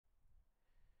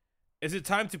Is it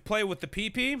time to play with the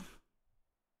PP?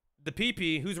 The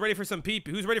PP. Who's ready for some PP?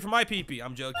 Who's ready for my PP?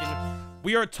 I'm joking.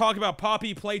 We are talking about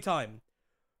Poppy Playtime.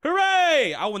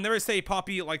 Hooray! I will never say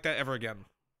Poppy like that ever again.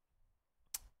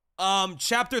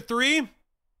 Chapter 3.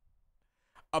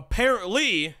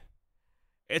 Apparently,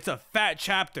 it's a fat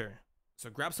chapter. So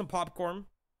grab some popcorn,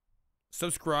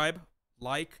 subscribe,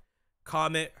 like,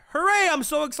 comment. Hooray! I'm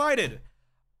so excited.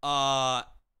 Yeah,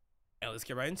 let's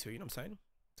get right into it. You know what I'm saying?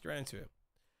 Let's get right into it.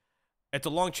 It's a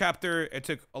long chapter. It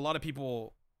took a lot of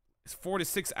people. It's 4 to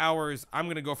 6 hours. I'm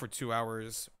gonna go for 2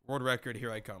 hours. World record.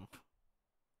 Here I come.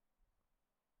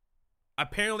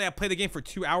 Apparently, I played the game for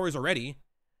 2 hours already.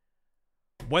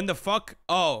 When the fuck?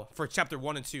 Oh, for chapter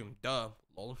 1 and 2. Duh.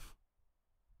 Lol.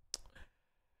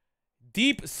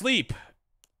 Deep sleep.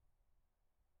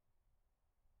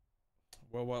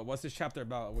 Well, what's this chapter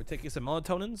about? We're taking some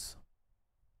melatonins.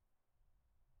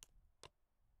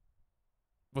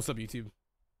 What's up, YouTube?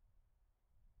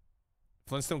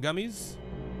 Flintstone gummies?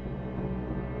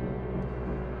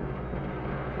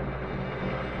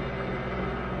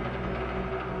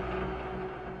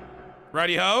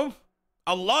 Righty ho.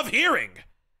 I love hearing.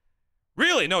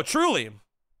 Really? No, truly.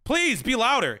 Please be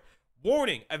louder.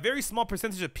 Warning: a very small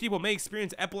percentage of people may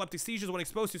experience epileptic seizures when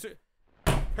exposed to.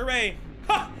 Hooray!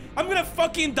 Ha! I'm gonna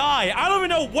fucking die. I don't even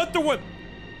know what the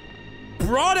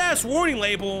broad ass warning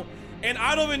label, and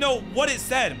I don't even know what it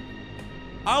said.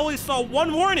 I only saw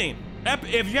one warning.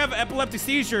 If you have epileptic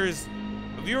seizures,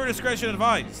 viewer discretion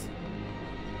advised.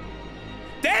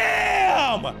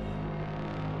 Damn!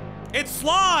 It's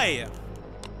Sly!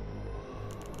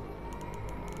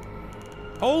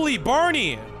 Holy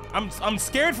Barney! I'm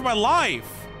scared for my life.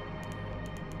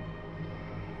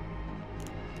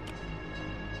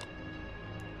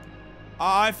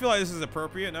 I feel like this is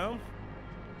appropriate, no?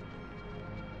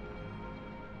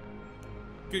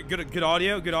 Good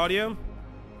audio, good audio.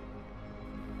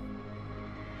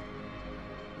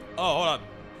 Oh, hold on.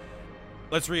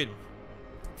 Let's read.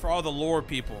 For all the lore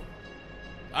people.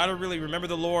 I don't really remember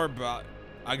the lore, but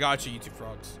I got you, YouTube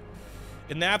frogs.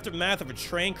 In the aftermath of a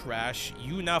train crash,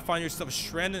 you now find yourself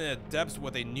stranded in the depths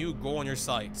with a new goal on your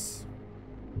sights.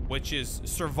 Which is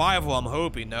survival, I'm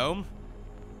hoping, no?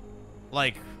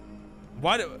 Like,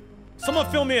 why do...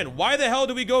 Someone fill me in. Why the hell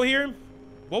do we go here?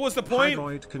 What was the point?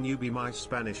 Droid, can you be my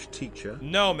Spanish teacher?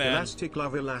 No, man. Elastic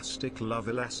love, elastic love,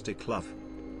 elastic love.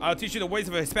 I'll teach you the ways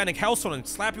of a Hispanic household and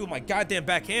slap you with my goddamn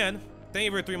backhand. Thank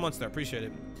you for 3 months there. Appreciate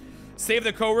it. Save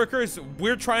the coworkers.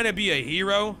 We're trying to be a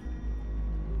hero.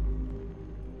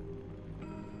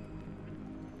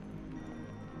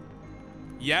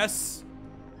 Yes.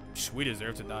 We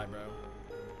deserve to die, bro.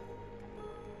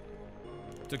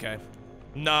 It's okay.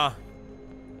 Nah.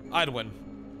 I'd win.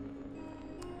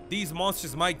 These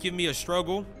monsters might give me a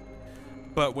struggle,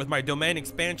 but with my domain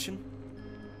expansion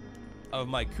of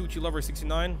my Coochie Lover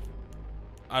 69,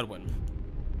 I'd win.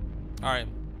 Alright.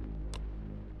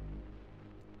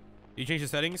 You change the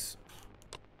settings?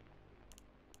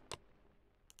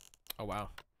 Oh, wow.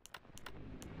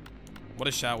 What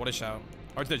a shout, what a shout.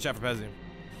 Hard to the chat for Pezzy.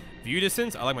 View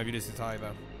distance? I like my view distance high,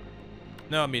 though.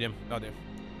 No, medium. I'll do.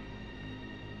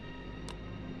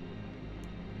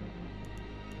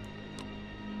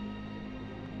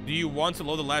 Do you want to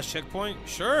load the last checkpoint?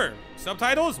 Sure.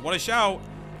 Subtitles? What a shout.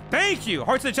 Thank you.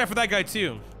 Hearts in the chat for that guy,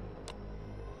 too.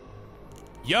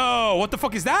 Yo, what the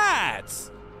fuck is that?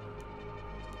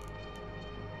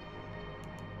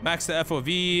 Max the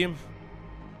FOV.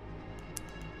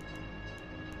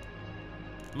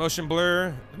 Motion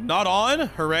blur. Not on.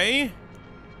 Hooray.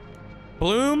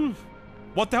 Bloom.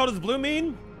 What the hell does bloom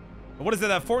mean? What is it,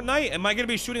 that Fortnite? Am I going to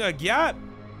be shooting a gyat?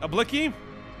 A blicky?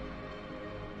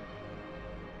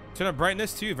 Turn up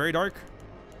brightness, too. Very dark.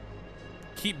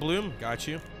 Keep bloom. Got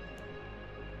you.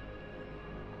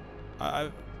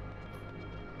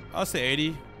 I'll say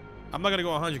 80. I'm not going to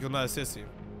go 100 because I'm not a sissy.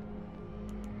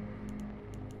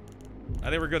 I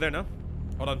think we're good there, no?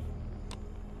 Hold on.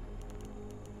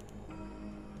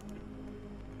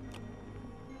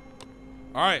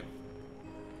 Alright.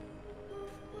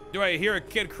 Do I hear a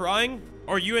kid crying?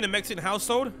 Are you in a Mexican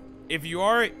household? If you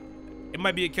are, it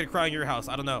might be a kid crying in your house.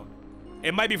 I don't know.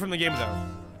 It might be from the game, though.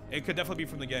 It could definitely be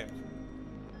from the game.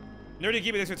 Nerdy,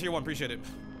 keep it extra tier 1. Appreciate it.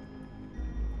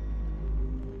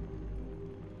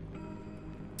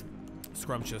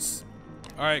 Scrumptious.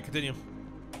 Alright, continue.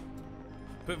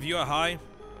 Put view at high.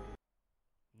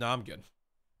 No, I'm good.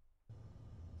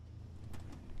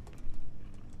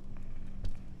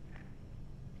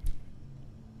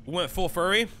 We went full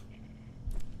furry.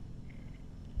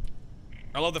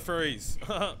 I love the furries.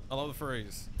 I love the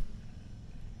furries.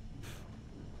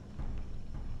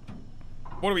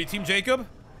 What are we, Team Jacob?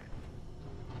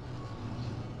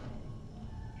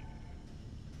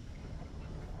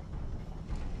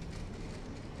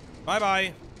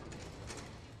 Bye-bye.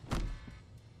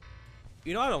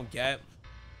 You know I don't get?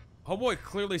 Homeboy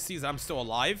clearly sees I'm still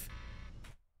alive.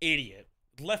 Idiot.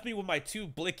 Left me with my 2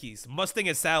 blickies, Mustang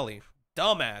and Sally.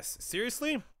 Dumbass.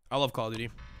 Seriously? I love Call of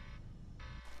Duty.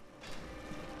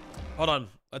 Hold on.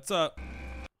 Let's,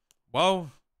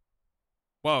 Whoa.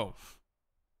 Whoa.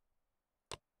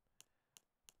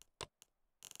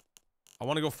 I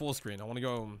want to go full screen. I want to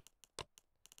go...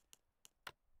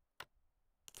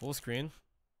 full screen.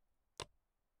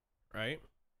 Right?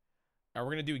 Now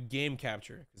we're going to do game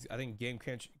capture. Because I think game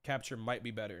capture might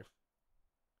be better.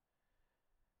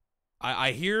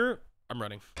 I hear... I'm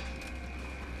running.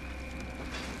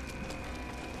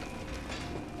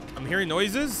 I'm hearing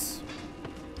noises.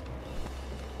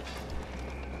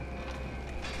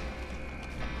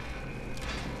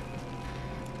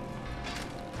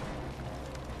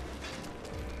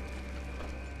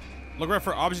 Look around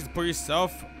for objects to pull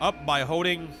yourself up by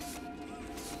holding.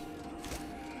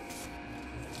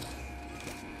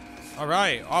 All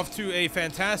right, off to a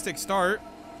fantastic start.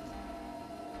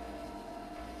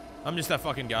 I'm just that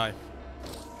fucking guy.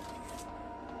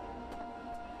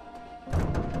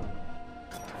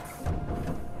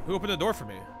 Who opened the door for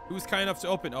me? Who's kind enough to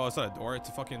open? Oh, it's not a door. It's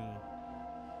a fucking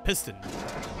piston.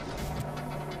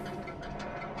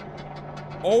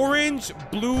 Orange,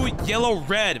 blue, yellow,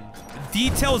 red.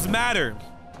 Details matter.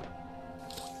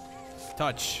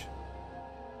 Touch.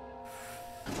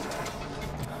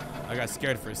 I got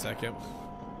scared for a second.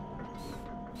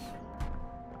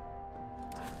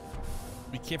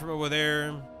 We came from over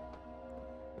there.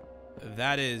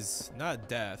 That is not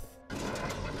death.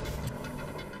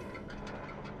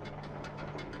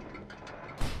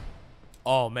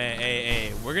 Oh man,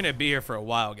 hey, we're gonna be here for a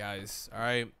while, guys. All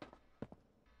right.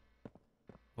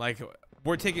 Like,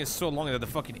 we're taking so long that the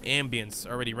fucking ambience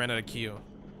already ran out of queue.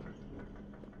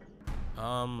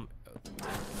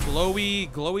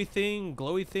 Glowy thing.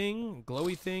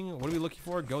 What are we looking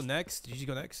for? Go next. Did you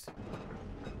go next?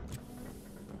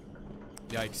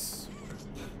 Yikes.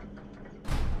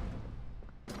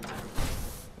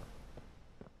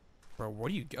 Bro, where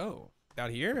do you go? Down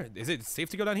here? Is it safe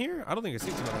to go down here? I don't think it's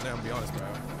safe to go down there, I'm gonna be honest, bro.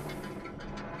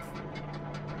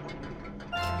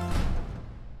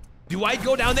 Do I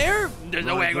go down there? There's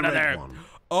no way I go down there.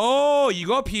 Oh, you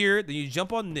go up here, then you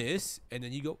jump on this, and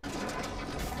then you go.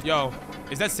 Yo,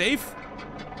 is that safe?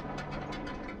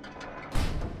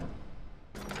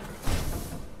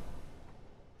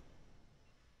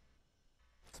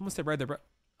 Someone said right there, bro.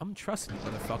 I'm trusting you,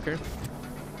 motherfucker.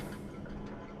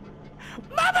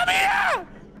 Mamma mia!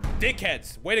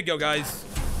 Dickheads. Way to go, guys.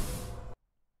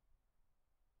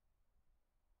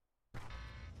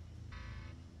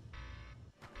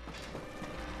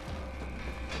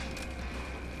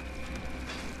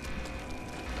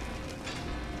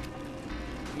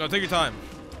 No, take your time.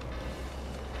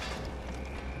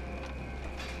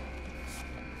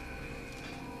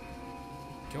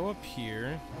 Go up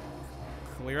here.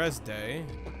 Clear as day.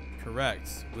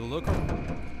 Correct. We'll look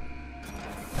on.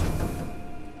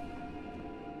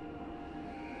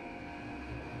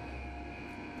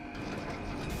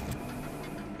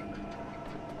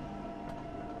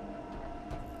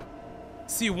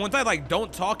 See, once I like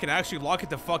don't talk and actually lock it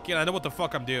the fuck in, I know what the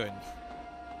fuck I'm doing.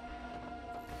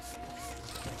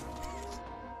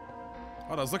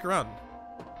 Hold on, let's look around.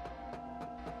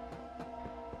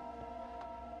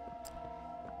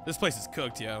 This place is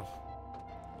cooked, yo.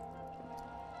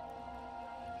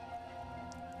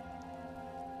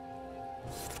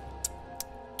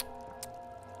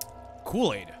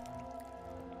 Kool-Aid.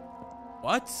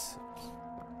 What?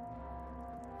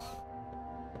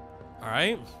 All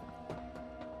right.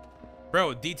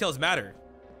 Bro, details matter.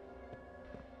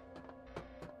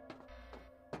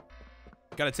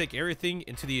 Gotta take everything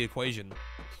into the equation.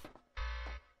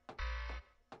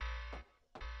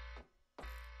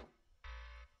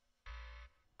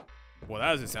 Well,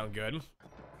 that doesn't sound good.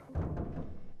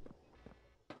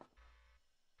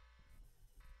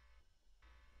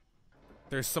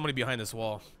 There's somebody behind this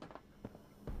wall.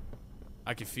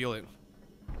 I can feel it.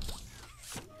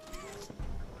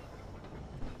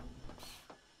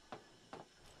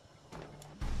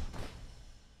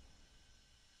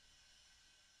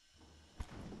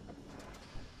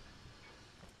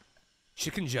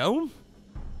 Chicken Joe?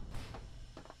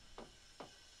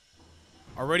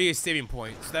 Already a saving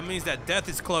point. So that means that death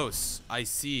is close. I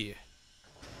see.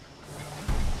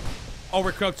 Oh,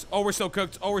 we're cooked. Oh, we're so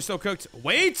cooked. Oh, we're so cooked.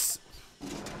 Wait!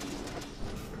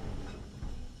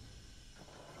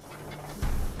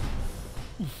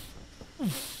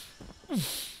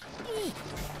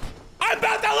 I'm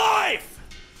back to life!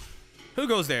 Who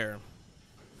goes there?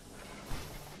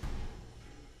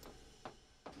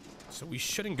 So we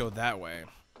shouldn't go that way.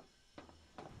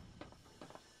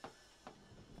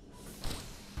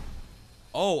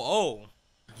 Oh.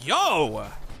 Yo!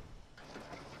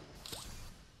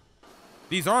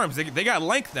 These arms, they got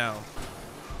length now.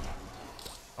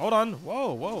 Hold on.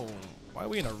 Whoa. Why are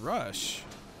we in a rush?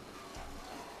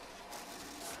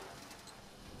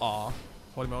 Aw.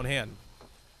 Holding my own hand.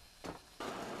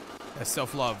 That's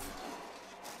self-love.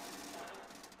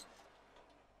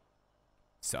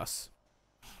 Sus.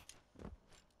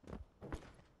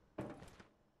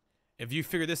 If you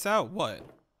figure this out, what?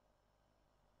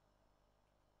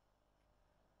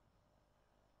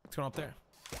 What's going on up there?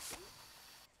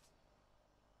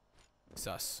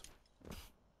 Sus.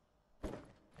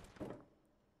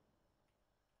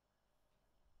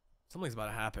 Something's about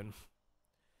to happen.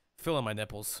 Feeling my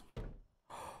nipples.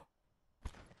 What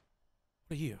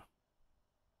are you?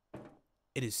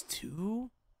 It is too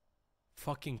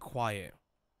fucking quiet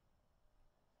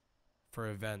for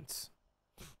events.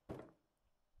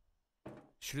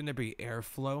 Shouldn't there be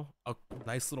airflow? A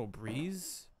nice little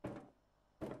breeze?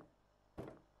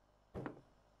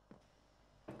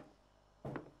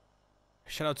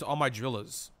 Shout out to all my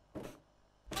drillers.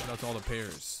 Shout out to all the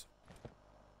pairs.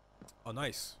 Oh,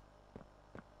 nice.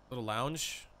 Little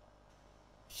lounge.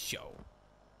 Yo.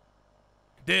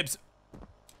 Dibs.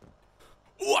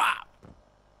 Wah!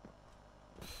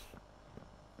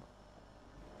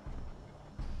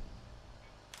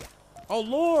 Oh,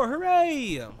 Lord,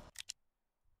 hooray!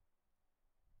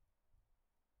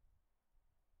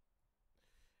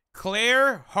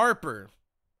 Claire Harper.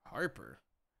 Harper?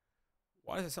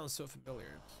 Why does it sound so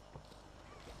familiar?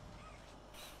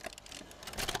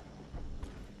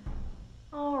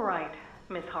 All right,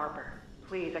 Miss Harper.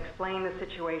 Please explain the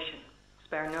situation.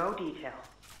 Spare no detail.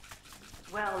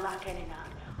 Well, like any night,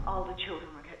 all the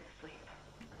children were getting to sleep.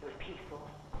 It was peaceful,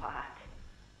 quiet.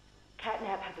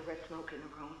 Catnap had the red smoke in the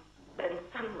room. Then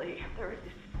suddenly, there was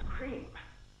this scream.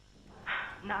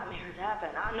 Nightmares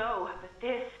happen, I know, but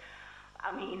this...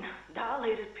 I mean,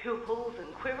 dilated pupils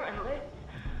and quivering lips.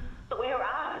 The way her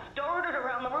eyes darted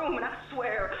around the room, and I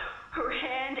swear, her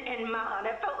hand in mine,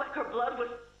 it felt like her blood was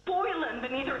boiling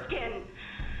beneath her skin.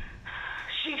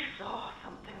 She saw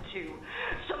something too.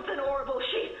 Something horrible.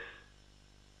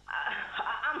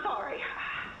 I'm sorry.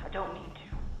 I don't mean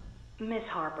to. Miss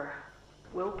Harper,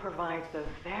 we'll provide the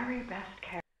very best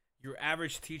care. Your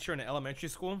average teacher in an elementary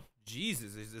school?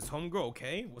 Jesus, is this homegirl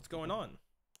okay? What's going on?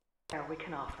 We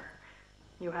can offer.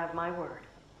 You have my word.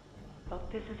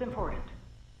 But this is important.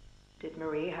 Did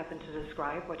Marie happen to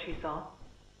describe what she saw?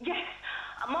 Yes,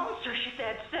 a monster, she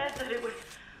said that it was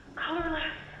colorless.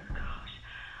 Gosh,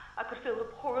 I could feel the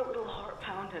poor little heart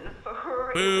pounding. For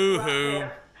her, it was right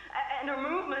there. And her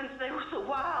movements, they were so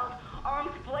wild.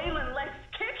 Arms flailing, legs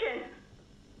kicking.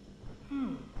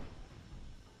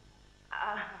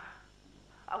 I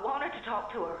wanted to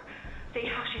talk to her, see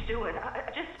how she's doing.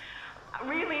 I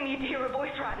really need to hear her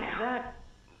voice right now. That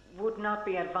would not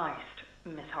be advised,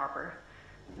 Miss Harper.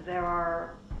 There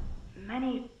are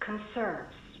many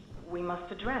concerns we must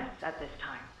address at this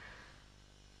time.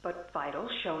 But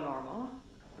vitals show normal,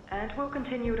 and we'll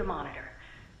continue to monitor.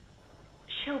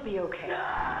 She'll be okay.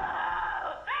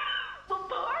 No! Well,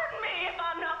 pardon me if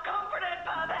I'm not comforted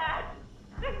by that.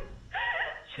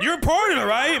 You're part of it,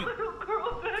 right? Little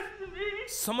girl next to me.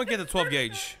 Someone get the 12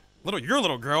 gauge. Your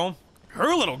little girl.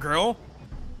 Her little girl.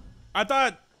 I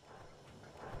thought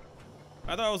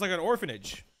it was like an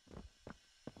orphanage.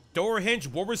 Door hinge,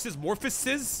 walruses,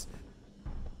 morphosis.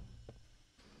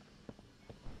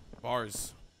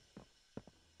 Bars.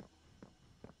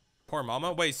 Poor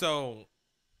mama. Wait, so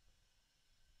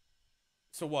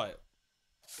what?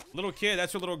 Little kid,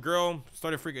 that's her little girl.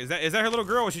 Started freaking. Is that her little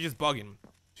girl, or is she just bugging?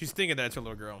 She's thinking that it's her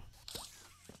little girl.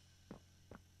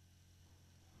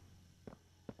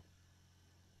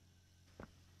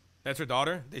 That's her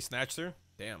daughter? They snatched her?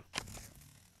 Damn.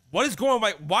 What is going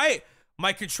on? Why?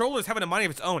 My controller is having a mind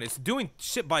of its own. It's doing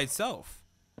shit by itself.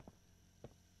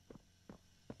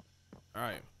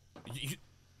 Alright.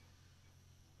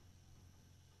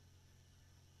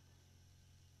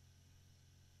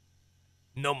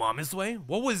 No mama's way?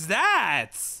 What was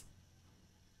that?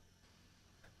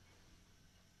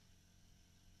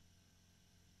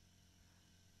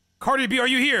 Cardi B, are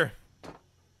you here?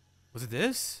 Was it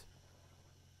this?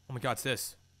 Oh my god, it's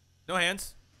this. No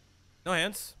hands. No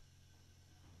hands.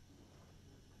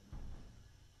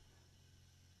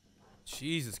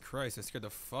 Jesus Christ, that scared the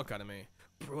fuck out of me.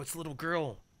 Bro, it's a little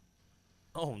girl.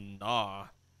 Oh, nah.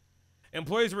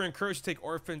 Employees were encouraged to take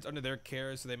orphans under their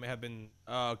care, so they may have been...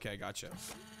 okay, gotcha.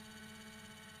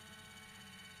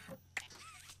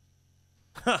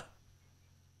 Huh.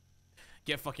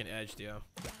 Get fucking edged, yo.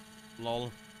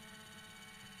 Lol.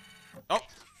 Oh,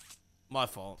 my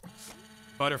fault.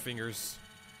 Butterfingers.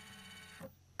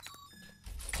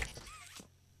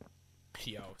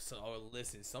 Yo, so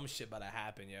listen, some shit about to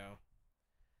happen, yo.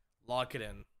 Lock it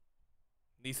in.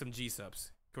 Need some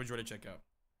G-subs. Go enjoy the checkout.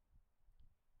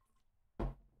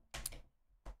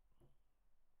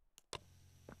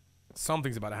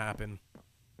 Something's about to happen.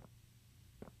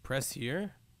 Press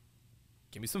here.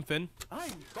 Give me some fin. I'm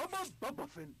Bubba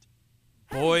Fint.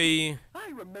 Boy.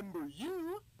 I remember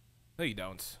you. No, you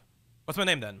don't. What's my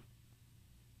name then?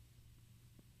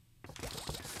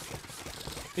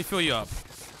 Let me fill you up.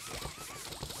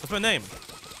 What's my name?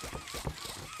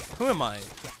 Who am I?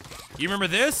 You remember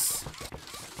this?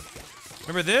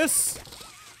 Remember this?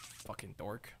 Fucking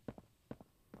dork.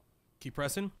 Keep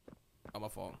pressing. Oh, my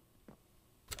fault.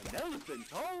 An elephant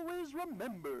always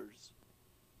remembers.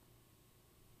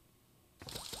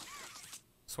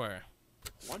 Swear.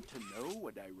 Want to know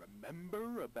what I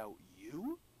remember about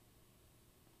you?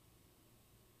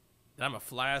 That I'm a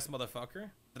fly-ass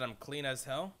motherfucker? That I'm clean as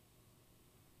hell?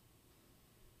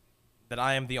 That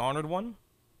I am the honored one?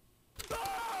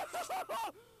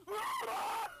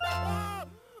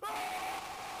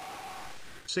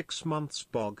 6 months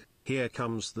bog, here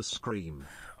comes the scream.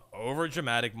 Over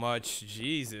dramatic much.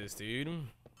 Jesus, dude.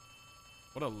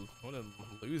 What a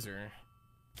loser.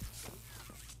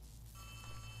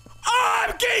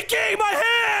 I'm geeking my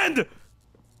hand!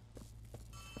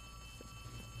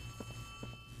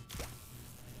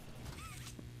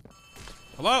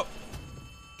 Hello?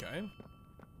 Okay.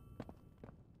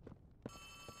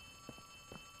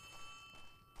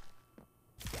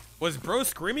 Was bro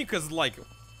screaming cause like,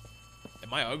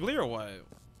 am I ugly or what?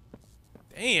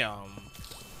 Damn.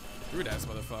 Rude ass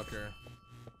motherfucker.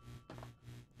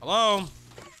 Hello?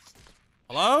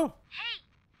 Hello? Hey,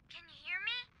 can you hear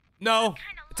me? No,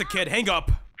 it's a kid. Hang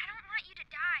up. I don't want you to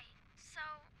die, so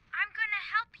I'm gonna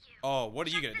help you. Oh, what are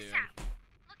you Check gonna this do? out.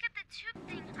 Look at the tube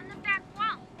thing on the back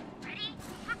wall. Ready?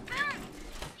 Boom!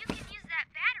 You can use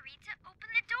that battery to open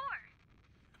the door.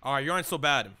 Alright, you aren't so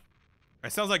bad.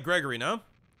 That sounds like Gregory, no?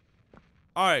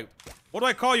 Alright, what do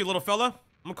I call you, little fella?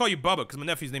 I'm gonna call you Bubba, because my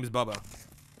nephew's name is Bubba.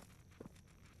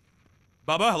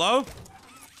 Bubba, hello?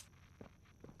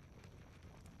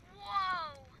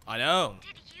 Whoa! I know.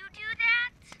 Did you do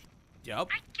that? Yep.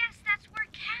 I guess that's where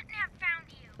Catnap found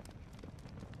you.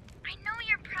 I know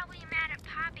you're probably mad at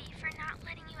Poppy for not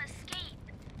letting you escape.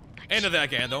 But End of that,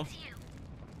 she Gandalf. needs you.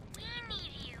 We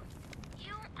need you.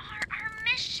 You are our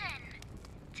mission.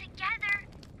 Together,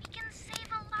 we can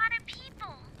save a lot of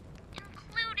people,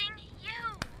 including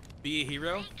you. Be a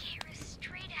hero? Daycare is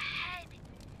straight ahead.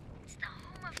 It's the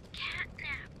home of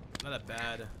Catnap. Not that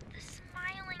bad. The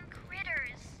smiling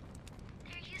critters.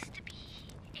 There used to be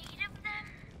 8 of them,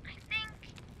 I think.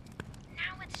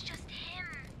 Now it's just him.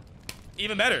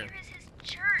 Even better. Here is his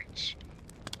church.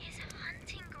 His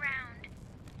hunting ground.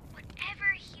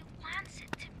 Whatever he wants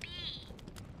it to be.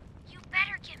 You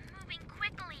better get moving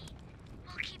quickly.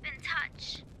 We'll keep in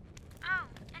touch. Oh,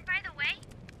 and by the way,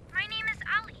 my name is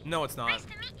Ali. No, it's not. Nice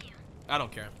to meet you. I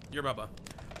don't care. You're Bubba.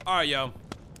 Alright, yo.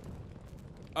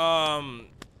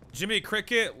 Jimmy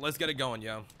Cricket, let's get it going,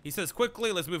 yo. He says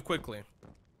quickly, let's move quickly.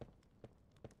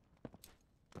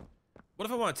 What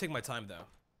if I want to take my time, though?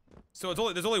 So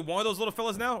there's only one of those little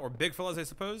fellas now? Or big fellas, I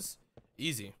suppose?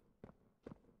 Easy.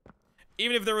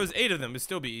 Even if there was 8 of them, it'd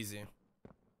still be easy.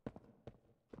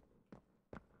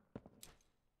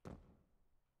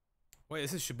 Wait,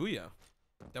 this is Shibuya.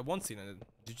 That one scene in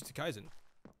Jujutsu Kaisen.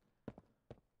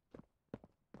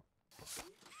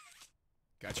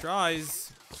 Got your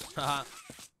eyes. Haha.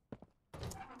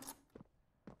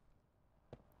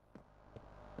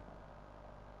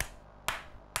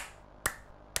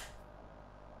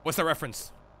 What's the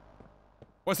reference?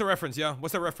 What's the reference, yeah?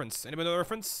 What's the reference? Anybody know the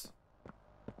reference?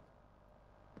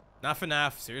 Not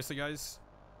FNAF. Seriously, guys?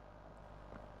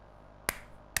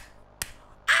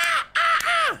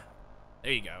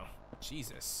 There you go.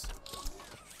 Jesus.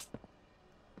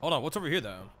 Hold on. What's over here,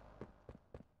 though?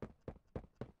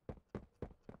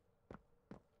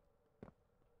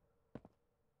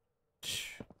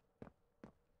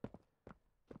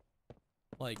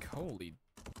 Like, holy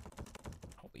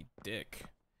dick.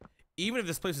 Even if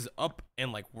this place is up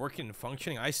and like working and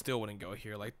functioning, I still wouldn't go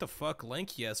here. Like, the fuck,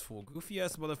 lanky ass fool, goofy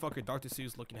ass motherfucker, Dr.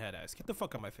 Seuss looking head ass. Get the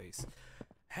fuck out my face.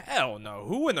 Hell no.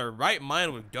 Who in their right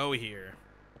mind would go here?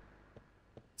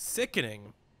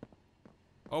 Sickening.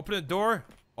 Open the door.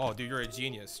 Oh, dude, you're a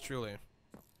genius, truly.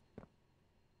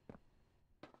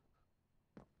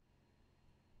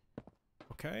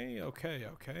 Okay.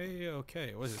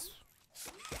 What is this?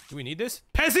 Do we need this?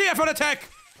 Pezzy, F on attack!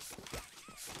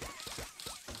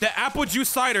 The apple juice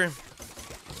cider.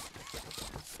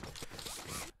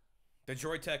 The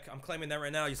droid tech, I'm claiming that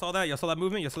right now. You saw that? You saw that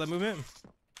movement? You saw that movement?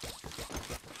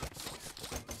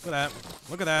 Look at that.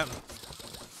 Look at that.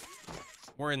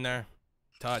 We're in there.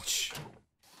 Touch.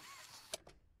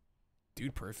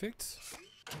 Dude, perfect.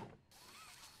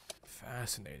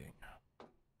 Fascinating.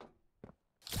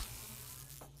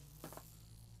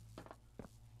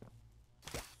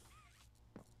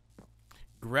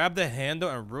 Grab the handle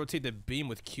and rotate the beam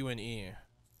with Q and E.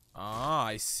 Ah,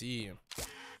 I see.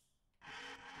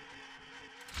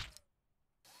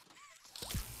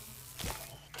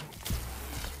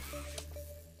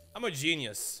 I'm a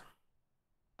genius.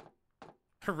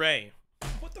 Hooray.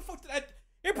 What the fuck did I...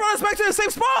 It brought us back to the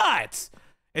same spot!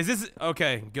 Is this...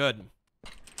 Okay, good.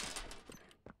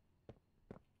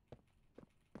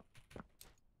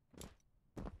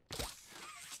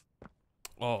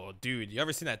 Oh, dude, you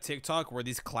ever seen that TikTok where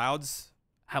these clouds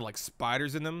have like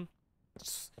spiders in them?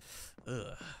 Just,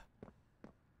 ugh.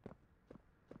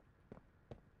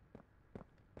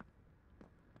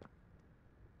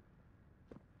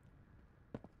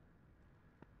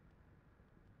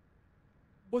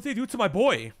 What'd they do to my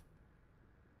boy?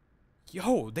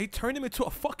 Yo, they turned him into a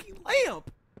fucking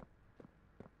lamp.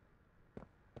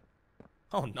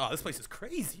 Oh no, this place is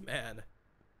crazy, man.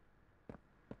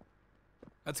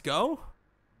 Let's go.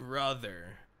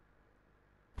 Brother.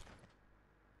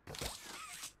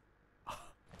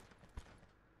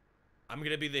 I'm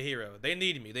gonna be the hero. They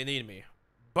need me. They need me.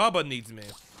 Bubba needs me.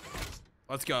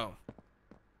 Let's go.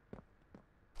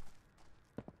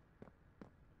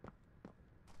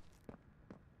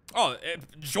 Oh,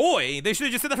 joy. They should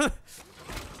have just said that from...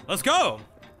 Let's go.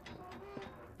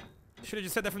 Should have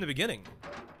just said that from the beginning.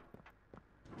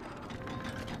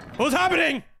 What's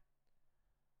happening?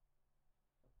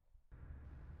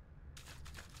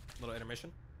 Little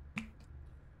intermission.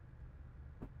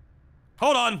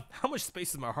 Hold on. How much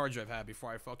space does my hard drive have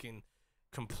before I fucking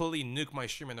completely nuke my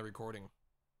stream and the recording?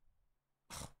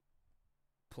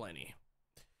 Plenty.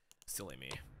 Silly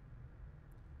me.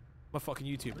 I'm a fucking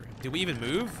YouTuber. Did we even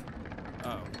move?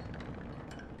 Oh.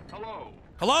 Hello.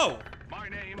 Hello. My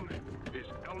name is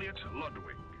Elliot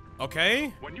Ludwig.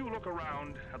 Okay. When you look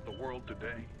around at the world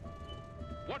today,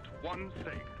 what one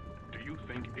thing do you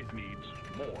think it needs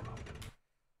more of?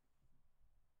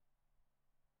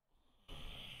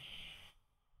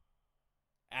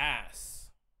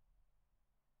 Ass.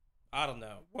 I don't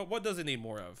know. What does it need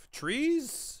more of?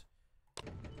 Trees?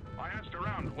 I asked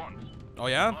around once. Oh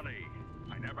yeah? Money.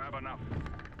 I never have enough.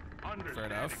 Understanding. Fair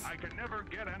enough. I can never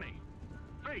get any.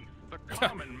 Faith, the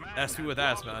common man. That's who with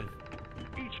ass, man.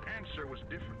 Each answer was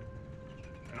different.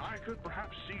 And I could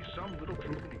perhaps see some little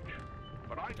truth in each.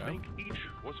 But I think each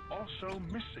was also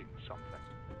missing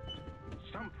something.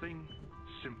 Something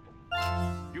simple.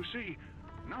 You see,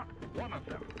 not one of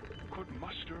them could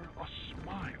muster a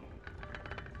smile.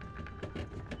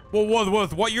 Well,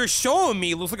 what you're showing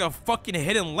me looks like a fucking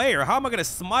hidden layer. How am I gonna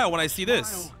smile when I see this?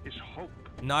 Smile is hope.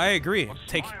 No, I agree. A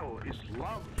Take. smile is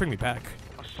love. Bring me back.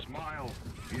 A smile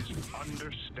is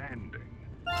understanding.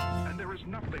 And there is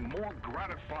nothing more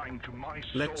gratifying to my soul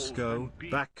Let's go than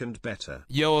being back and better.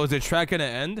 Yo, is the track gonna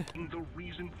end? the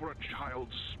reason for a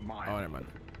child's smile. Oh, never mind.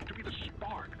 To be the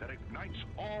spark that ignites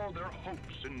all their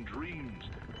hopes and dreams.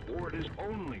 For it is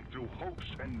only through hopes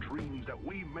and dreams that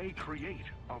we may create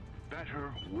a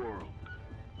better world.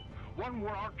 One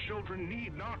where our children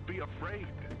need not be afraid.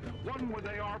 One where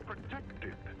they are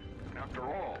protected. After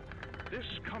all, this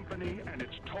company and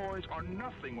its toys are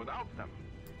nothing without them.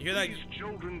 You hear that? These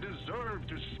children deserve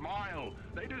to smile.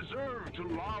 They deserve to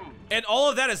love. And all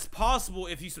of that is possible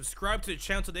if you subscribe to the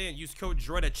channel today and use code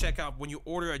DROID at checkout when you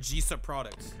order a G-Sub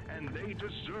product. And they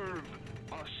deserve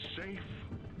a safe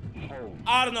home.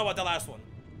 I don't know about the last one.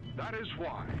 That is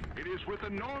why it is with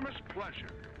enormous pleasure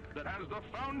that as the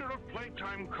founder of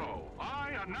Playtime Co.,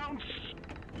 I announce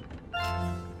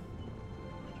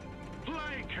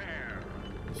Playcare.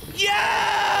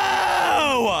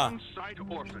 Yo! On-site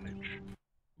orphanage.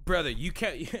 Brother, you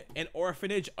can't... An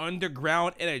orphanage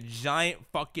underground in a giant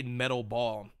fucking metal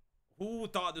ball. Who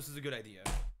thought this was a good idea?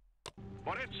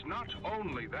 But it's not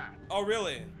only that. Oh,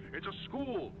 really? It's a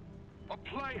school, a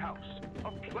playhouse,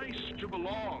 a place to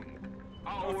belong.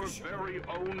 Our very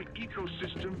own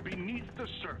ecosystem beneath the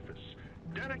surface,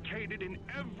 dedicated in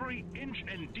every inch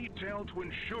and detail to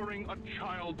ensuring a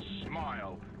child's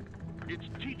smile. Its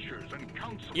teachers and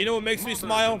counselors. You know what makes me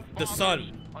smile? The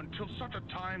sun. Until such a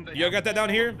time they You got that down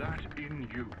here? that in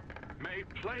you. May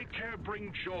Playcare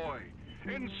bring joy,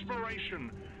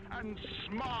 inspiration, and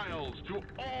smiles to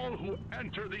all who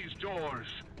enter these doors.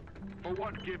 For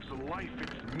what gives life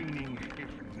its meaning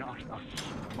if not a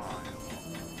smile?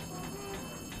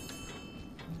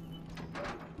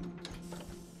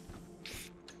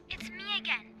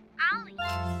 Holly.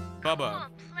 Bubba.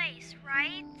 Cool place,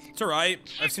 right? It's alright. I've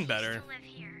Kids seen better. used to live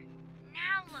here.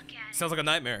 Now look at Sounds it. like a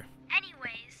nightmare.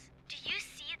 Anyways, do you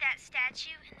see that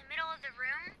statue in the middle of the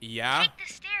room? Yeah? Take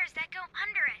the stairs that go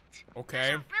under it. Okay.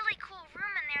 There's a really cool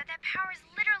room in there that powers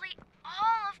literally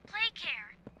all of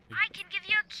Playcare. I can give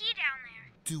you a key down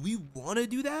there. Do we want to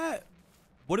do that?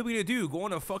 What are we gonna do? Go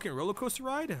on a fucking roller coaster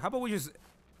ride? How about we just...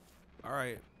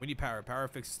 Alright, we need power. Power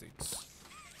fixes things.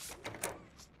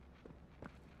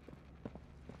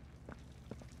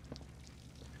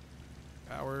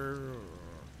 Power...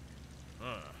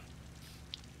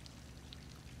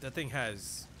 That thing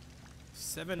has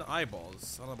 7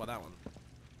 eyeballs. I don't know about that one.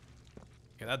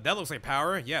 Okay, that looks like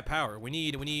power. Yeah, power. We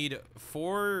need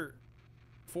 4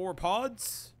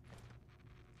 pods.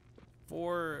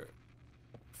 4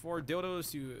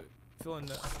 dildos to fill in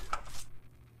the...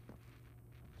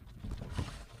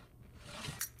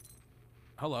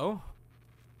 Hello.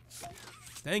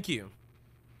 Thank you.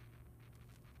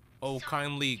 Oh, So,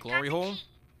 kindly you got glory the hole. key.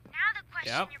 Now the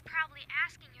question Yep. you're probably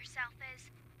asking yourself is,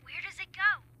 where does it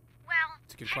go? Well,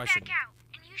 It's a good head question. back out,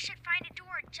 and you should find a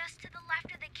door just to the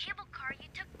left of the cable car you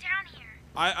took down here.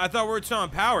 I thought we were still on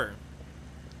power.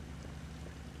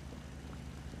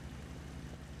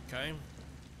 Okay.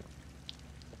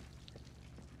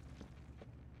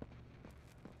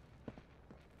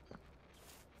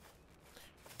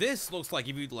 This looks like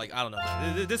if you like, I don't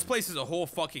know. This place is a whole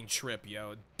fucking trip,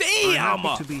 yo. I'm Damn!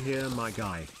 happy to be here, my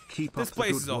guy. Keep This up the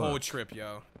place good is a whole work. trip,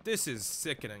 yo. This is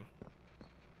sickening.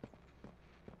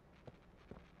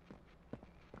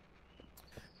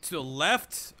 To the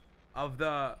left of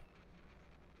the...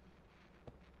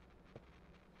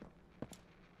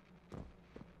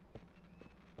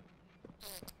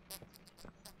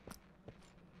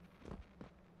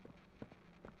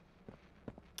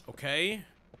 Okay.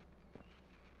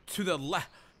 To the left.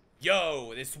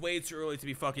 Yo, it's way too early to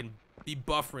be fucking be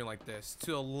buffering like this.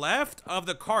 To the left of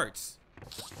the carts.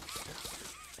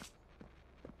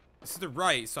 This is the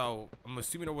right, so I'm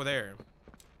assuming over there.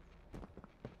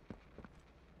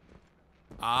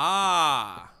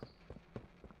 Ah.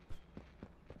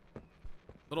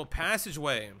 Little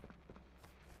passageway.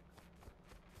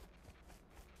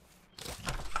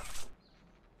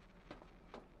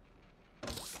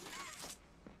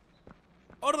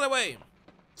 Out of the way.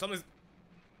 Something's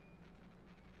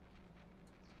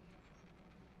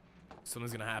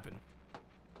gonna happen.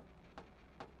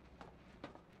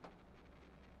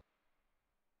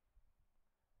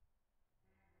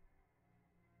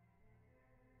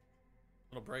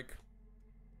 Little break.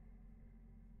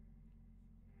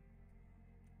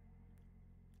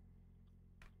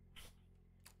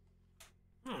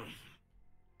 All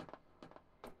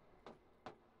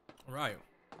right.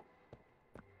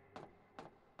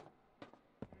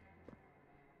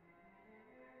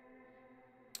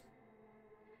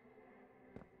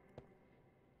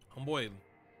 Homeboy.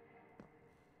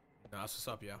 Nah, that's what's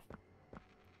up, yeah.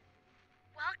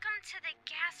 Welcome to the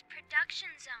gas production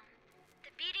zone,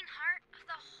 the beating heart of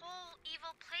the whole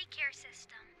evil Playcare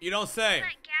system. You don't say.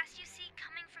 That gas you see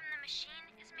coming from the machine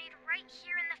is made right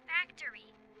here in the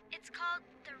factory. It's called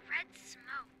the red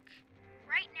smoke.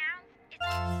 Right now, it's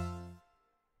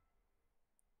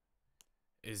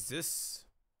Is this...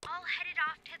 all headed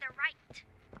off to the right.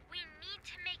 We need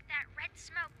to make that red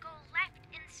smoke go left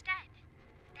instead.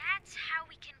 That's how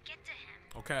we can get to him.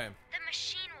 Okay. The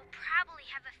machine will probably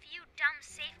have a few dumb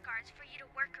safeguards for you to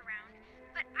work around,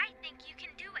 but I think you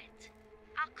can do it.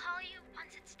 I'll call you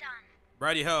once it's done.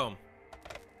 Righty ho.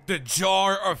 The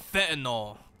jar of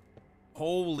fentanyl.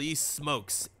 Holy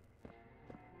smokes.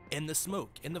 In the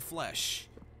smoke, in the flesh.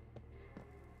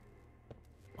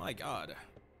 My God.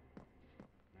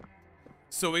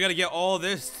 So we gotta get all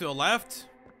this to the left?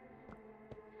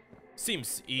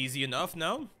 Seems easy enough,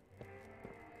 no?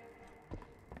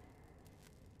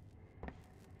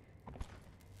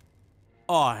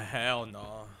 Oh, hell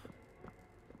no.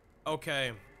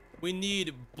 Okay. We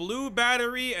need blue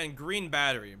battery and green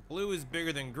battery. Blue is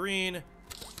bigger than green.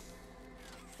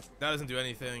 That doesn't do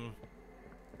anything.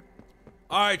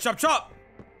 Alright, chop chop!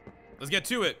 Let's get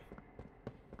to it.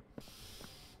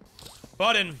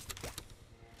 Button.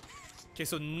 Okay,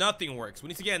 so nothing works. We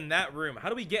need to get in that room. How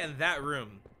do we get in that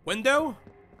room? Window?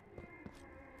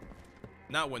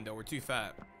 Not window, we're too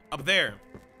fat. Up there.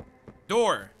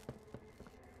 Door.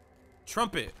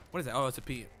 Trumpet. What is that? Oh, it's a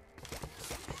P.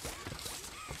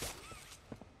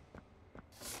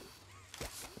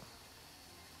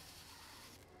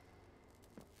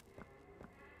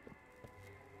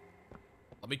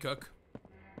 Let me cook.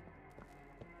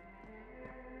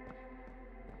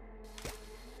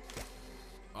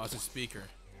 Oh, it's a speaker.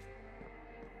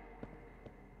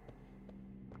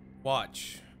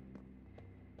 Watch.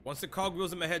 Once the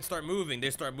cogwheels in my head start moving, they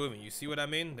start moving. You see what I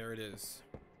mean? There it is.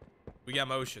 We got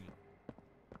motion.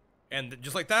 And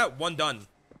just like that, one done.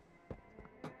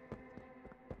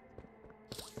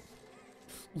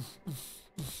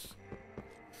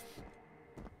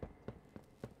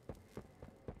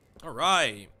 All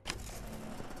right.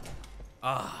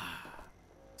 Ah,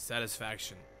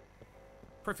 satisfaction.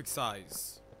 Perfect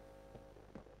size.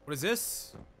 What is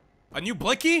this? A new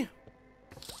blicky?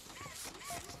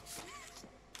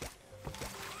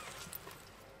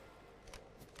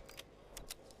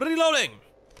 Reloading.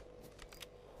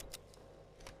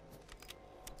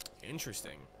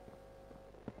 Interesting.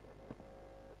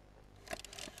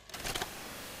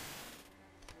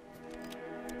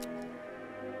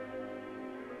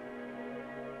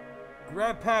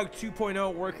 Grab Pack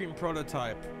 2.0 working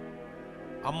prototype.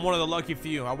 I'm one of the lucky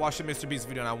few. I watched the Mr. Beast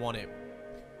video and I want it.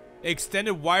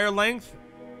 Extended wire length.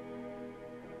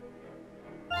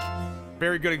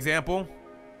 Very good example.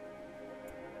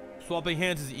 Swapping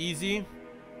hands is easy.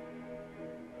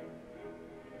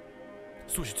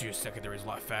 Switch it to your secondary is a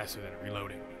lot faster than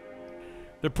reloading.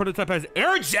 The prototype has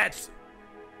air jets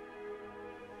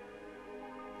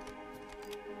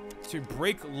to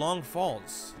break long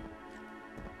falls.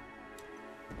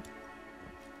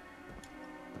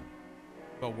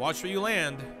 But watch where you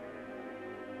land.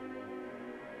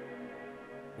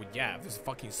 Well, yeah, there's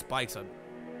fucking spikes on.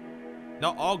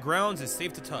 Not all grounds is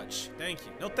safe to touch. Thank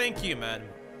you. No, thank you, man.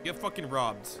 Get fucking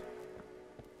robbed.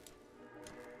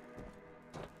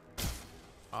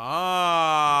 Oh,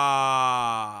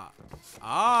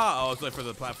 it's like for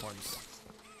the platforms.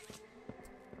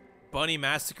 Bunny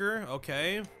Massacre,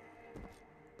 okay.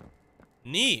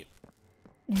 Neat.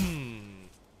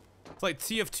 It's like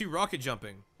TF2 rocket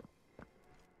jumping.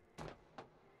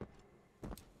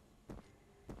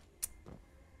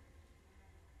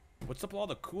 What's up with all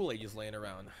the Kool-Aid just laying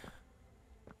around?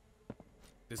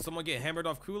 Did someone get hammered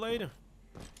off Kool-Aid?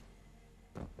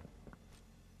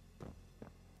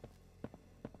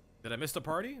 Did I miss the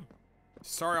party?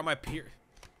 Sorry on my peer.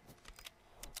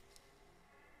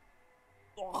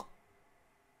 Ugh.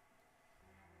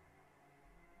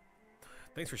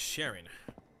 Thanks for sharing.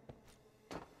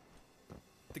 I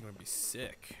think I'm gonna be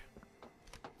sick.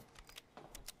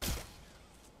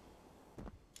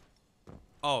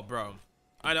 Oh, bro.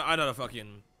 I know the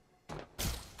fucking.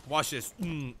 Watch this.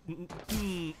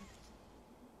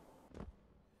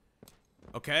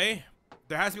 Okay.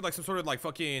 There has to be like some sort of like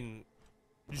fucking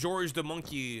George the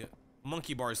monkey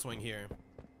bar swing here.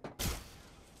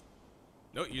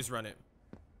 Nope, you just run it.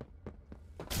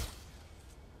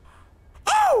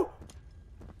 Oh!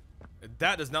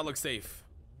 That does not look safe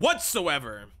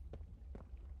whatsoever.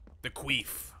 The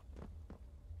queef.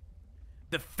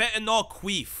 The fentanyl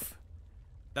queef.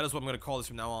 That is what I'm gonna call this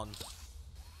from now on.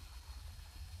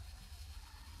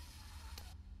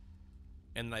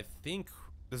 And I think,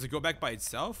 does it go back by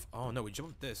itself? Oh no, we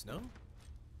jump this, no?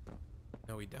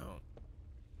 No, we don't.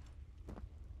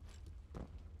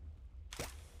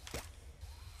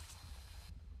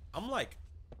 I'm like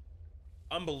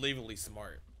unbelievably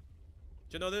smart.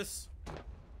 Did you know this?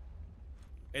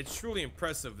 It's truly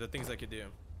impressive the things I could do.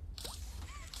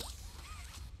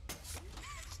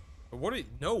 But what do we,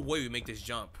 no way we make this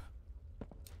jump.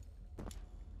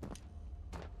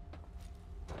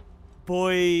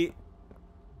 Boy.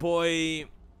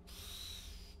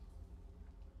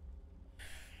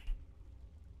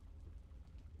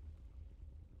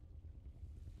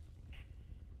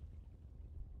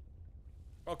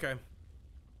 Okay.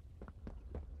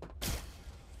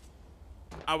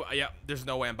 Yeah, there's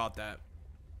no way I'm about that.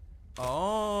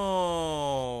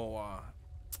 Oh.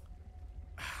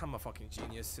 I'm a fucking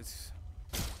genius. It's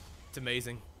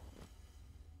amazing.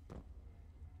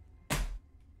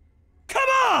 Come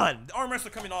on! The arm wrestler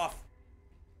coming off.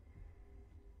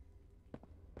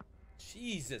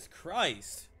 Jesus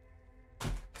Christ.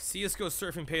 CSGO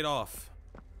surfing paid off.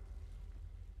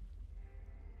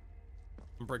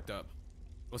 I'm bricked up.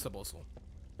 What's up, Osel?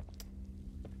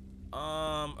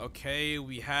 Okay,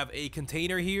 we have a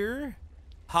container here.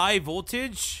 High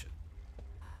voltage.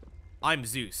 I'm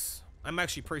Zeus. I'm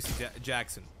actually Percy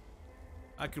Jackson.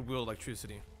 I could wield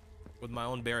electricity with my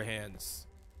own bare hands.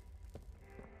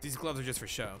 These gloves are just for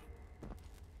show.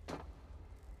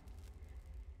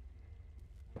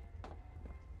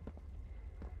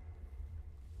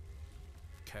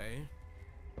 Okay.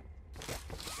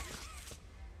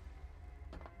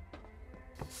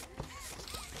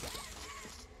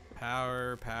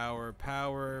 Power.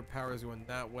 Power's going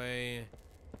that way.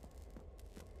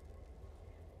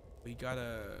 We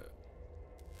gotta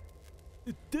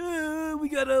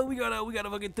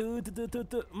fucking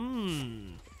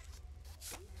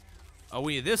Oh,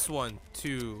 we need this one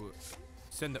to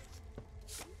send the...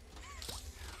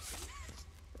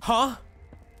 Huh?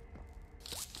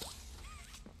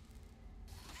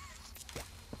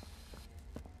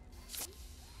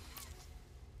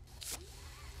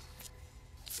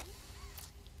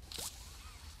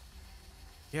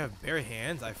 You have bare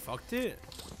hands? I fucked it?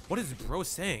 What is bro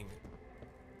saying?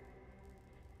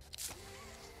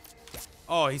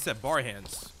 Oh, he said bar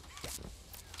hands.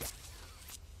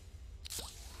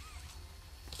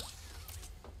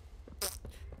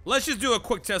 Let's just do a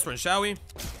quick test run, shall we?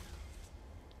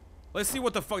 Let's see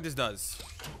what the fuck this does.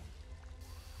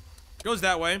 Goes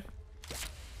that way.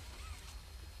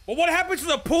 Well, what happens to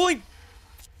the pulling?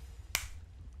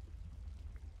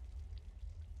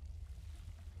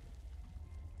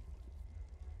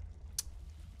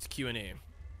 It's Q&A.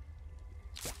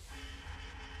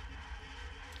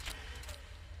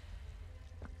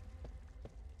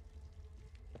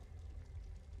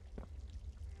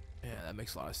 Yeah, that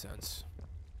makes a lot of sense.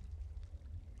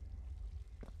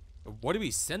 What do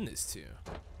we send this to?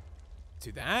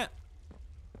 To that?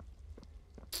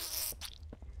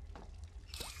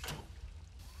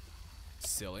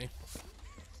 Silly.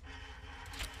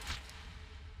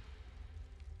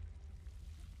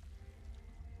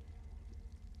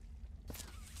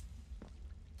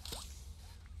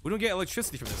 We don't get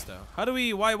electricity from this though. How do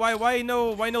we? Why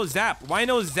no zap? Why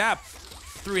no zap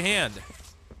through hand?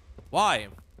 Why?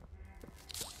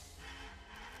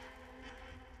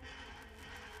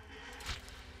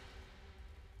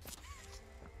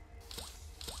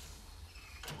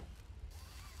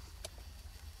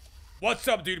 What's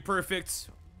up, dude? Perfect.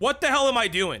 What the hell am I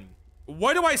doing?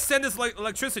 Where do I send this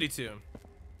electricity to?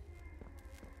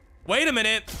 Wait a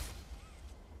minute.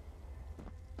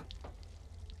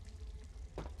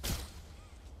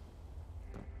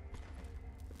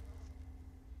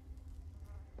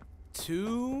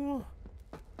 Two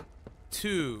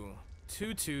twos.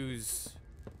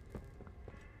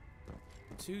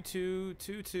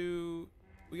 Two.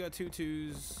 We got two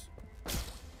twos.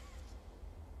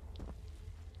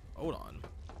 Hold on.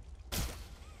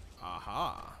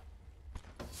 Aha.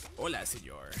 Hola,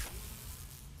 señor.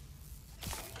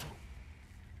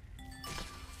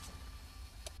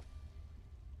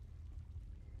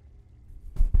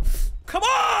 Come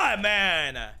on,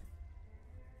 man!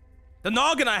 The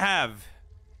noggin I have.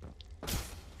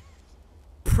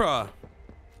 Pruh.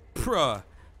 The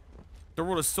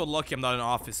world is so lucky I'm not in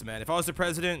office, man. If I was the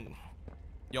president,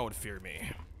 y'all would fear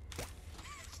me.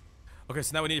 Okay,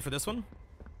 so now we need it for this one.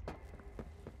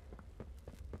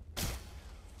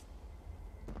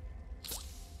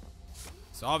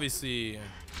 So obviously,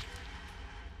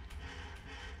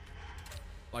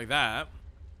 like that.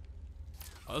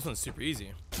 Oh, this one's super easy.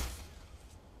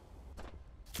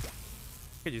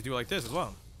 Okay, just do it like this as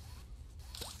well.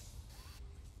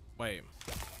 Wait.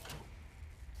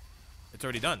 It's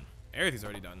already done. Everything's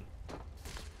already done.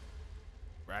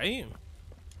 Right?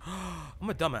 I'm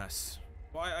a dumbass.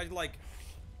 Well, I like...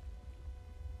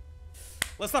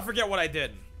 Let's not forget what I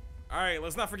did. Alright,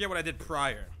 let's not forget what I did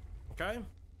prior. Okay?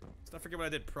 Let's not forget what I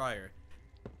did prior.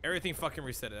 Everything fucking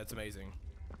reset it. That's amazing.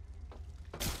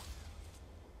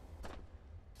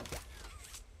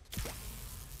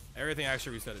 Everything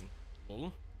actually reset it.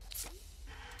 Cool.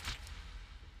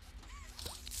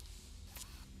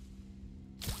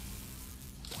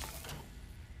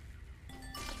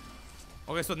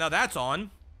 Okay, so now that's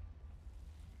on.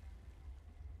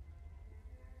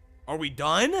 Are we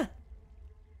done?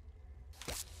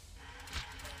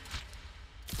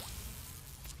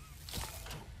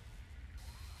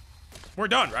 We're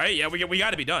done, right? Yeah, we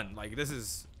gotta be done. Like, this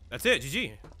is... That's it,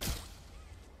 GG.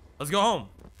 Let's go home.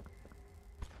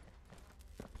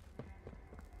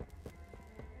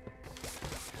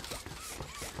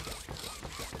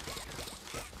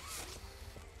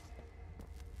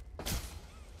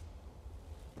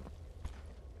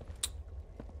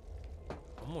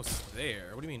 Almost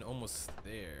there. What do you mean almost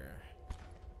there?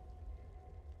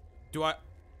 Do I...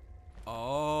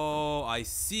 Oh, I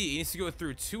see. It needs to go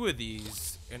through two of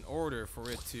these in order for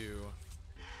it to...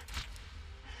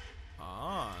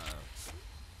 Ah.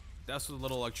 That's what the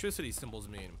little electricity symbols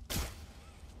mean.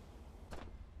 I'm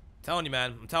telling you,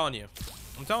 man. I'm telling you.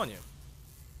 I'm telling you.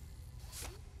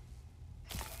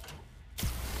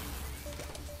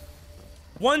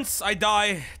 Once I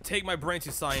die, take my brain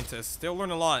to scientists. They'll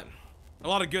learn a lot. A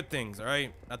lot of good things,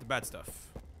 alright? Not the bad stuff.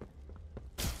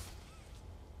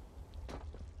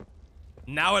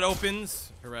 Now it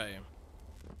opens. Hooray.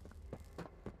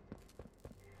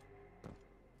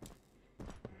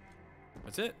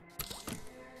 That's it.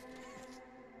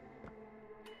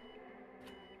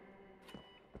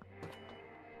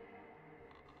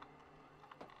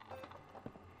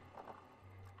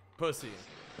 pussy.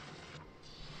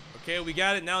 Okay, we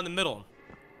got it now in the middle.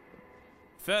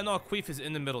 Fentanyl queef is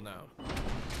in the middle now.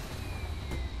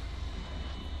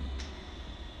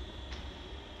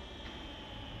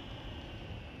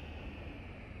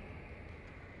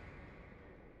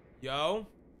 Yo.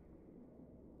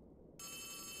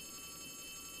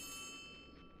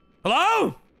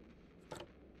 Hello?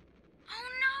 Oh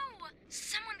no!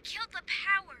 Someone killed the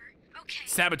power. Okay.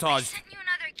 Sabotage. I sent you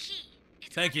another key.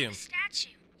 It's Thank under you. the statue.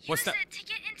 What's Use that? it to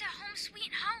get into Home Sweet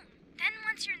Home. Then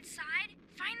once you're inside,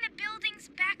 find the building's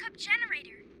backup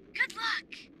generator. Good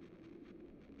luck.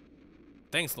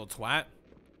 Thanks, little twat.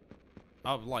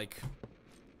 Oh, like.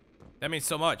 That means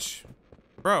so much.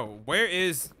 Bro, where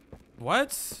is...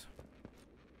 What?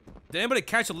 Did anybody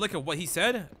catch a lick of what he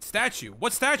said? Statue.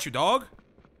 What statue, dog?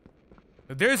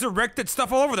 There's erected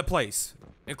stuff all over the place.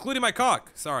 Including my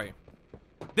cock. Sorry.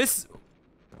 This...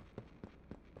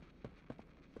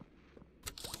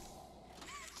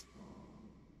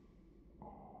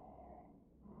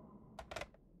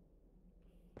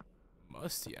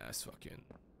 Musty ass fucking...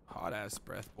 Hot ass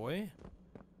breath, boy.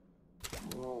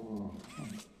 Bro.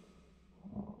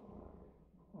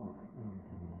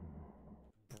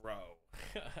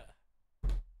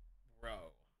 Bro.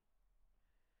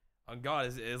 Oh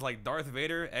god, is like Darth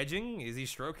Vader edging? Is he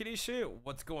stroking his shit?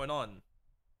 What's going on?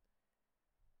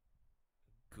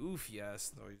 Goofy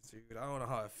ass noise, dude. I don't know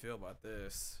how I feel about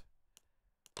this.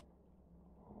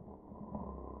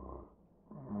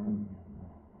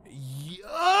 Yo!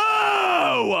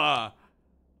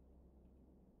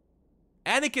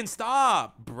 Anakin,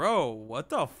 stop! Bro, what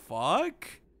the fuck?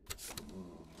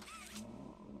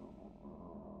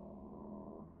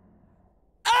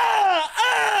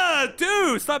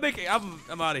 Dude, stop making...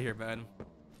 I'm out of here, man.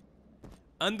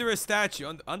 Under a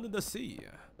statue, under the sea.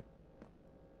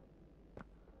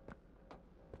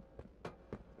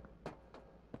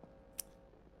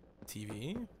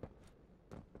 TV.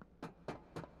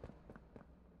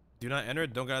 Do not enter.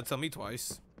 Don't gotta tell me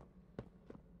twice.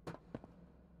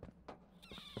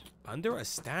 Under a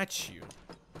statue.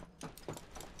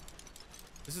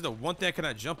 This is the one thing I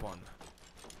cannot jump on.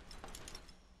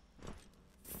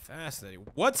 Fascinating.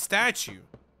 What statue?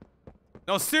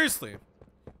 No, seriously.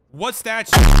 What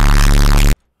statue?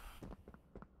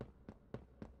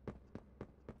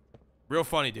 Real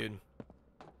funny, dude.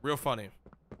 Real funny.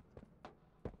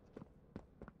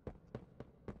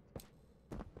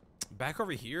 Back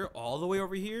over here? All the way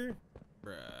over here?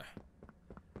 Bruh.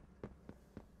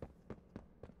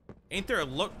 Ain't there a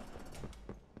look?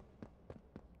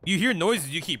 You hear noises,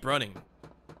 you keep running.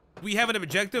 We have an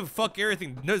objective, fuck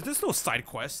everything. No, there's no side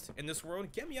quest in this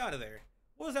world. Get me out of there.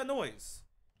 What was that noise?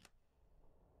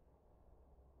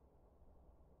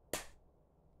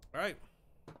 Alright.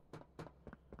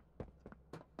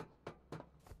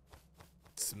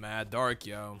 It's mad dark,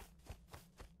 yo.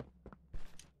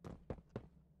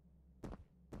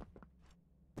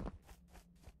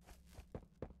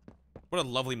 What a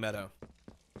lovely meadow.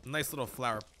 Nice little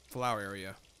flower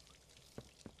area.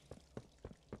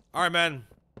 Alright, man.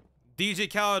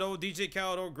 DJ Khaled, oh DJ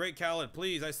Khaled, oh great Khaled,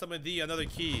 please, I summon thee another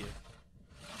key.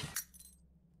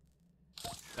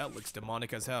 That looks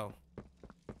demonic as hell.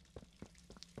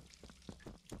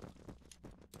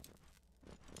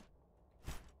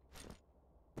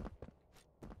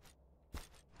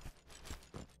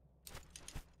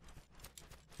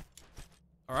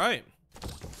 Alright.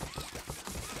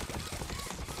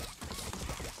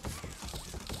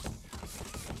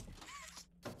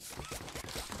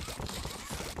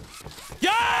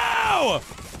 Yo!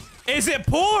 Is it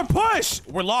pull or push?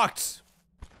 We're locked.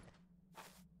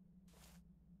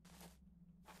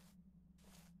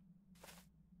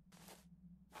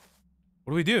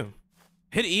 What do we do?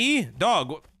 Hit E?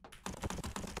 Dog.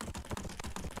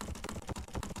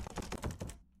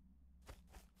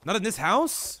 Not in this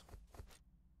house?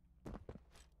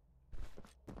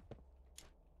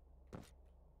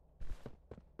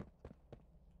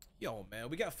 Yo, man,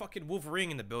 we got fucking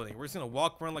Wolverine in the building. We're just gonna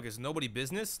walk around like it's nobody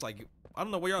business. Like, I don't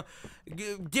know where y'all...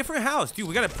 Different house, dude.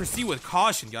 We gotta proceed with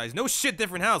caution, guys. No shit,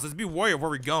 different house. Let's be aware of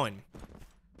where we're going.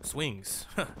 Swings.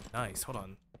 Nice, hold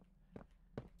on.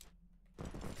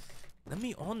 Let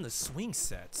me on the swing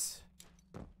sets.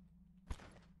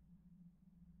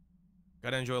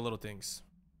 Gotta enjoy little things.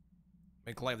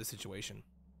 Make light of the situation.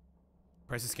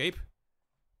 Press escape.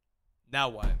 Now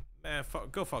what? Man,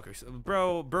 go fuck yourself.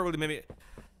 Bro really made me...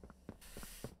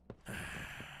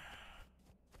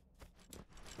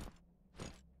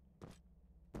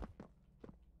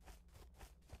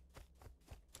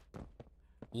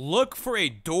 Look for a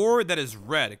door that is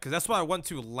red, because that's what I went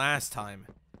to last time.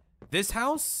 This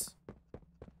house?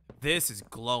 This is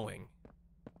glowing.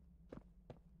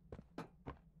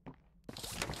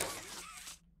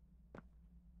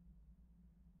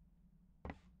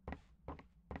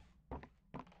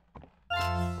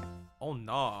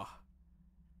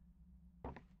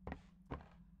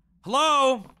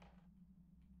 Hello?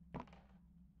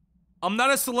 I'm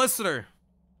not a solicitor.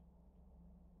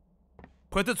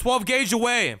 Put the 12 gauge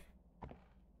away.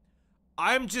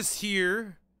 I'm just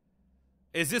here.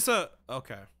 Is this a...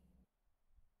 Okay.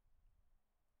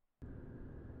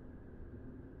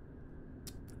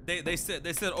 They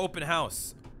said open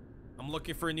house. I'm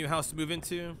looking for a new house to move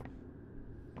into.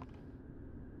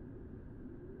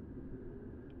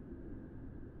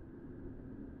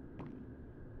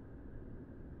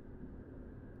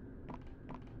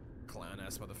 Clown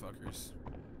ass motherfuckers.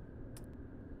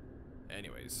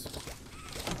 Anyways.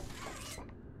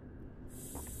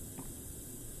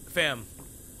 Fam.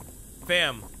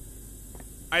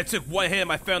 I took one hit in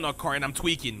my fentanyl car and I'm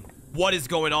tweaking. What is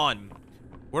going on?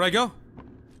 Where'd I go?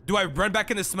 Do I run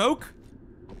back in the smoke?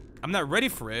 I'm not ready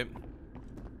for it.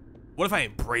 What if I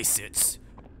embrace it?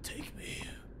 Take me.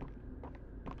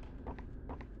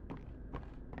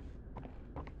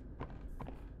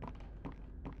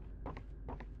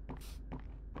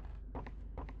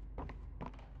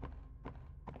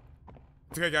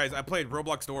 It's okay, guys. I played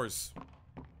Roblox Doors.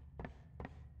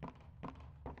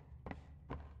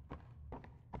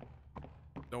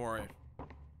 Don't worry.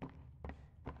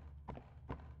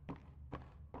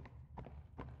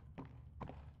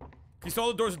 These all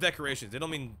the doors are decorations. They don't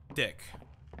mean dick.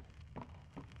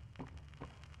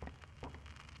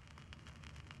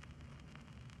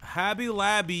 Happy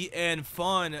Labby and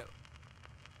fun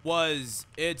was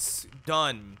it's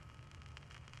done.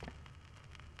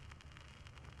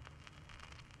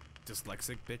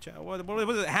 Dyslexic bitch. What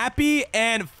was it? Happy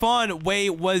and fun.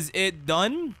 Wait, was it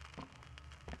done?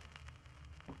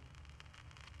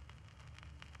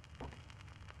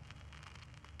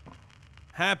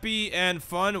 Happy and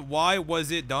fun. Why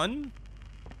was it done?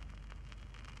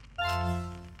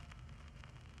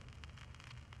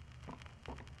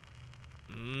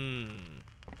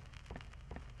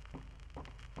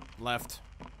 Left.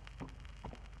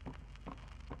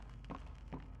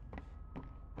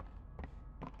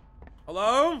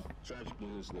 Hello? Tragic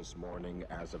news this morning.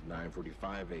 As of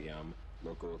 9:45 a.m.,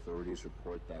 local authorities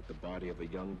report that the body of a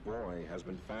young boy has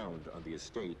been found on the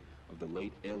estate of the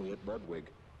late Elliot Ludwig,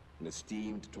 an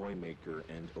esteemed toy maker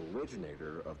and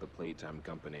originator of the Playtime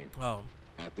company. Oh.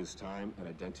 At this time, an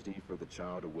identity for the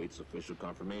child awaits official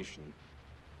confirmation.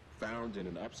 Found in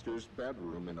an upstairs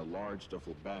bedroom in a large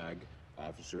duffel bag,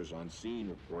 officers on scene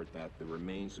report that the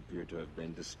remains appear to have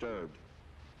been disturbed.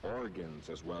 Organs,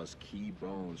 as well as key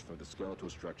bones from the skeletal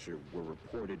structure, were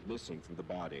reported missing from the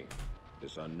body. It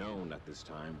is unknown at this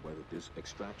time whether this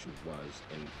extraction was,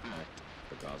 in fact,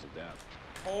 the cause of death.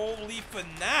 Holy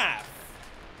FNAF!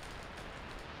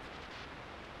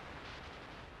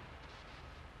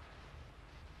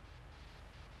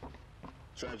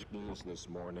 Tragic news this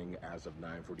morning as of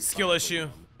 9:45. Skill issue.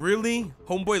 Really?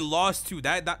 Homeboy lost to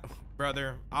that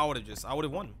brother. I would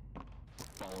have won.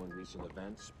 Following recent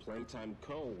events, Playtime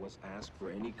Co. was asked for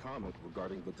any comment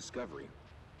regarding the discovery.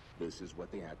 This is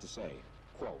what they had to say.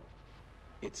 Quote,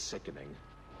 "It's sickening.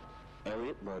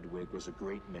 Elliot Ludwig was a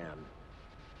great man,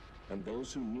 and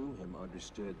those who knew him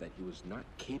understood that he was not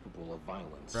capable of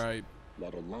violence, Right.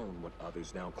 let alone what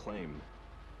others now claim.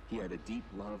 He had a deep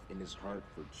love in his heart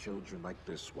for children like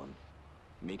this one,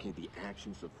 making the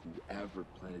actions of whoever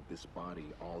planted this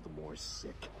body all the more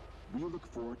sick. We look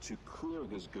forward to clear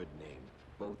his good name,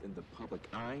 both in the public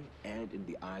eye and in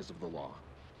the eyes of the law.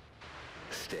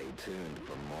 Stay tuned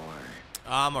for more."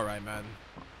 I'm alright, man.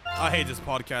 I hate this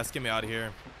podcast. Get me out of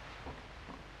here.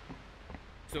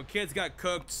 So kids got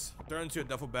cooked, thrown into a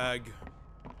duffel bag.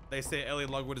 They say Elliot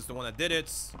Ludwig is the one that did it.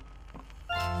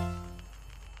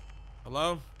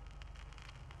 Hello?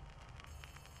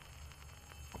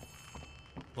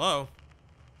 Hello?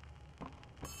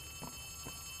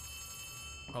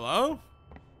 Hello?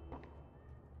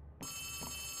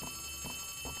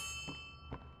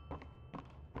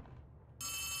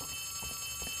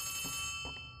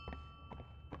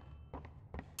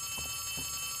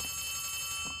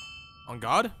 On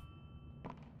God?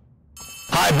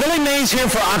 Hi, Billy Mays here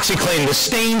for OxyClean, the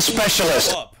stain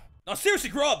specialist. Grow up. No, seriously,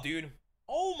 grow up, dude.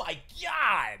 Oh my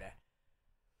God.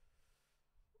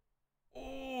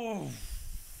 Oh.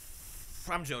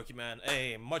 I'm joking, man.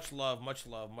 Hey, much love, much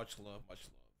love, much love, much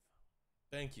love.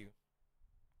 Thank you.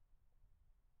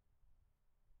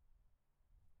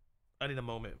 I need a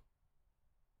moment.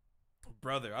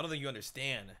 Brother, I don't think you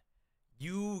understand.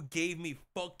 You gave me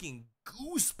fucking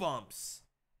goosebumps.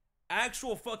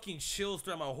 Actual fucking chills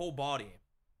throughout my whole body.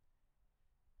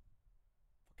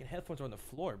 Fucking headphones are on the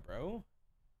floor, bro.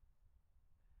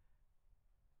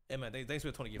 Hey, man, thanks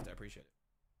for the 20 gift. I appreciate it.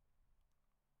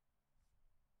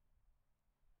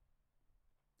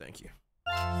 Thank you.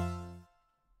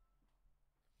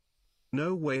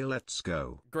 No way, let's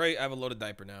go. Great, I have a loaded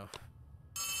diaper now.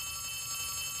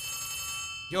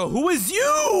 Yo, who is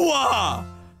you?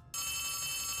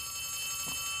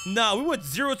 Nah, we went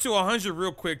 0 to 100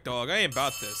 real quick, dog. I ain't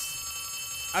about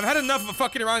this. I've had enough of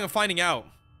fucking around and finding out.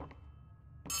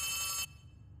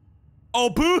 Oh,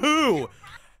 boo-hoo!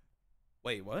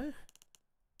 Wait, what?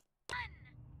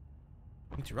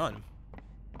 I need to run.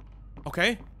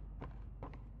 Okay.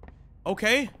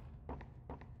 Okay.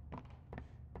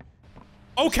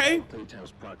 Okay.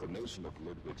 Playtime's proclamation of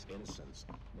Ludwig's innocence.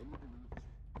 Many believe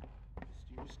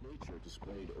mysterious nature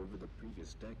displayed over the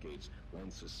previous decades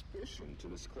lends suspicion to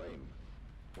this claim.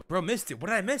 Bro, missed it. What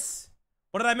did I miss?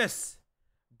 What did I miss?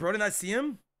 Bro, did I see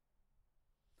him?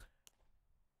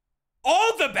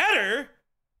 All the better.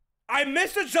 I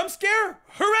missed a jump scare.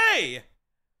 Hooray!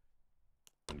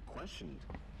 When questioned,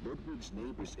 Ludwig's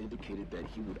neighbors indicated that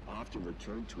he would often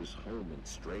return to his home in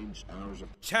strange hours of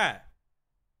Chat.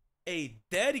 A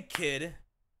dead kid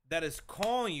that is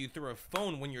calling you through a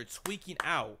phone when you're tweaking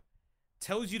out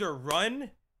tells you to run,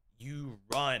 you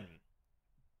run.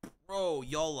 Bro,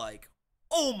 y'all like,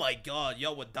 oh my god,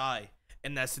 y'all would die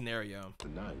in that scenario. the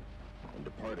night and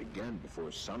depart again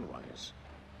before sunrise.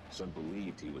 Some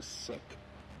believed he was sick.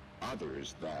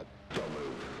 Others that don't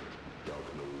move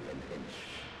an inch.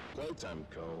 Playtime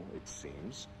Co., it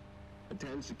seems,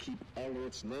 intends to keep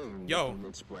Elliot's name within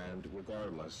its brand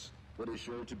regardless. What is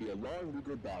sure to be a long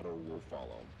legal battle will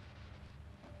follow.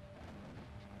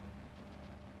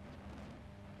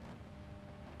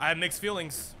 I have mixed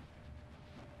feelings.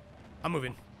 I'm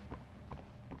moving.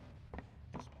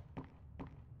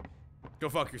 Go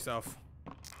fuck yourself.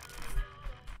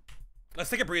 Let's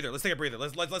take a breather. Let's take a breather.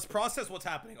 Let's process what's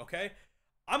happening, okay?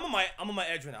 I'm on my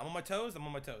edge right now. I'm on my toes. I'm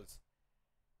on my toes.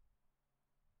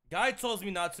 Guy tells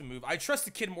me not to move. I trust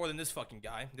the kid more than this fucking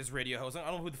guy, this radio host. I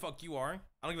don't know who the fuck you are.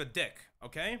 I don't give a dick,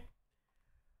 okay?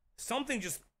 Something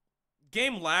just...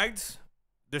 Game lagged.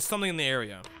 There's something in the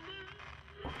area.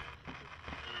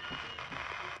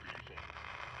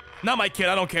 Not my kid,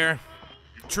 I don't care.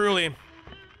 Truly.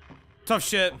 Tough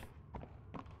shit.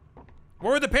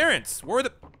 Where are the parents? Where are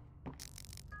the...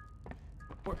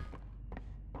 Where...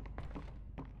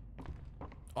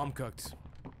 Oh, I'm cooked.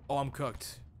 Oh, I'm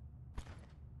cooked.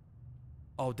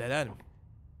 Oh, dead end.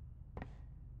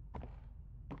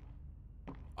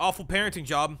 Awful parenting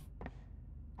job.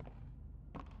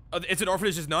 It's an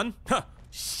orphanage, just none? Huh.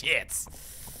 Shit.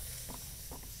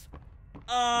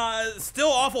 Still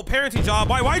awful parenting job.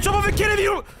 Why jump off a kid if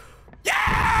you...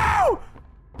 Yeah!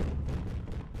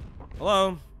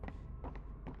 Hello?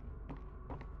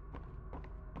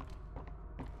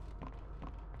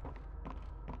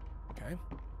 Okay.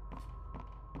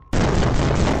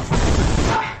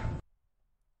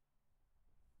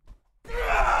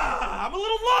 I'm a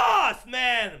little lost,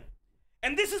 man!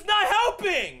 And this is not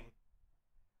helping!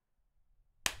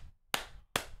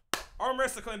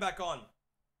 Armrests are coming back on.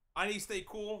 I need to stay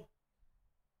cool.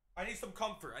 I need some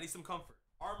comfort. I need some comfort.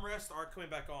 Armrests are coming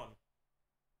back on.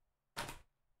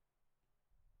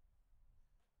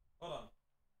 Hold on.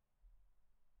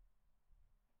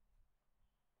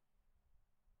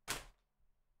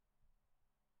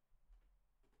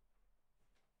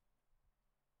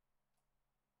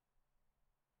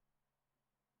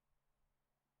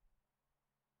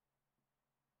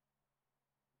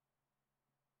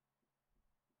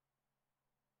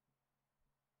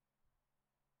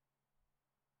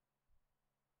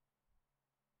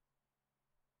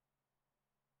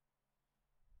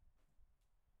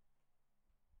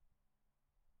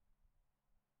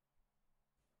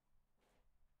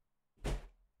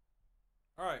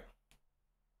 Alright.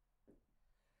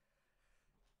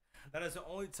 That is the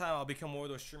only time I'll become one of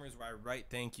those streamers where I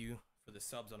write thank you for the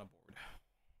subs on a board.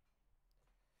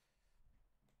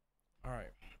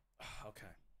 Alright. Okay.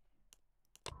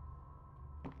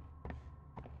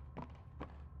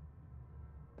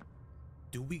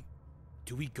 Do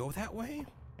we go that way?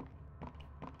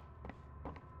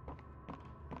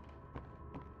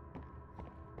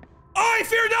 I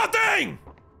fear nothing!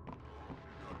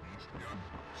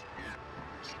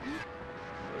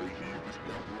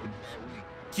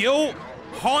 Guilt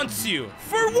haunts you.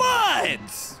 For what?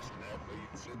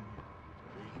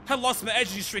 I lost my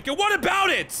energy streak. And what about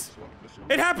it?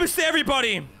 It happens to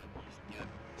everybody.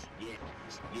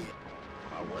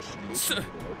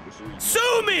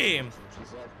 Sue me!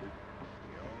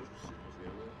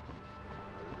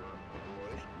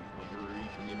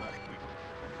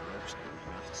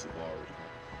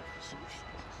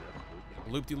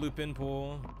 Loop-de-loop in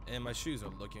pull, and my shoes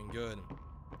are looking good.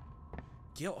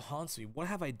 Guilt haunts me. What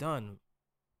have I done?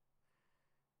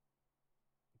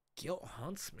 Guilt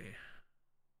haunts me.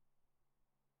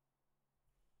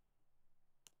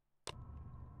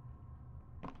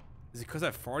 Is it because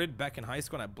I farted back in high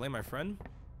school and I blame my friend?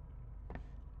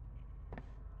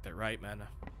 They're right, man.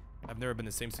 I've never been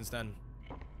the same since then.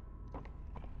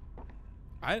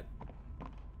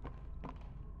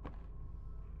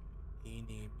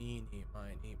 Eeny, meeny,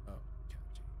 miny, mo.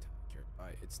 Catch a tiger by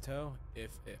its toe.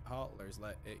 If it hollers,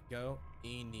 let it go.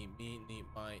 Eeny, meeny,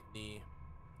 miny.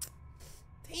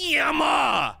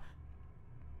 Damn!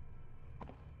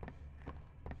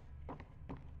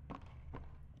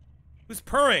 Who's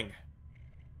purring?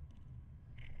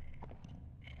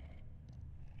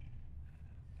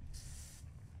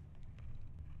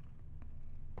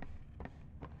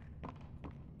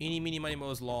 Eeny, meeny, miny,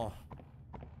 mo's law.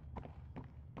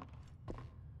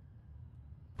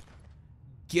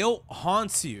 Guilt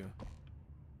haunts you.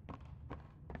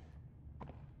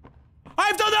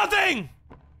 I've done nothing!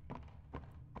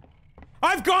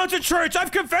 I've gone to church!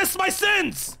 I've confessed my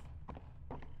sins!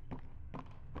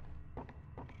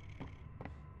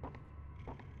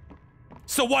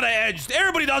 So what, I edged?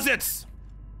 Everybody does it!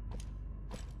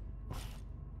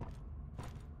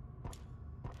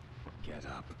 Get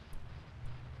up.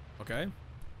 Okay.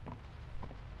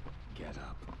 Get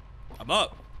up. I'm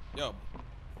up. Yo.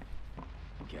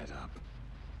 Get up.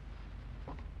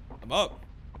 I'm up.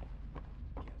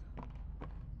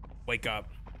 Wake up.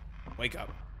 Wake up.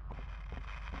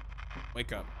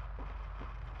 Wake up.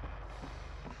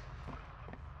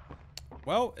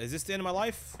 Well, is this the end of my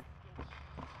life?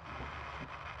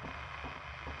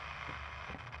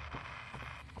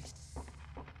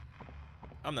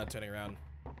 I'm not turning around.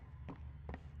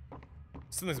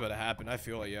 Something's about to happen. I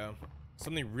feel it, yo.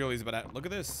 Something really is about to happen. Look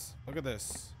at this. Look at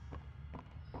this.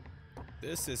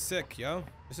 This is sick, yo.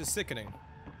 This is sickening.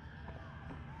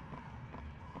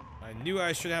 I knew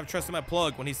I shouldn't have trusted my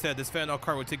plug when he said this fentanyl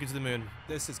cart would take you to the moon.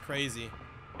 This is crazy.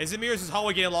 Is it me or is this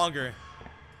hallway getting longer?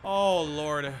 Oh,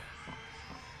 Lord.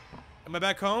 Am I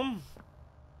back home?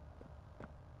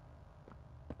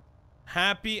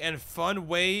 Happy and fun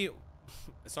way.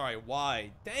 Sorry,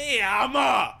 why?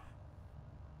 Damn!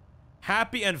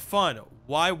 Happy and fun.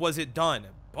 Why was it done?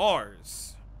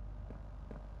 Bars.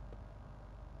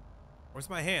 Where's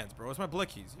my hands, bro? Where's my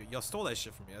blickies? Y'all stole that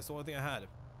shit from me. That's the only thing I had.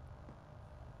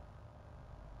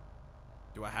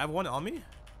 Do I have one on me?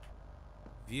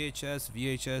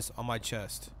 VHS on my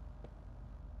chest.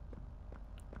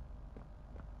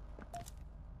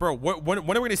 Bro, when are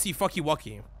we gonna see Fucky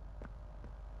Wucky?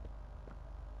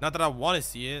 Not that I want to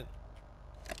see it.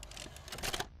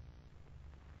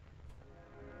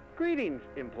 Greetings,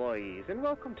 employees, and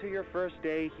welcome to your first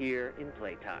day here in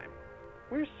Playtime.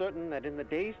 We're certain that in the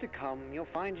days to come, you'll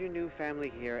find your new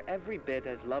family here every bit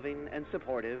as loving and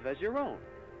supportive as your own.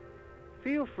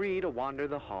 Feel free to wander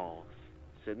the halls,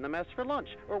 sit in the mess for lunch,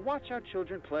 or watch our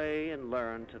children play and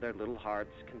learn to their little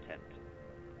hearts' content.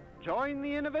 Join the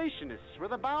innovationists where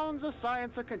the bounds of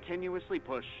science are continuously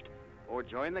pushed, or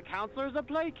join the counselors of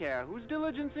Playcare whose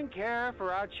diligence and care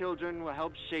for our children will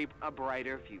help shape a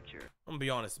brighter future. I'm gonna be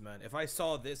honest, man. If I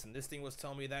saw this and this thing was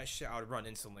telling me that shit, I would run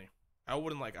instantly. I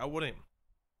wouldn't.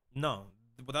 No,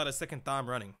 without a second thought, I'm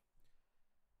running.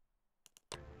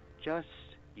 Just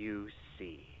you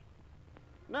see.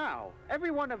 Now,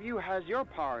 every one of you has your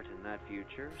part in that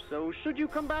future, so should you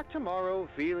come back tomorrow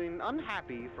feeling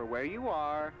unhappy for where you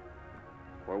are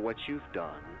or what you've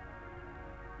done,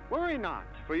 worry not,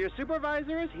 for your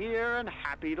supervisor is here and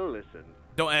happy to listen.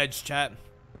 Don't edge, chat.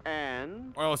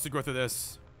 And or else to go through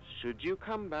this. Should you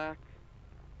come back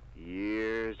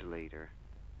years later,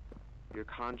 your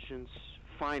conscience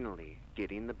finally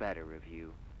getting the better of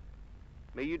you,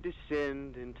 may you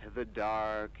descend into the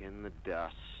dark and the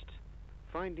dust,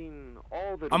 finding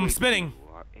all that I'm spinning.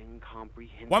 are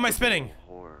incomprehensible Why am I spinning?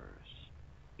 horrors,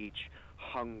 each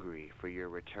hungry for your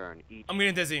return, each I'm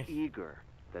getting dizzy. eager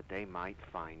that they might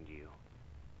find you.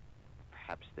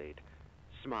 Perhaps they'd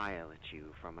smile at you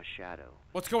from a shadow.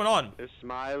 What's going on? Their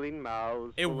smiling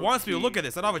mouths. It wants me to look at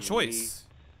this. I don't have a choice.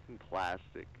 And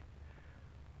plastic,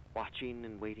 watching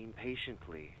and waiting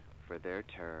patiently for their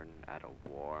turn at a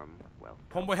warm welcome.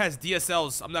 Homeboy has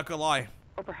DSLs. I'm not gonna lie.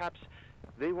 Or perhaps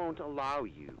they won't allow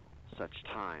you such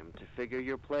time to figure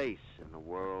your place in the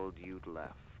world you'd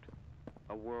left.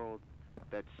 A world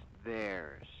that's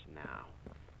theirs now.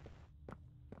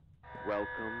 Welcome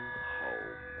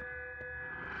home.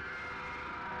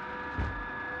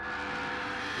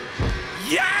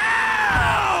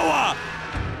 Yeah!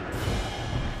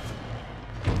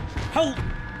 Hell.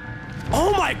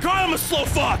 Oh my god, I'm a slow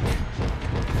fuck!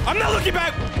 I'm not looking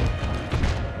back!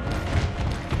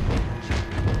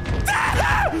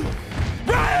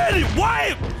 Run!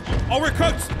 Why? Oh, we're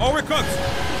cooked. Oh, we're cooked.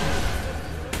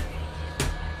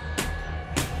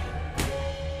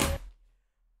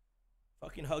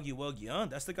 Fucking Huggy Wuggy, huh?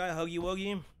 That's the guy, Huggy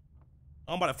Wuggy?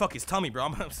 I'm about to fuck his tummy, bro.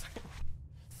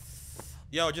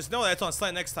 Yo, just know that it's on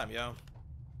site next time, yo.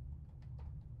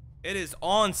 It is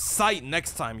on site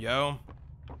next time, yo.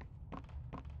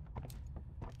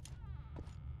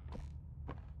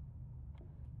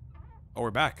 Oh,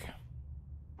 we're back.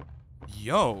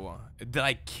 Yo, did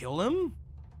I kill him?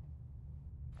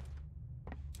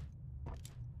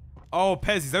 Oh,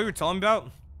 Pez, is that what you're telling me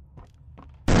about?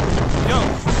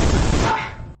 Yo.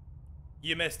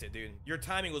 You missed it, dude. Your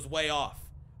timing was way off.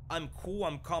 I'm cool,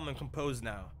 I'm calm, and composed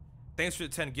now. Thanks for the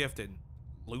 10 gifted,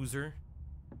 loser.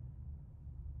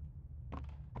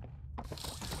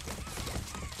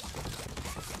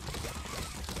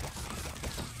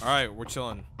 Alright, we're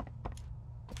chilling.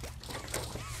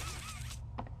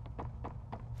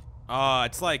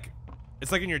 It's like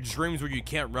in your dreams where you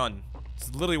can't run.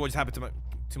 It's literally what just happened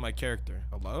to my character.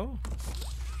 Hello?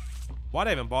 Why'd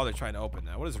I even bother trying to open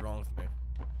that? What is wrong with me?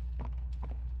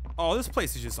 Oh, this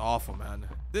place is just awful, man.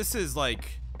 This is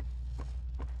like...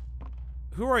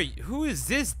 Who are you? Who is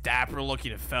this dapper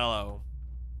looking fellow?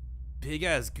 Big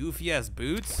ass, goofy ass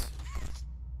boots?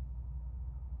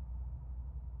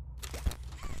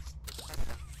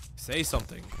 Say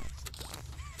something.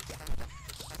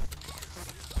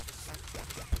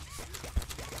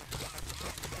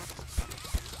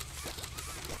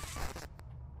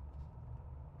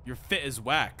 Your fit is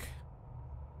whack,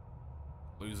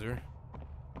 loser.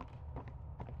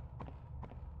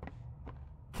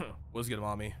 What's good,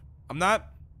 mommy? I'm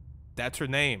not. That's her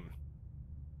name.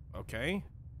 Okay.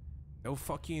 No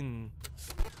fucking.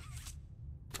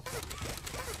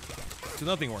 So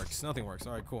nothing works. Nothing works.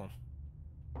 All right, cool.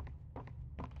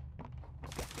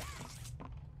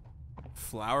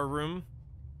 Flower room.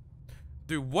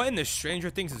 Dude, what in the Stranger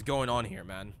Things is going on here,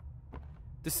 man?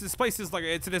 This place is like,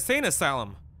 it's an insane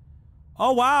asylum.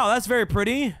 Oh, wow, that's very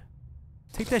pretty.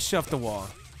 Take that shit off the wall.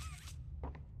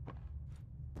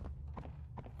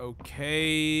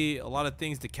 Okay, a lot of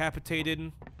things decapitated.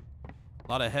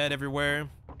 A lot of head everywhere.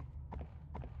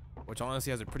 Which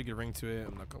honestly has a pretty good ring to it,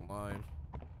 I'm not gonna lie.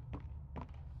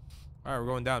 Alright, we're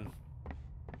going down.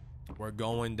 We're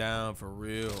going down for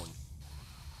real.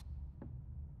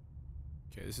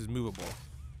 Okay, this is movable.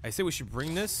 I say we should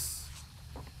bring this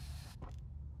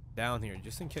down here,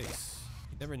 just in case.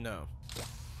 You never know.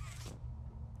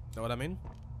 Know what I mean?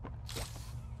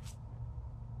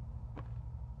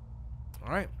 All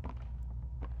right.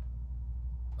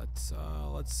 Let's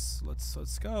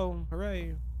go.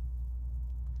 Hooray.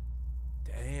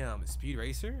 Damn, Speed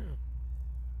Racer.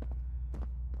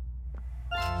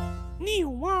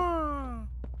 Niwa.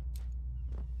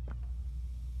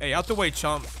 Hey, out the way,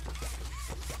 chump.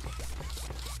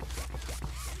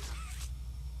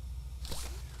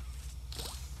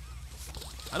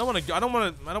 I don't want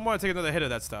to take another hit of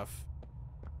that stuff.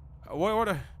 What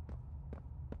order?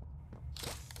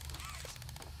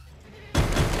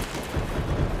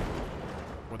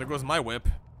 Well, there goes my whip.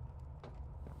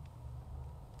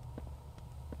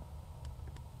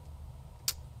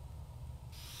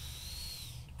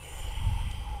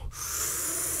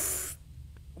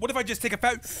 What if I just take a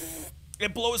fat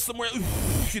and blow it somewhere?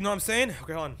 You know what I'm saying?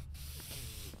 Okay, hold on.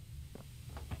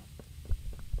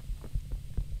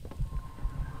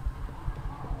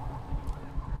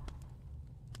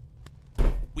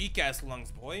 Weak ass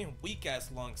lungs, boy. Weak ass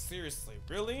lungs. Seriously,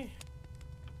 really?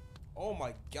 Oh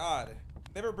my god.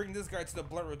 Never bring this guy to the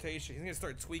blunt rotation. He's gonna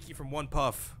start tweaking from one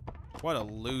puff. What a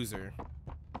loser.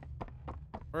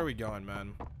 Where are we going,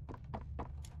 man?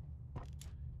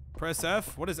 Press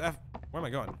F? What is F? Where am I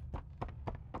going?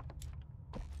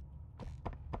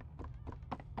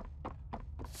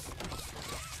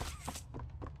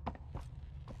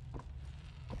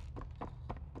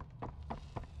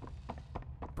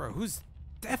 Bro, who's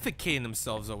defecating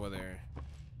themselves over there?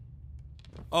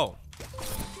 Oh.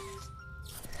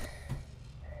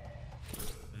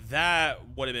 That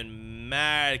would have been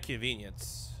mad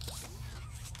convenience.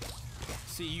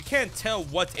 See, you can't tell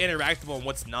what's interactable and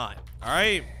what's not.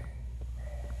 Alright?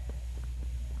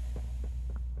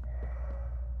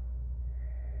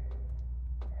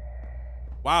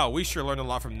 Wow, we sure learned a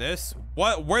lot from this.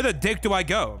 What? Where the dick do I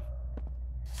go?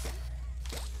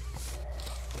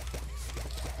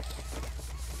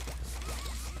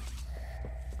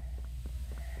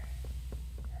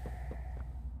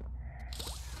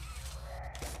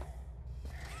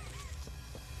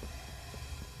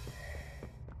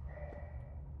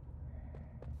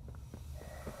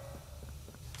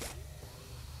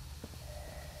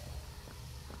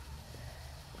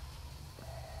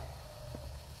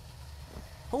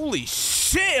 Holy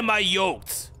shit, am I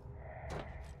yoked?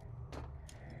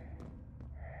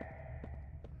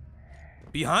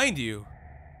 Behind you.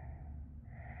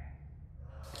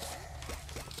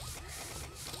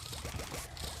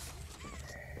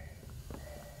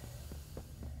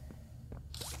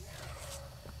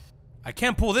 I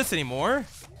can't pull this anymore.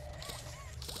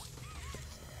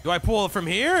 Do I pull it from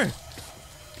here?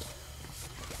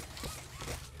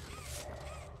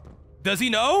 Does he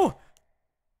know?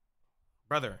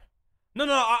 Brother. No,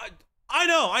 I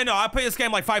know. I played this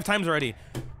game like 5 times already.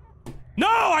 No,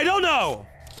 I don't know.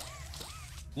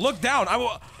 Look down.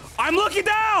 I'm looking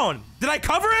down. Did I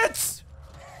cover it?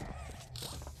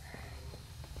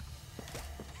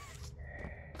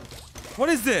 What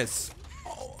is this?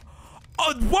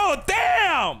 Oh, whoa,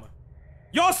 damn!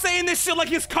 Y'all saying this shit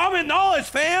like it's common knowledge,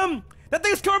 fam. That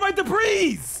thing's covered by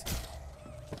debris.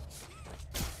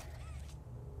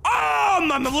 Oh,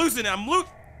 I'm losing it.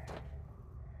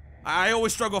 I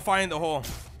always struggle finding the hole.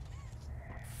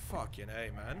 Fucking A,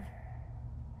 man.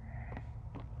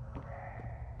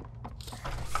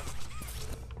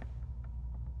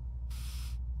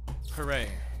 Hooray.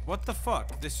 What the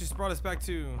fuck? This just brought us back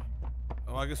to...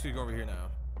 Oh, I guess we go over here now.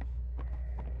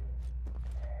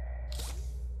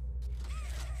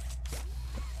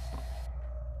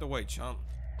 The way, chump.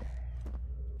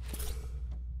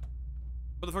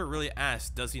 Motherfucker really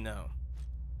asked, does he know?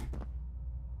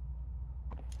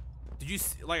 Did you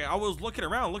see, like, I was looking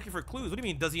around looking for clues. What do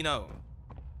you mean, does he know?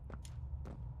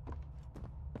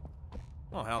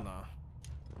 Oh, hell no.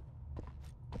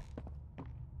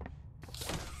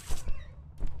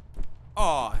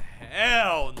 Oh,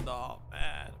 hell no,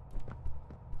 man.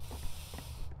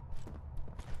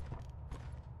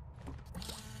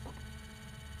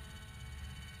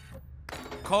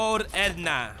 Code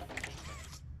Edna.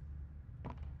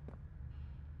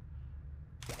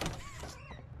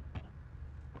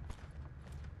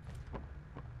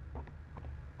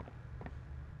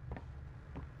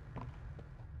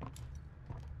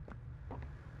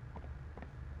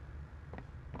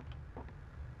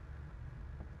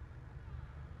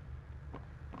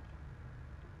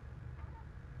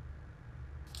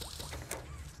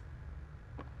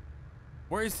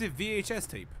 Where is the VHS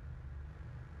tape?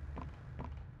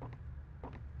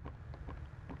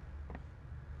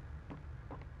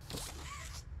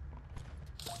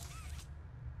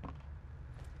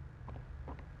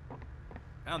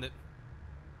 Found it.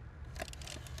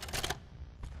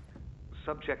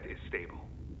 Subject is stable.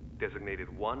 Designated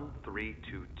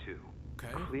 1322.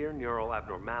 Okay. Clear neural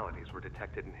abnormalities were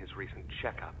detected in his recent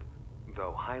checkup.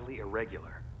 Though highly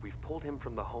irregular, we've pulled him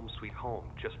from the home sweet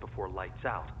home just before lights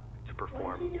out to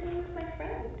perform... What are you doing with my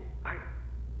friend?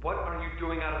 What are you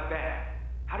doing out of bed?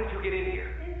 How did you get in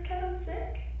here? Is Kevin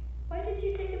sick? Why did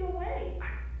you take him away?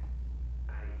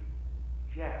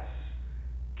 Yes.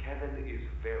 Kevin is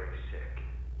very sick.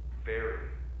 Very.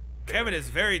 Kevin is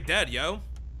very dead, yo.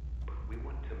 But we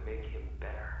want to make him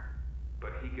better.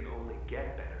 But he can only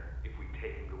get better if we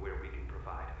take him to where we can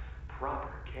provide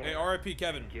proper care. Hey, R.I.P.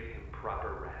 Kevin. Give him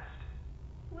proper rest.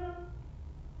 Well,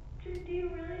 do you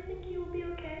really think he will be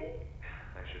okay?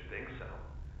 I should think so.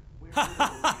 We're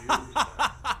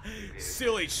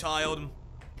Silly child.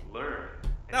 Learn.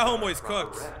 That homeboy's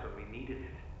cooked. Rest when we needed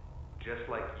it. Just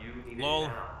like you needed Lol. it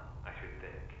now, I should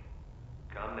think.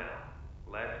 Come now.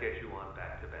 Let's get you on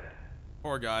back to bed.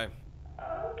 Poor guy.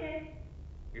 Okay.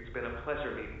 It's been a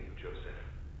pleasure meeting you, Joseph.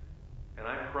 And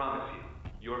I promise you,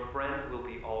 your friend will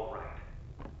be all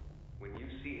right. When you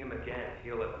see him again,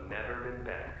 he'll have never been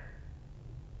better.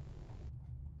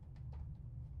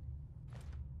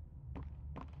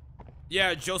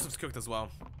 Yeah, Joseph's cooked as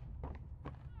well.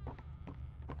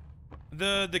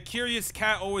 The curious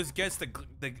cat always gets the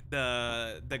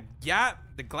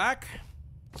Glock.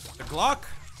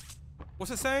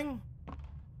 What's it saying?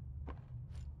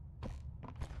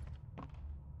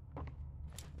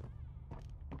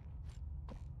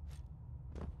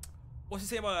 What's it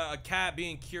say about a cat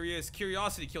being curious?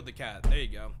 Curiosity killed the cat. There you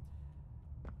go.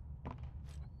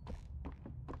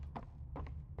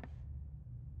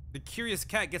 The curious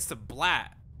cat gets the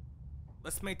blat.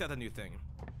 Let's make that the new thing.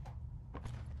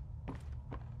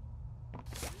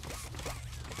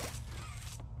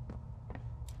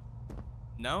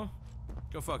 No?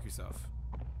 Go fuck yourself.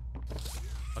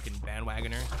 Fucking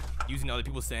bandwagoner. Using other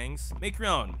people's sayings. Make your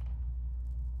own.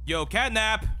 Yo,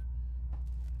 catnap.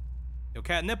 Yo,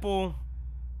 cat nipple.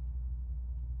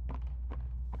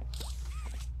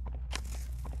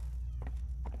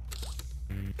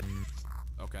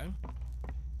 Okay.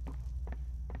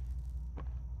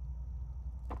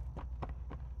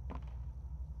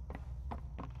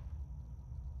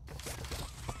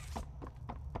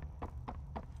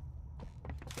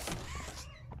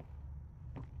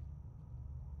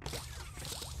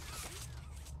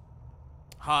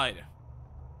 Hide.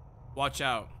 Watch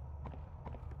out.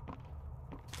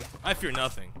 I fear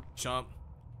nothing, chump.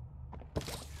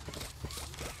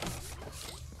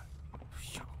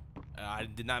 I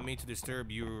did not mean to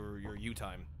disturb your you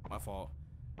time. My fault.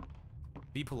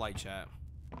 Be polite, chat.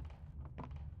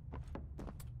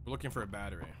 We're looking for a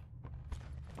battery.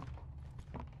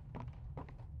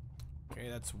 Okay,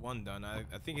 that's one done. I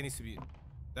think it needs to be...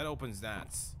 That opens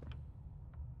that.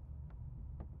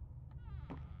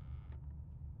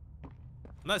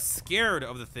 I'm not scared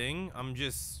of the thing. I'm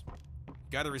just...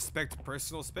 Gotta respect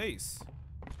personal space.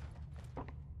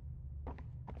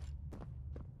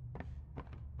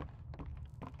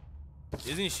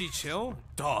 Isn't she chill?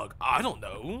 Dog, I don't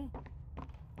know.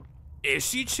 Is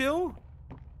she chill?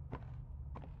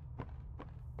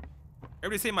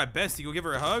 Everybody say my bestie. Go give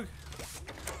her a hug.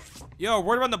 Yo,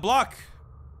 word around the block.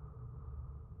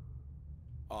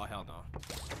 Oh, hell no.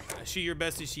 She your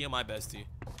bestie, she my bestie.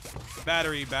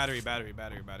 Battery.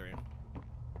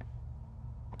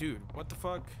 Dude, what the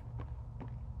fuck?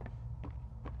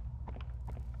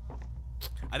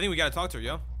 I think we gotta talk to her,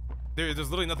 yo. There's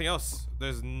literally nothing else.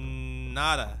 There's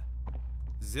nada.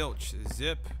 Zilch.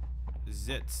 Zip.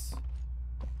 Zits.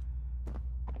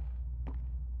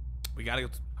 We gotta go.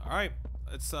 Alright.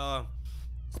 Let's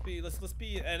be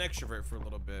an extrovert for a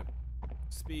little bit.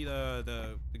 Let's be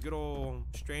the good old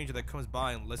stranger that comes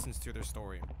by and listens to their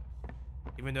story.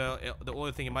 Even though the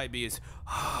only thing it might be is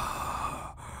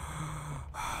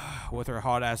with her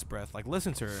hot ass breath. Like,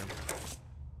 listen to her.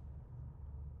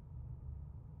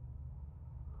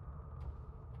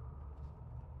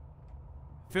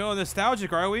 Feeling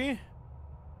nostalgic, are we?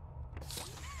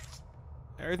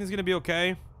 Everything's gonna be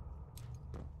okay.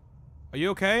 Are you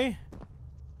okay?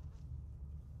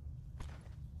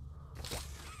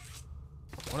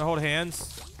 Wanna hold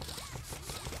hands?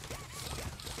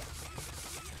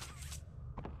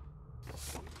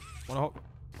 Wanna hold?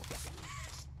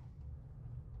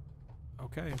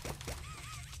 Okay.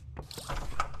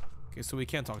 Okay, so we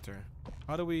can't talk to her.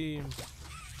 How do we...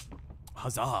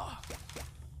 Huzzah!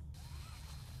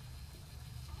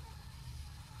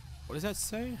 What does that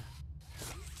say?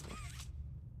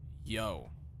 Yo.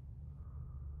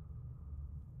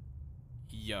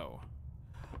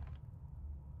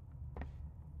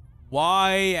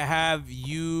 Why have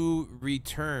you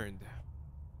returned?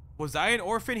 Was I an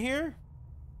orphan here?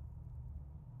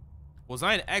 Was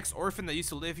I an ex-orphan that used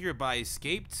to live here but I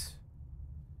escaped?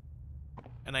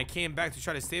 And I came back to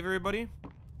try to save everybody?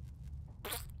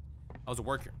 I was a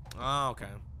worker. Oh, okay.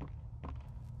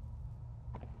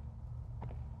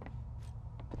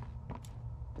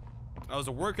 I was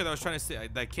a worker that was trying to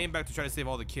save, that came back to try to save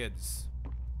all the kids.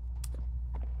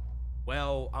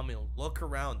 Well, I mean, look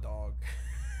around, dog.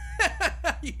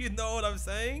 You know what I'm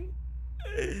saying?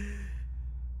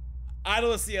 I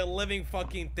don't see a living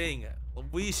fucking thing.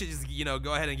 We should just, you know,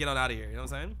 go ahead and get on out of here. You know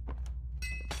what I'm saying?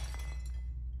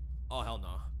 Oh, hell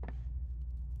no.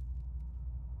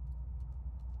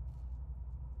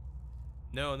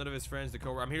 No, none of his friends, the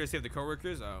co-worker. I'm here to save the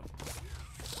co-workers. Oh.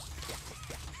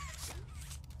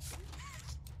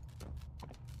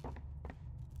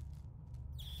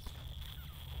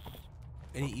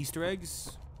 Any Easter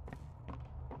eggs?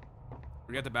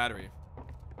 We got the battery.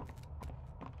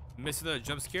 Missing the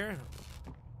jump scare?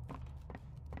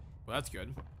 Well, that's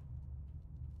good.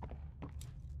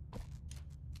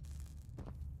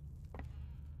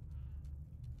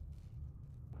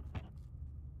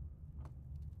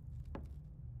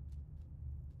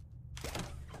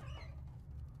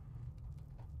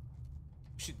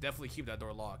 We should definitely keep that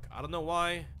door locked. I don't know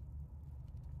why.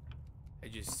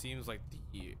 It just seems like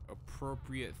the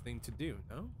appropriate thing to do,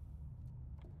 no?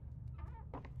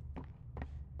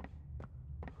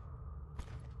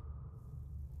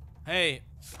 Hey,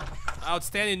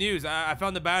 outstanding news. I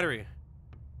found the battery.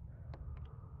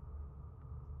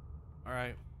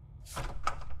 Alright.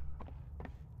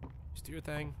 Just do your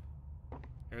thing.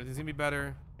 Everything's gonna be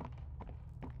better.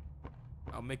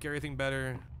 I'll make everything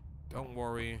better. Don't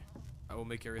worry. I will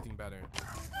make everything better.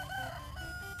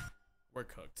 We're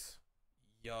cooked.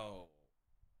 Yo.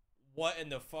 What in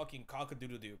the fucking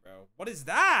cock-a-doodle-doo, bro? What is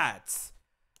that?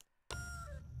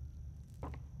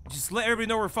 Just let everybody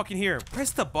know we're fucking here.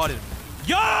 Press the button.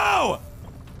 Yo!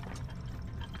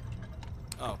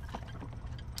 Oh.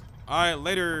 Alright,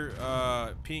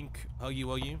 later, Pink Huggy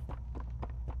Wuggy.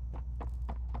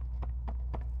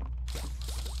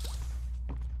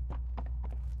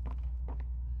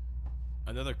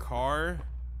 Another car.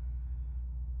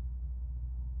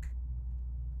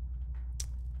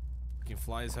 Can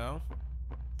fly as hell.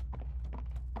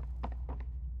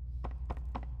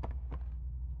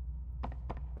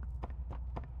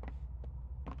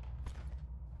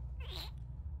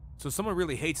 So someone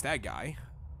really hates that guy.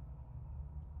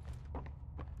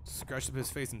 Scratched up his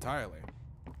face entirely.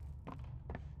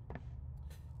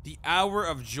 The hour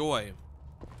of joy.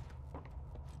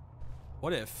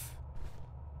 What if?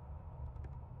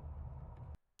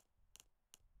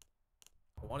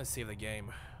 I want to save the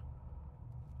game.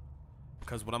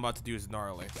 Because what I'm about to do is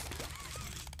gnarly.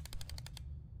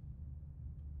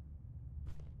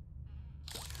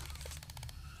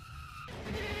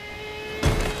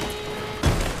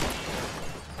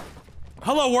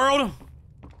 Hello, world.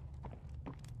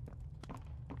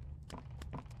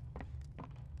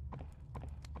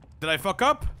 Did I fuck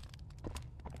up?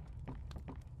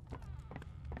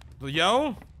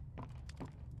 Yo?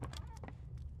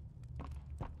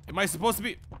 Am I supposed to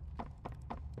be?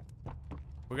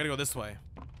 We're gonna go this way.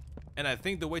 And I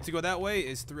think the way to go that way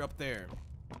is through up there.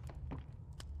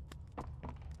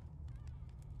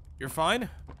 You're fine?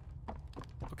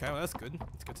 Okay, well that's good.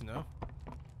 It's good to know.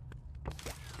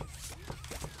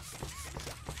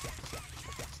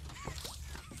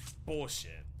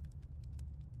 Bullshit.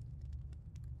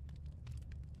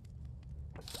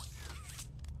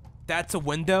 That's a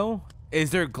window?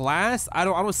 Is there glass? I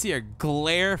don't see a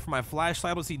glare from my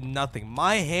flashlight. I don't see nothing.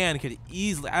 My hand could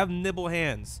easily, I have nibble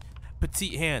hands.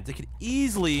 Petite hands. It could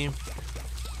easily,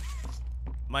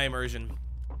 my immersion.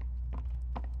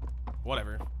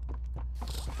 Whatever.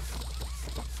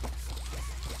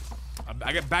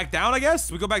 I get back down, I guess?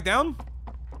 We go back down?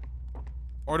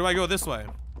 Or do I go this way?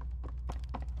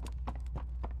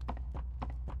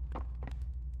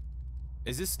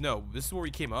 Is this, no, this is where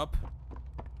we came up.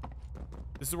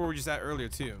 This is where we were just at earlier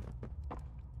too.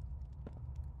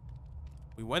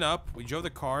 We went up, we drove the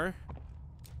car.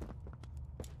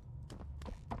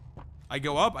 I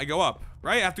go up,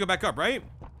 right? I have to go back up, right?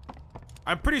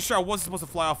 I'm pretty sure I wasn't supposed to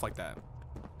fly off like that.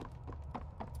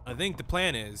 I think the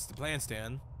plan is,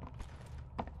 Stan.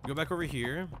 Go back over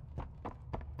here.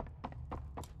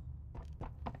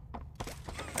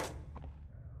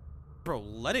 Bro,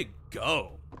 let it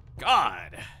go.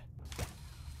 God.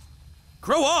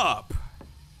 Grow up.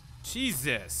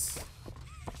 Jesus.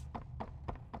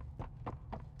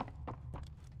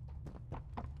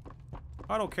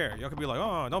 I don't care. Y'all could be like,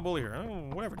 oh, don't bully her. Oh,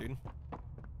 whatever, dude.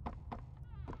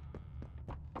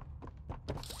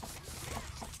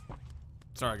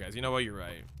 Sorry, guys. You know what? You're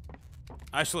right.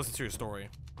 I should listen to your story.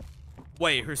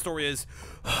 Wait, her story is...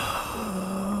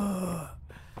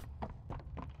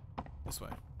 this way.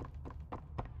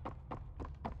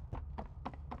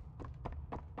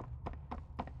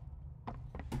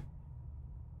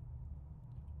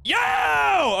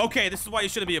 Yo! Okay, this is why you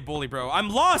shouldn't be a bully, bro. I'm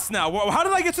lost now. How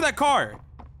did I get to that car?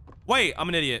 Wait, I'm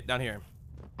an idiot down here.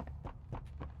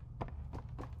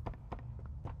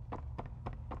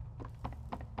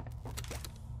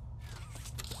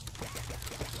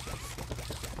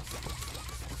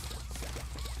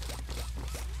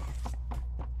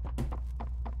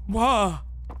 Whoa.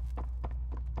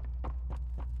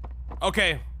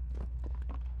 Okay.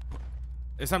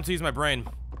 It's time to use my brain.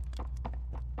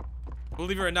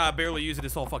 Believe it or not, I barely used it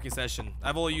this whole fucking session.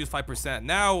 I've only used 5%.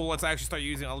 Now, let's actually start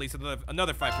using at least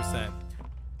another 5%.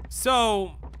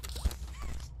 So,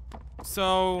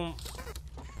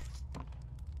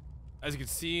 as you can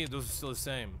see, those are still the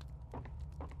same.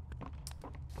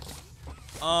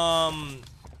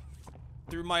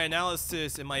 Through my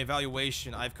analysis and my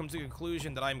evaluation, I've come to the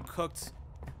conclusion that I'm cooked.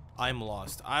 I'm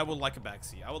lost. I would like a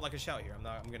backseat. I would like a shout here.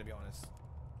 I'm gonna be honest.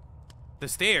 The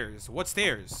stairs. What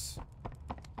stairs?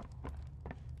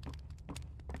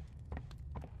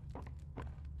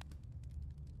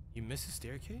 You missed a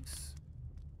staircase?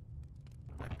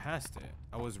 I passed it.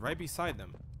 I was right beside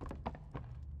them.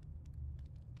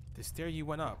 The stair you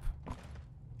went up.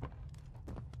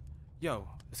 Yo,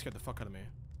 that scared the fuck out of me.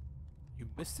 You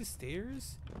missed the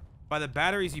stairs? By the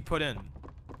batteries you put in.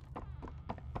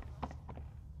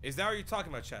 Is that what you're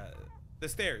talking about, chat? The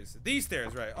stairs. These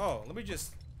stairs, right? Oh, let me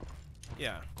just...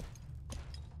 yeah.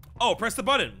 Oh, press the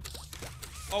button.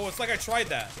 Oh, it's like I tried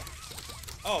that.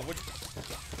 Oh, which...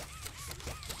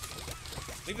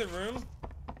 leave the room.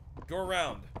 Go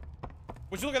around.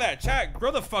 Would you look at that? Chat,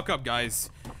 grow the fuck up, guys.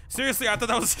 Seriously, I thought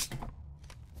that was...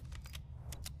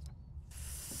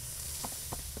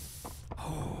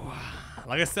 oh,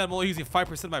 like I said, I'm only using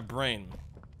 5% of my brain.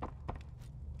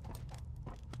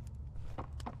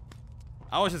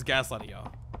 I was just gaslighting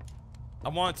y'all. I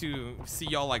want to see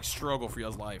y'all like struggle for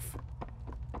y'all's life.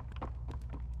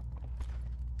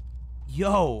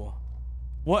 Yo,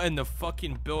 what in the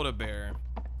fucking Build-A-Bear?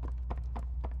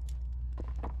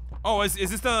 Oh, is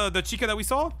this the chica that we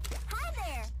saw? Hi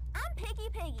there, I'm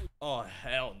Piggy. Oh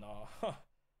hell no.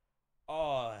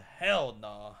 Oh hell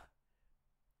no.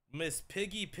 Miss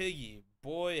Piggy Piggy.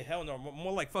 Boy, hell no.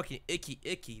 More like fucking Icky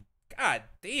Icky. God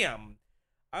damn.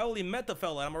 I only met the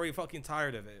fella and I'm already fucking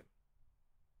tired of it.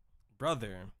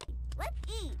 Brother. Let's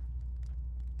eat.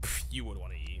 Pff, you would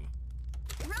want to eat.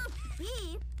 Roast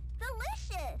beef?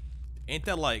 Delicious. Ain't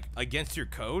that like against your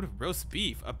code? Roast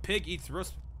beef. A pig eats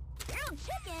roast. Grilled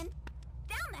chicken?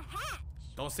 Down the hatch.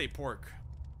 Don't say pork.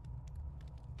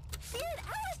 Seared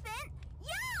elephant?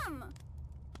 Yum!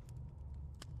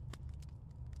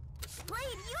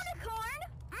 Played unicorn?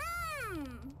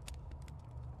 Mmm.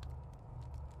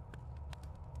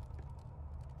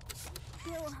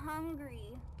 Still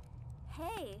hungry.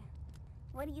 Hey,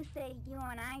 what do you say you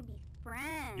and I be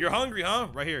friends? You're hungry, huh?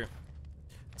 Right here.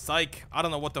 Psych. I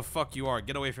don't know what the fuck you are.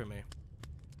 Get away from me.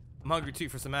 I'm hungry too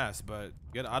for some ass, but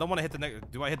I don't want to hit the next.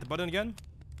 Do I hit the button again?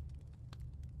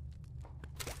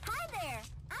 Hi there.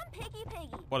 I'm Piggy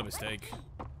Piggy. What a mistake.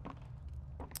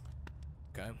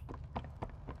 Okay.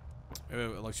 Wait,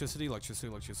 electricity, electricity,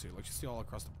 electricity, electricity all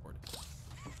across the board.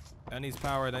 That needs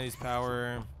power, that needs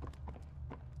power.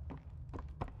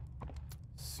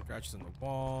 Scratches on the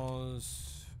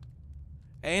walls.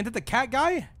 Hey, ain't that the cat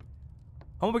guy?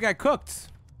 Oh, we got cooked.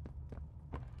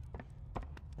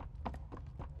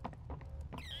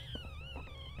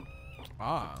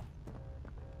 Ah.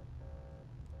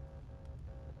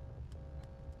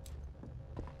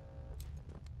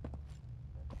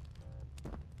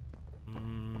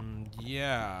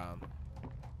 Yeah.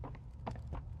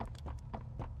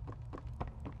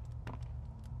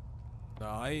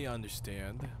 I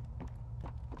understand.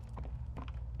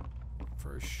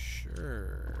 For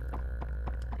sure.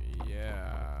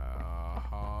 Yeah.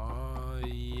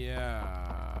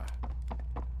 Yeah.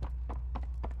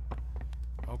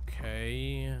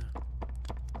 Okay.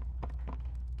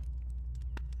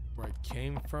 Where I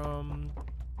came from.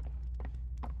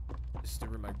 This is the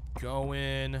room I go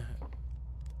in.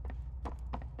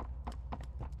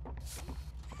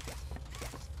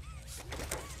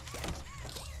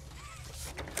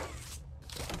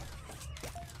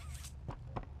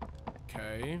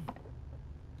 Okay.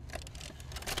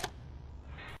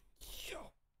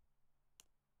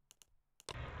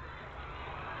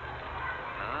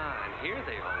 Ah, and here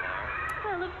they all are.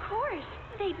 Well, of course.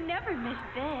 They'd never miss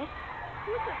this.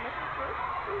 Who's it, Mrs. Brooks?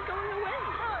 Who's going away?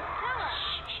 Tell us.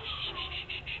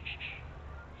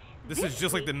 This is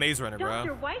just like the Maze Runner, bro.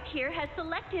 Dr. White here has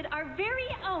selected our very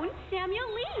own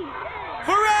Samuel Lee.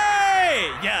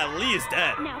 Hooray! Yeah, Lee is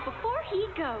dead. Now, before he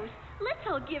goes, let's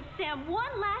all give Sam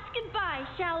one last goodbye,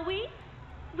 shall we?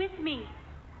 With me.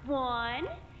 1,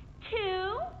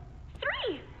 2,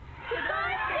 3.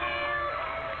 Goodbye, Sam!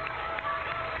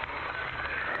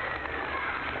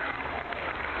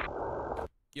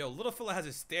 Yo, little fella has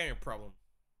a staring problem.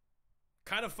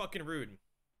 Kind of fucking rude.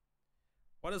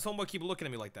 Why does homeboy keep looking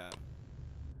at me like that?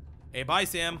 Hey, bye,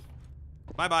 Sam.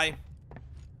 Bye-bye.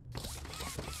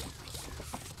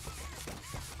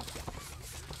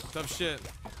 Tough shit.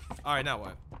 Alright, now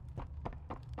what?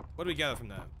 What do we gather from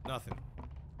that? Nothing.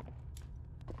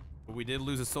 But we did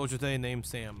lose a soldier today named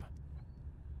Sam.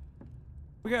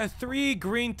 We got 3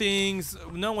 green things.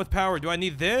 None with power. Do I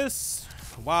need this?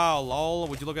 Wow, lol.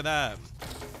 Would you look at that?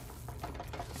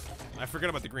 I forgot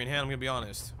about the green hand, I'm gonna be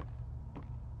honest.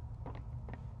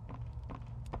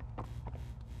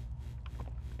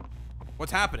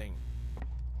 What's happening?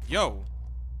 Yo.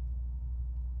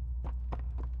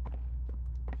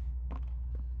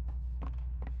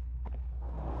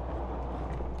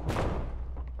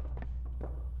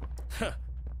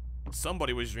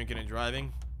 Somebody was drinking and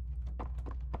driving.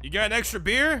 You got an extra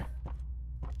beer?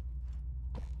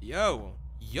 Yo.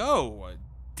 Yo.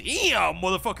 Damn,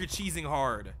 motherfucker cheesing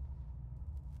hard.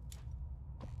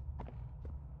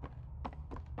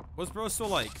 What's bro so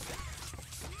like?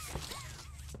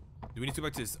 Do we need to go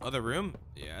back to this other room?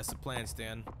 Yeah, that's the plan,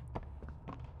 Stan.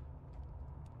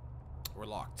 We're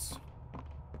locked.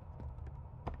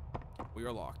 We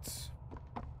are locked.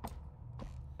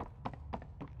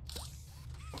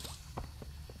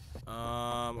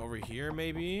 Over here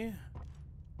maybe?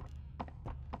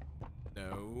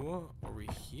 No. Over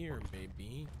here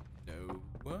maybe? No.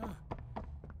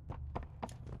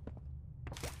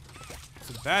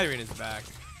 There's a battery in his back.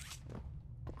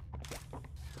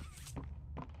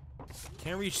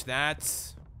 Can't reach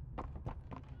that.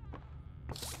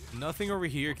 Nothing over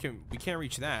here. We can't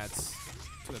reach that. That's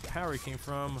where the power came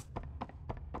from.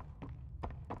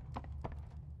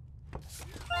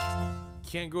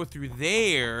 Can't go through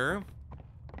there.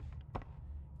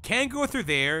 Can't go through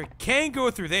there. Can't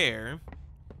go through there.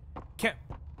 Can't.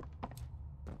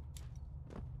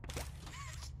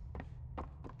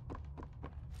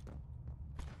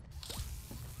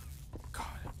 God.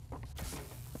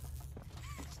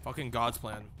 Fucking God's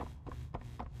plan.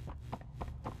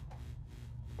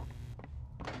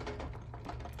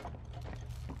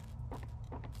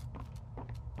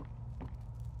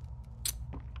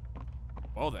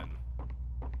 Well then.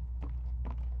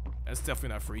 That's definitely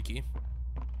not freaky.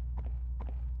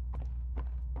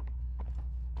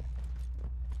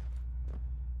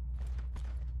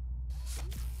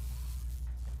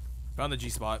 Found the G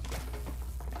spot.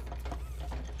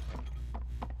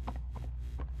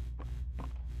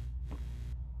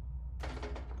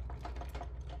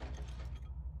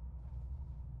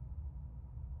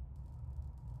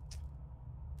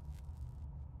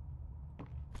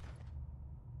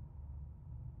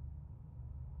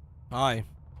 Hi.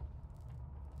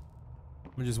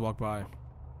 Let me just walk by.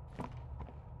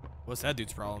 What's that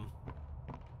dude's problem?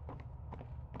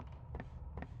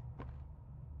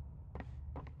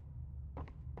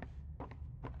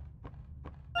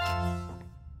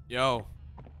 Yo.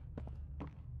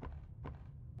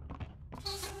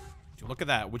 Would you look at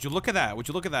that? Would you look at that? Would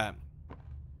you look at that?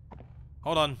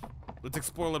 Hold on. Let's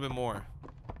explore a little bit more.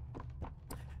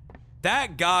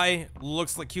 That guy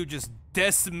looks like he would just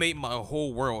decimate my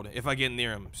whole world if I get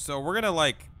near him. So we're gonna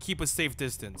like keep a safe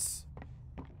distance.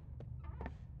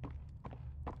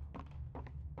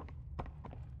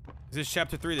 Is this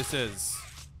chapter 3? This is.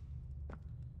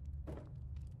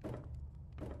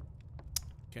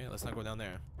 Okay, let's not go down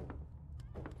there.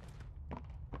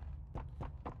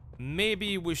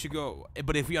 Maybe we should go,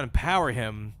 but if we unpower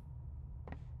him,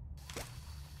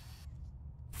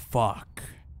 fuck.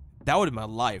 That would be my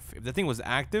life. If the thing was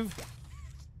active.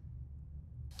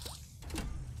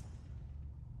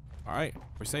 Alright,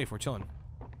 we're safe, we're chilling.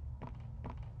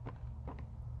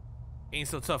 Ain't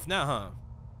so tough now, huh?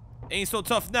 Ain't so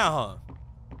tough now, huh?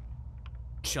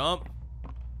 Chump.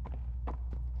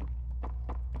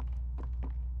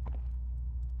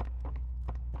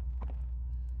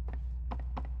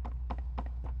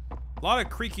 A lot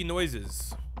of creaky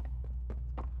noises.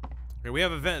 Okay, we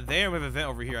have a vent there, we have a vent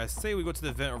over here. I say we go to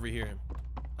the vent over here.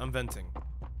 I'm venting.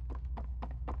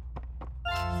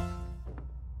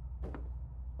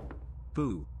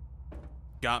 Boo.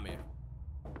 Got me.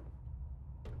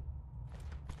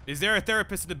 Is there a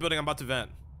therapist in the building? I'm about to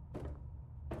vent.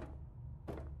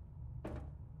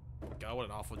 God, what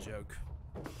an awful joke.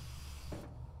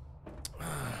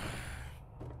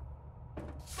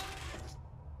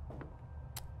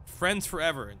 Friends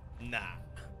forever. Nah.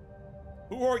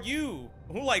 Who are you?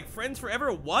 Who, like, friends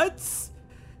forever? What?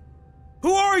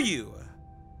 Who are you?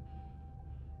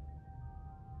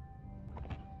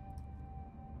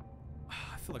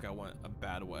 I feel like I went a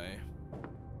bad way.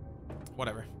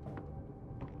 Whatever.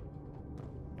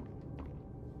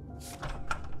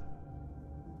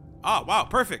 Ah, wow,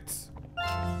 perfect.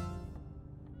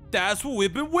 That's what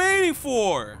we've been waiting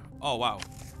for. Oh, wow.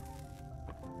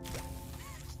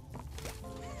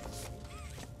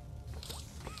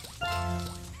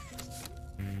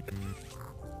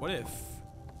 What if?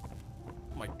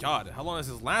 Oh my god, how long does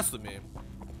this last with me?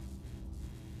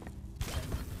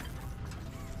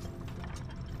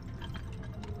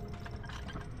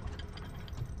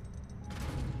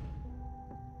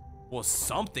 Well,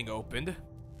 something opened.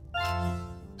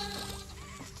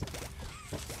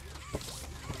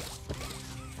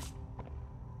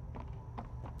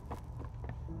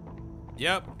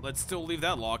 Yep, let's still leave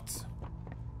that locked.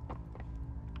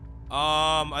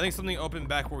 I think something opened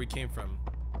back where we came from.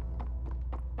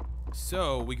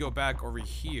 So we go back over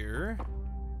here.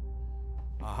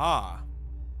 Aha.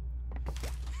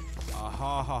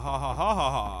 Aha ha ha ha ha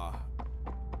ha ha.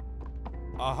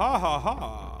 Aha ha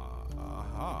ha.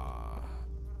 Aha.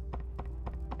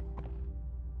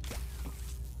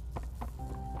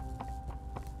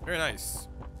 Very nice.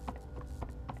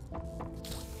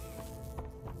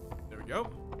 There we go.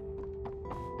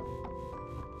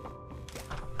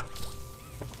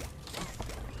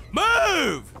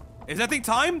 Move! Is that thing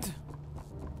timed?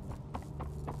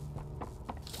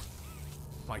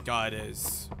 My god, it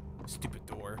is. Stupid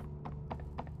door.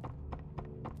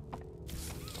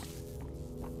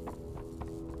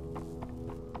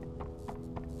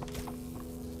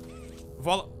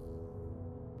 Voila.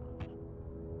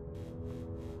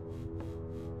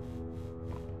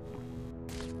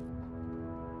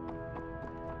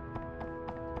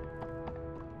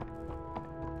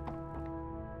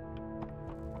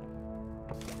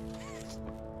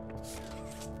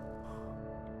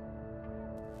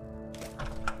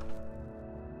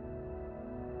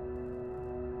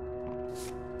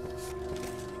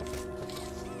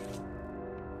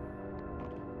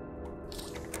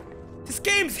 This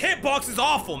game's hitbox is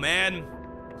awful, man.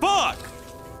 Fuck.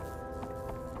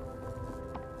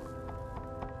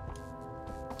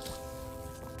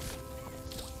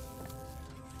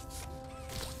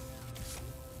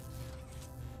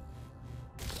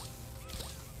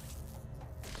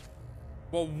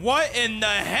 Well, what in the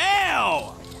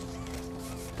hell?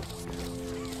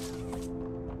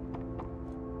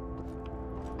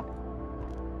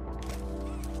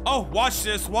 Oh, watch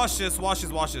this, watch this, watch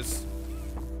this, watch this.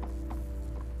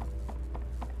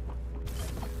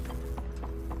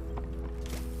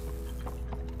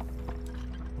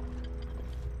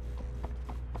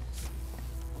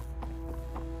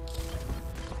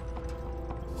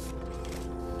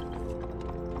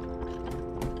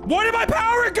 Where did my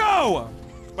power go?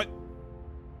 What?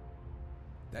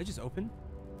 Did I just open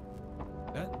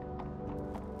that?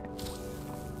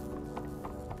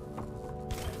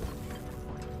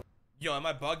 Yo, am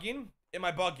I bugging? Am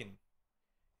I bugging?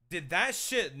 Did that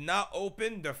shit not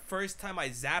open the first time I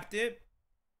zapped it?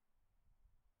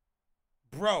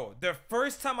 Bro, the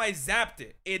first time I zapped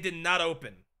it, it did not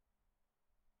open.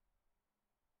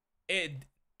 It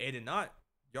did not.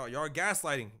 Y'all are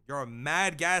gaslighting. Y'all are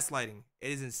mad gaslighting.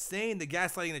 It is insane the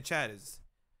gaslighting in the chat is.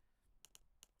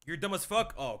 You're dumb as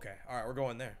fuck? Oh, okay. Alright, we're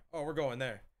going there. Oh, we're going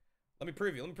there. Let me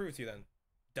prove you. Let me prove it to you then.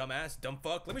 Dumbass, dumb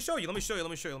fuck. Let me show you. Let me show you.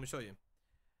 Let me show you. Let me show you.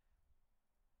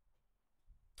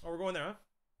 Oh, we're going there, huh?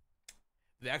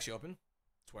 Did they actually open?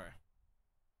 Swear.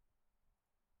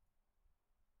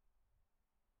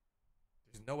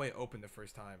 There's no way it opened the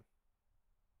first time.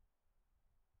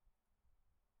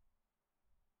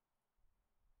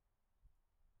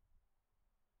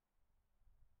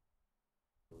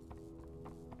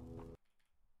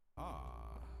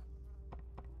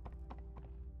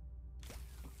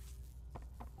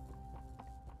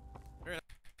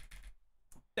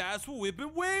 That's what we've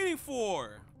been waiting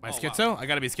for. Am I schizo? Wow. I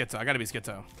gotta be schizo. I gotta be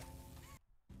schizo.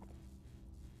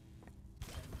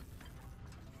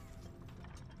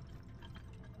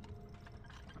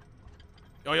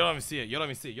 Oh, you don't even see it. You don't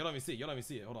even see it. You don't even see it. You don't even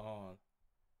see it. Hold on, hold on.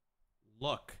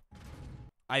 Look.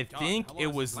 I think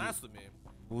it was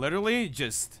literally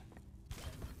just...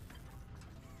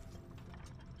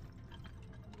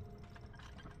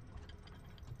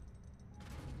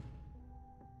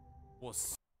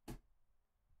 Was...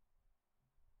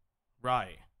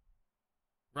 Right.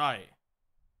 Right.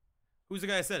 Who's the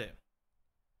guy that said it?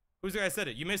 Who's the guy that said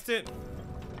it? You missed it?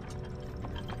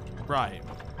 Right.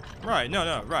 Right. No,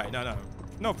 no. Right. No, no.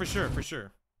 No, for sure. For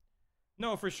sure.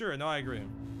 No, for sure. No, I agree.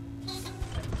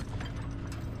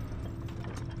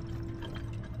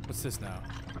 What's this now?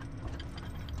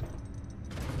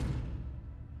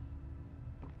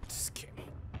 Just kidding.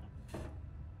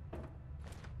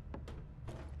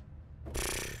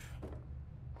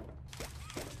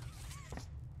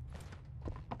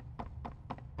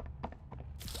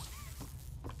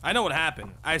 I know what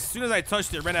happened. As soon as I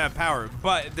touched it, it ran out of power.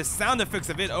 But the sound effects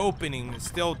of it opening is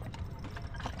still...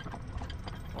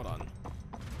 Hold on.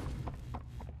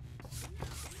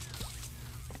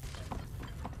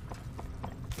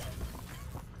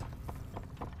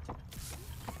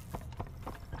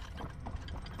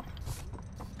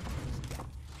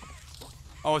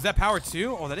 Oh, is that power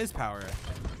too? Oh, that is power.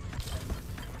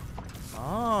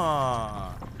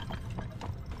 Ah.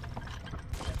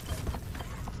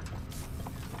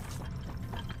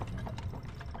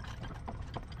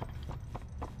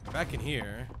 Back in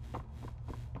here.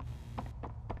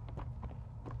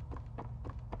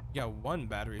 Yeah, one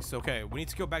battery. So, okay, we need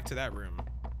to go back to that room.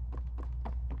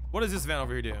 What does this vent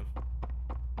over here do?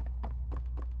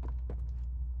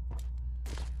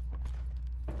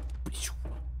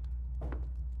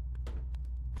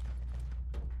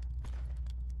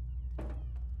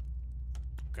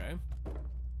 Okay.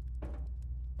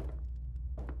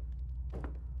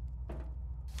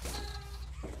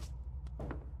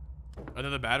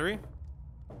 Another battery?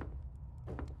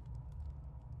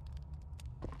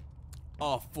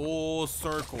 A full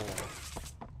circle.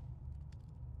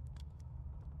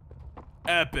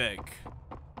 Epic.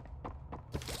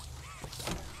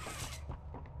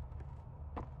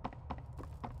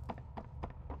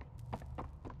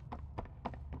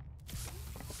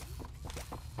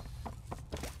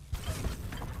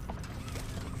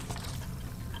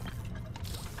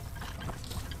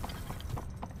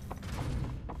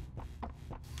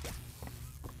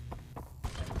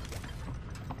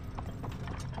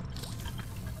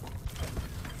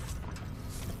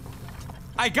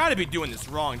 I gotta be doing this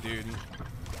wrong, dude.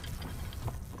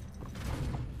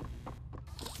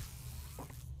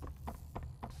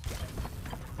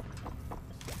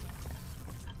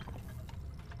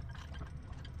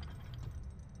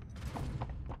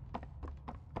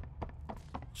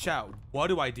 Chat, what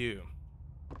do I do?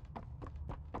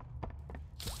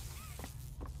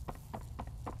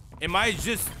 Am I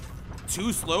just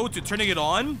too slow to turning it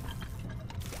on?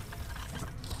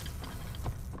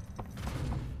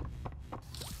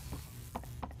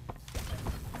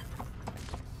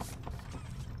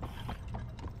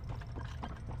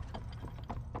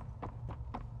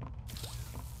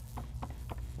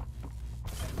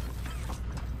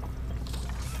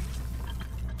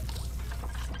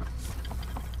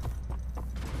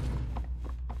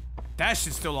 That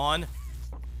shit's still on.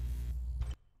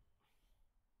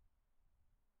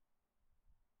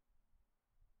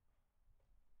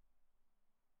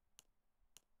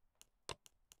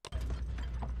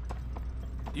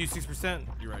 You 6%?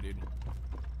 You're right, dude.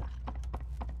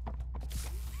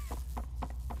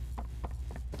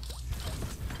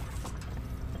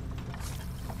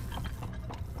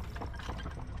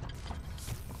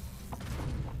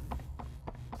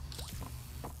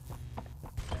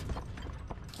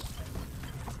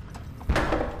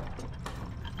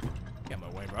 Get my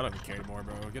way, bro. I don't even care anymore,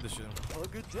 bro. Get this shit.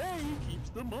 Hug a day keeps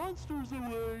the monsters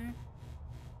away.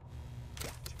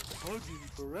 Hugging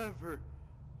forever.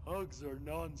 Hugs are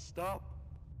non-stop.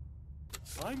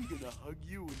 I'm gonna hug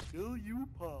you until you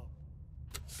pop.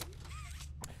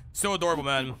 So adorable,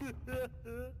 man.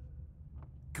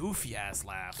 Goofy ass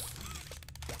laugh.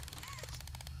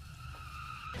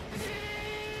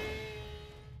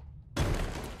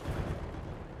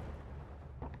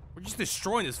 We're just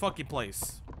destroying this fucking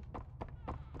place.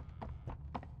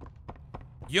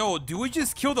 Yo, do we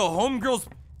just kill the homegirls?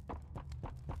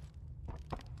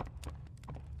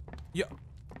 Yo.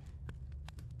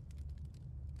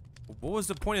 What was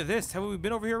the point of this? Haven't we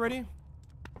been over here already?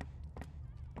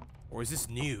 Or is this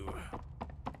new?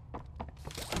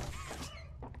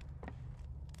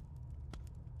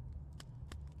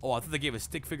 Oh, I thought they gave us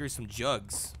stick figures some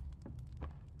jugs.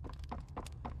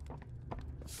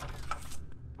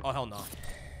 Oh, hell no.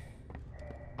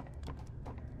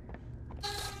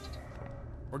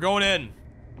 We're going in.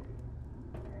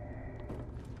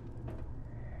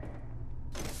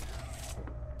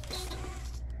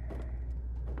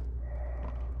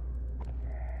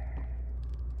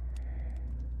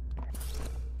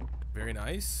 Very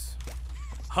nice.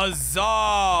 Huzzah!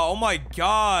 Oh my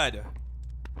god.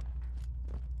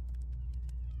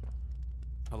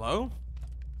 Hello?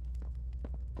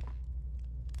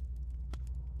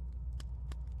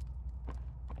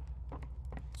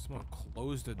 Someone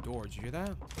closed the door. Did you hear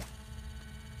that?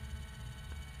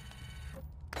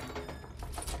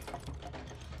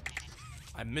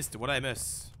 I missed it. What did I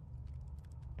miss?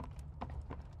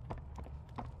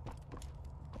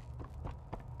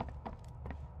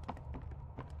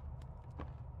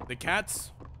 The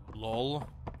cats? Lol.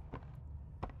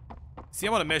 See,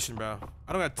 I'm on a mission, bro.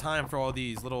 I don't got time for all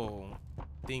these little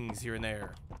things here and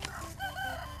there.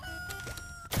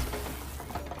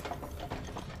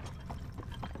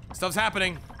 Stuff's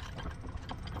happening.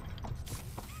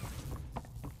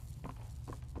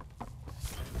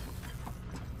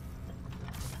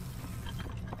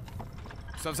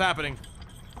 Stuff's happening.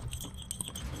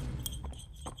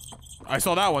 I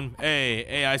saw that one.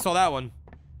 Hey, I saw that one.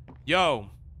 Yo.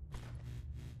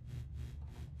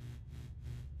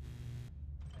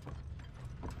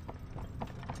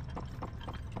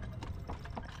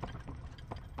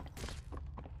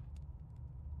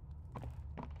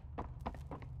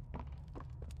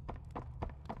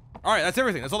 All right, that's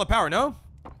everything. That's all the power, no?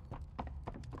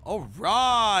 All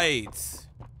right.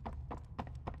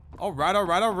 All right, all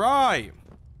right, all right.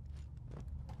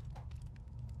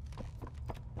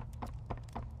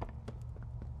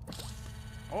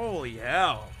 Holy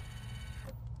hell.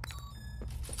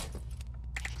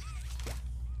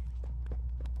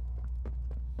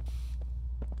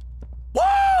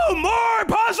 Whoa, more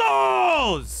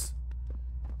puzzles!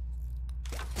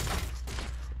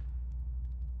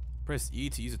 Press E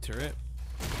to use a turret.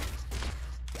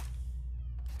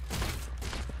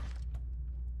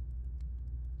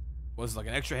 Was it like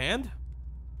an extra hand?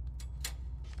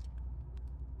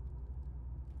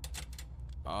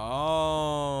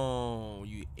 Oh,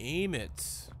 you aim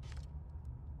it.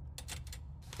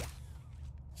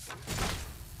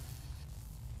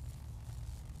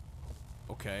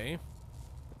 Okay.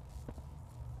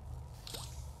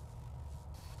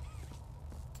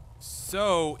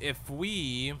 So if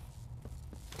we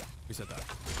said that.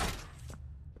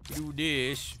 We do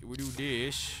this,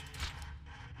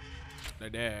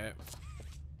 like that,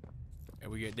 and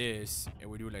we get this,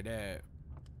 and we do like that,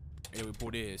 and we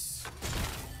pull this.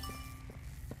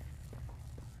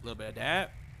 A little bit of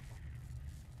that.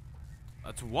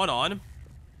 That's one on.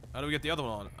 How do we get the other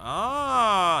one on?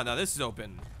 Ah, now this is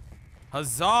open.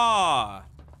 Huzzah!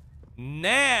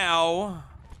 Now,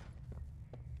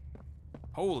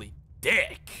 holy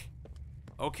dick.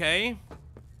 Okay.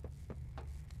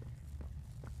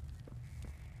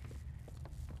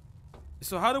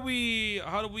 So how do we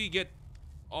get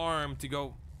arm to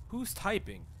go? Who's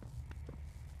typing?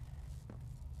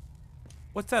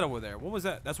 What's that over there? What was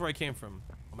that? That's where I came from.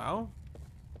 Mao?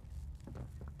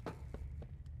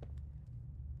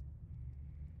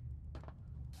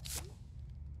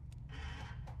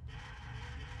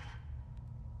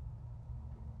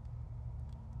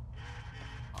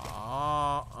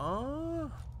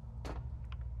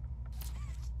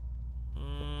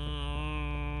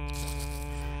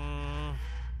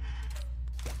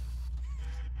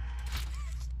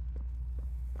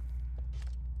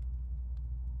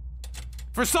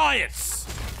 For science!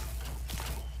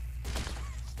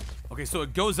 Okay, so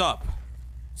it goes up.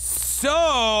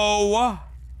 So...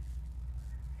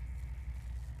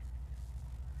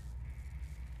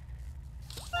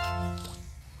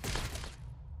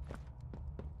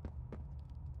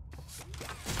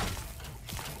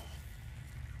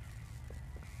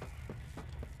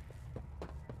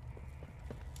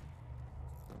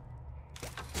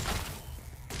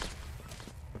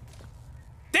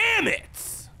 Damn it!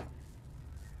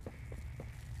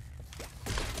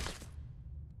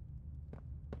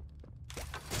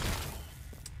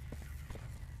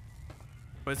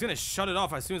 But it's gonna shut it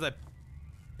off as soon as I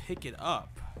pick it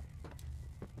up.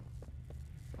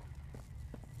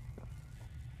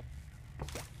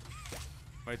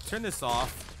 If I turn this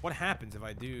off, what happens if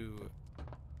I do?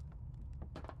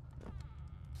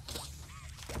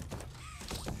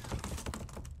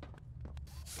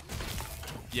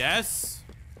 Yes.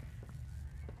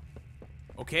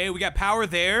 Okay, we got power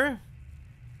there.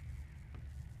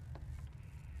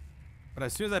 But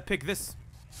as soon as I pick this...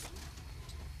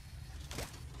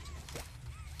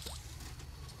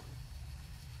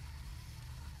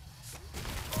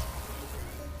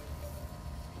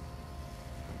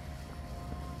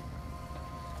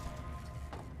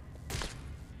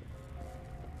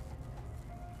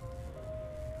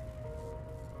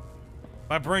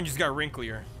 My brain just got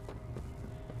wrinklier.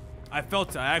 I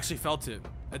felt it. I actually felt it.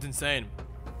 That's insane.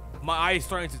 My eyes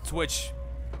starting to twitch.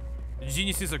 The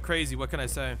geniuses are crazy. What can I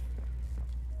say?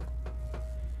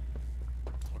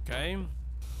 Okay.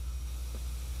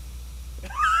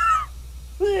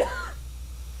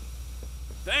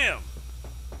 Damn.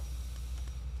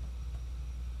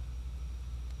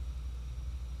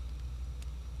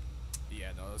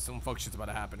 Yeah, no, some fuck shit's about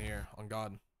to happen here. On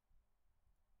God.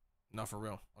 Not for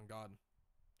real. On God.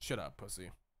 Shut up, pussy.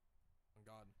 On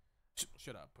God.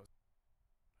 Shut up, pussy.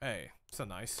 Hey, so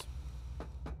nice.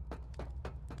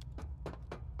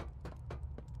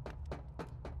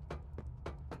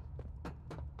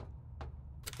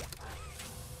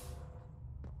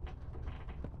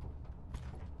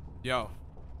 Yo.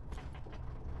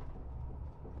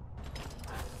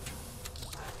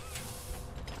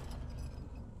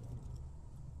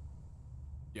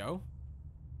 Yo.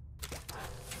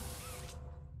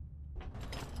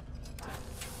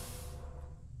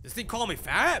 This thing calling me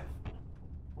fat?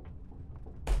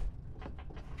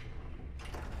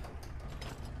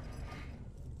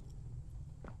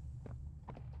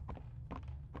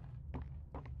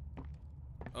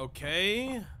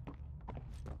 Okay.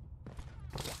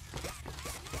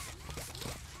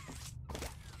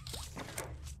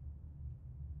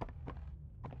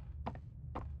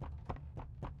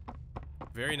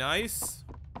 Very nice.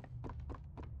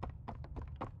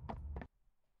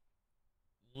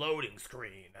 Loading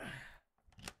screen.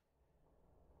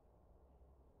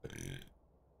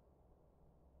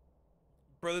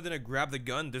 Brother didn't grab the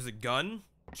gun. There's a gun?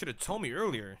 Should have told me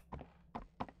earlier.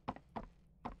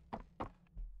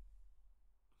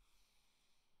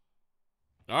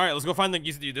 Alright, let's go find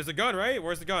the... There's a gun, right?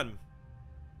 Where's the gun?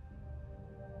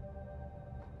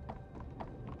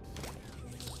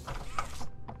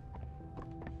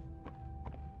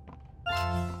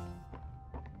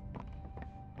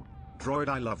 Droid,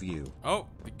 I love you. Oh,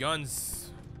 the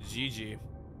gun's GG.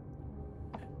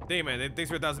 Thank you, man. Thanks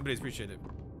for 1,000 biddies. Appreciate it.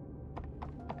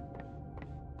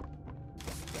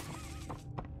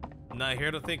 Not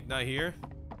here to think. Not here.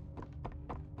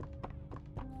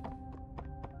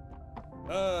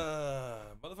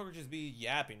 Motherfucker just be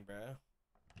yapping, bro.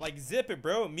 Like, zip it,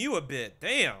 bro. Mew a bit.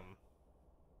 Damn.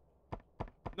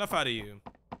 Enough out of you.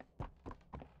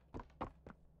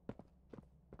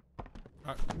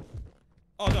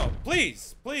 Oh, no.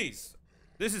 Please. Please.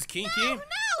 This is kinky. No! No!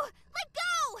 Let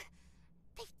go!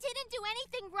 They didn't do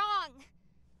anything wrong.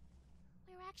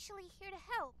 We're actually here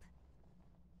to help.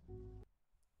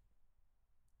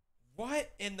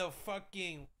 What in the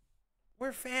fucking...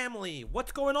 We're family.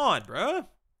 What's going on, bruh?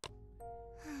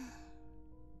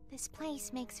 This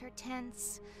place makes her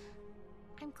tense.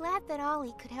 I'm glad that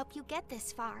Ollie could help you get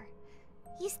this far.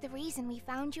 He's the reason we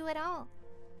found you at all.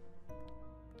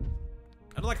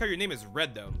 I don't like how your name is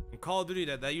Red, though. In Call of Duty,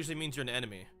 that usually means you're an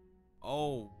enemy.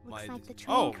 Oh, my... Looks like the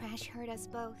train crash hurt us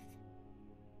both.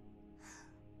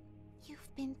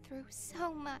 You've been through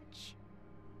so much.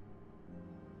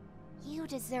 You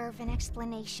deserve an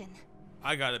explanation.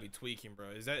 I gotta be tweaking, bro.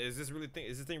 Is this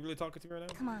thing really talking to me right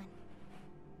now? Come on.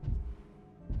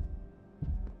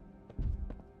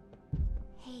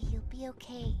 Hey, you'll be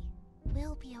okay.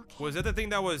 We'll be okay. Was that the thing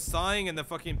that was sighing in the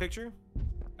fucking picture?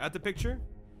 At the picture?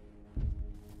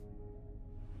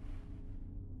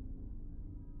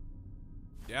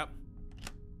 Yep.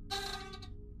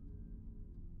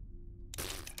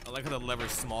 I like how the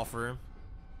lever's small for him.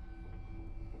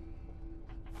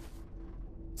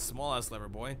 Small ass lever,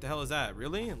 boy. What the hell is that?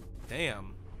 Really?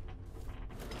 Damn.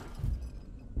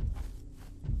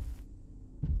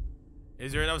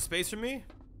 Is there enough space for me?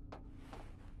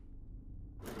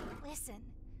 Listen,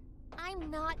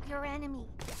 I'm not your enemy.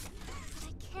 But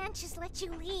I can't just let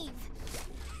you leave.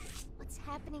 What's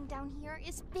happening down here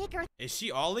is bigger Is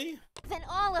she Ollie? than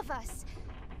all of us.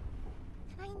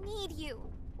 And I need you.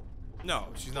 No,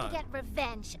 she's not. To get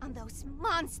revenge on those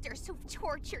monsters who've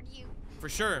tortured you. For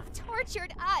sure.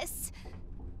 Tortured us.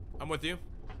 I'm with you.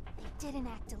 They didn't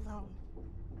act alone.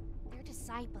 They're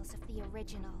disciples of the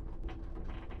original.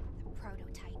 The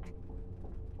prototype.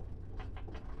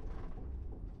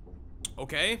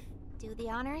 Okay. Do the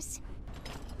honors?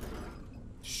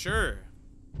 Sure.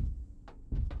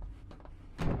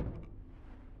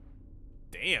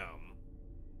 Damn.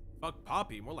 Fuck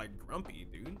Poppy. More like Grumpy,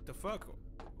 dude. The fuck?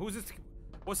 Who's this?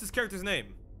 What's this character's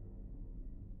name?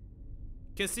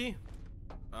 Kissy?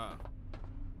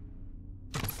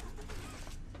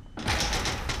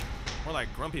 More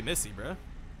like Grumpy Missy, bruh.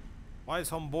 Why is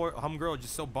homegirl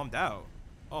just so bummed out?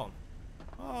 Oh.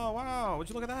 Oh, wow. Would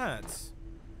you look at that?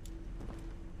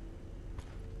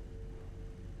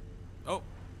 Oh.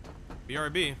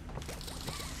 BRB.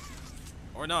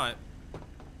 Or not.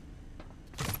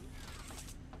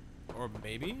 Or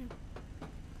maybe?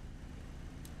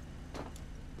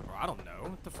 Or I don't know.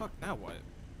 What the fuck? Now what?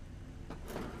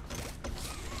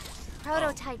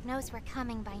 Prototype knows we're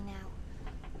coming by now.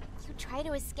 You try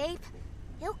to escape,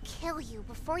 he'll kill you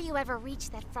before you ever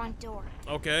reach that front door.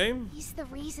 Okay. He's the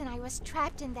reason I was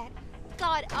trapped in that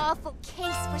god-awful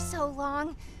case for so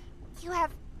long. You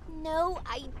have no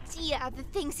idea of the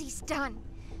things he's done.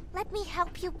 Let me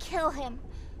help you kill him.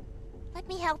 Let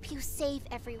me help you save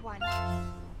everyone.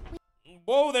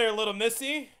 Whoa there, little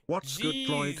Missy. What's good,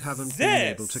 droid? Haven't Jesus. been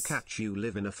able to catch you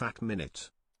live in a fat minute.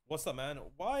 What's up, man?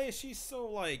 Why is she so,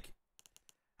 like...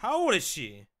 How old is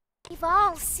she? We've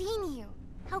all seen you.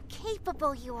 How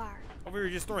capable you are. Over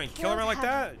here just throwing kill around like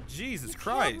that? Jesus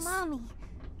Christ. Killed Mommy.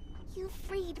 You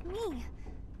freed me.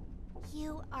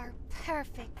 You are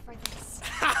perfect for this.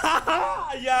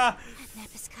 Yeah.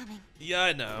 Catnap is coming. Yeah,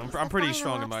 I know. I'm pretty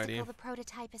strong and mighty. The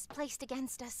prototype is placed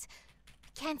against us.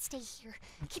 Can't stay here.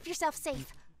 Keep yourself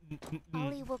safe.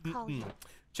 Ollie will call you.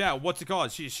 Chat, what's it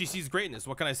called? She sees greatness.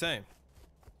 What can I say?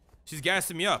 She's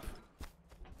gassing me up.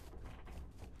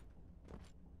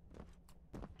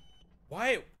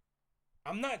 Why?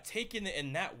 I'm not taking it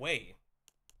in that way.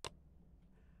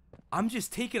 I'm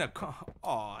just taking a...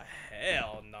 Oh,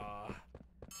 hell nah.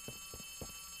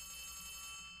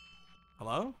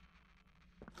 Hello?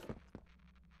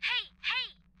 Hey,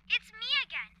 it's me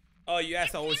again. Oh, you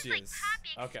asked how old she Like is.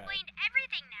 Poppy Okay. explained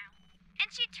everything now.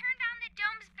 And she turned on the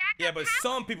dome's backup Yeah, but power.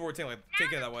 some people were taking it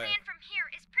that way. The plan from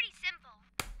here is pretty simple.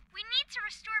 We need to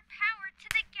restore power to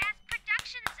the gas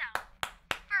production zone.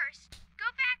 First,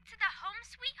 go back to the home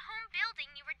sweet home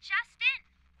building you were just in.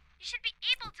 You should be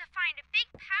able to find a big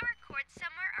power cord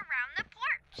somewhere around the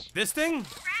porch. This thing?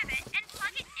 Grab it and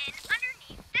plug it in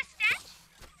underneath the statue.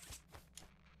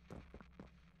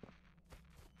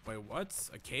 Wait, what?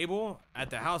 A cable? At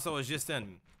the house I was just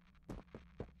in.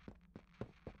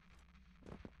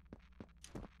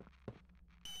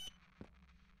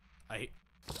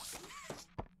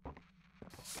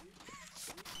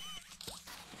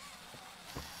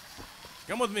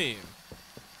 Come with me.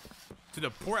 To the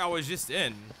port I was just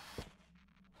in.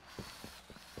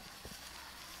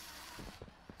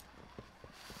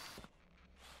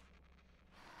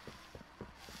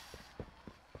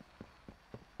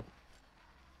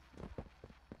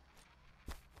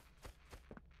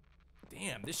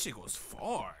 Damn, this shit goes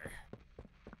far.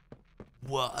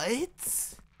 What?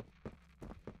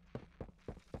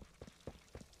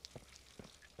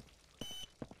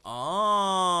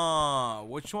 Ah,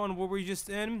 which one were we just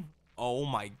in? Oh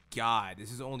my god, this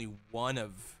is only one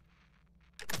of...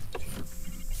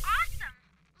 Awesome!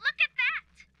 Look at that!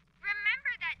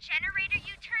 Remember that generator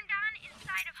you turned on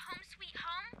inside of Home Sweet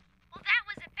Home? Well, that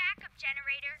was a backup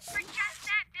generator for just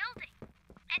that building.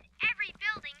 And every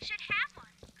building should have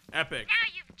one. Epic. Now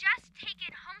you've just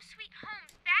taken Home Sweet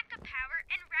Home's backup power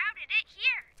and routed it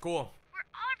here. Cool.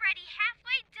 We're already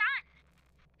halfway done.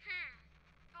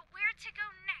 But where to go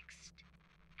next?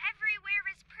 Everywhere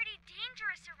is pretty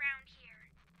dangerous around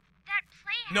here. That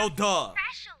playhouse No duh.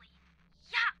 especially.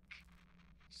 Yuck.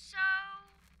 So,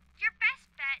 your best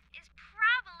bet is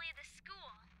probably the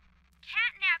school.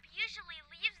 Catnap usually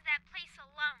leaves that place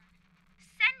alone.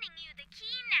 Sending you the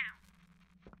key now.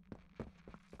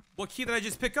 What key did I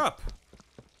just pick up?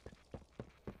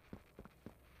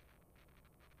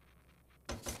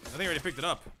 I think I already picked it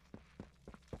up.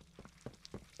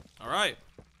 All right.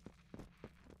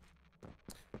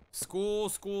 School.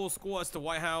 That's the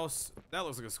White House. That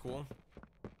looks like a school.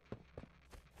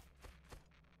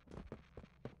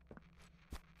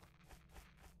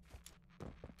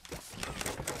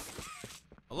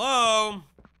 Hello?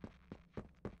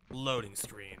 Loading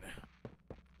screen.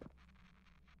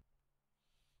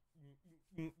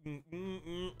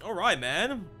 All right,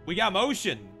 man. We got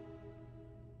motion.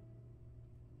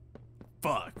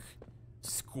 Fuck.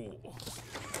 School.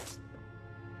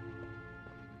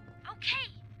 Okay,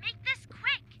 make this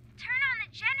quick. Turn on the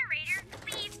generator,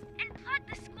 leave, and plug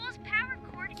the school's power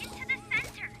cord into the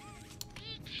center.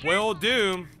 Be careful. Will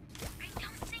do. I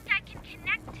don't think I can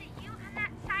connect to you on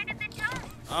that side of the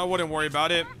dome. I wouldn't worry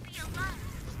about it. You won't be alone.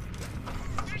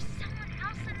 There's someone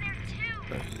else in there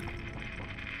too.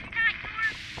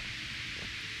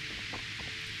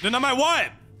 They're not my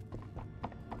what?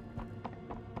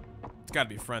 It's gotta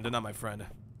be a friend. They're not my friend.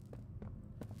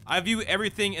 I view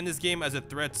everything in this game as a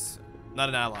threat, not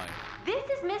an ally. This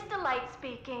is Mr. Light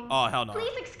speaking. Oh, hell no.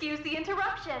 Please excuse the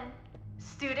interruption.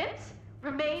 Students,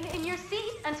 remain in your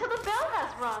seat until the bell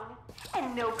has rung.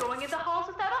 And no going in the halls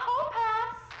without a hall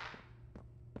pass.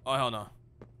 Oh, hell no.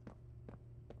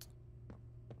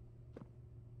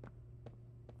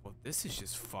 Well, this is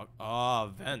just fuck.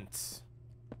 Oh, vent.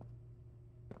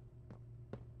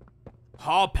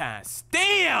 Hall pass.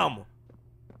 Damn!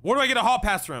 Where do I get a hall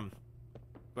pass from?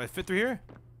 Do I fit through here?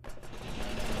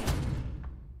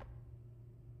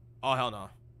 Oh, hell no.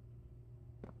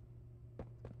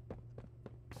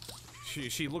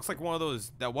 She looks like one of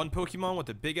those, that one Pokemon with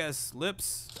the big ass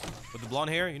lips with the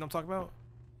blonde hair. You know what I'm talking about?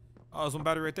 Oh, there's one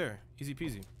battery right there. Easy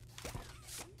peasy.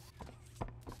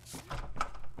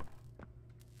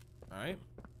 Alright.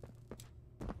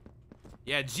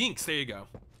 Yeah, Jinx. There you go.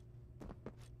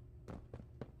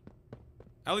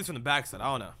 At least from the backside. I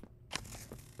don't know.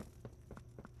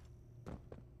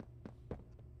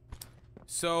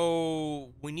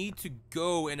 So we need to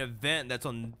go an event that's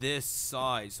on this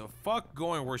side. So fuck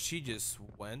going where she just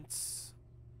went.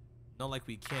 Not like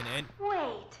we can end.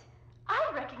 Wait,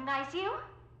 I recognize you.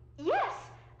 Yes,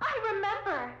 I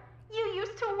remember. You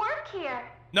used to work here.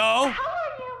 No. How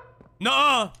are you?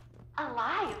 Nuh-uh.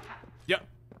 Alive. Yep.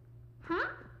 Hmm?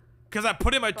 Because I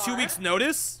put in my Barb? 2 weeks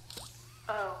notice.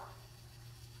 Oh.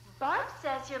 Barb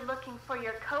says you're looking for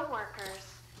your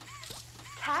co-workers.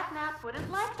 Catnap wouldn't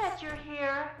like that you're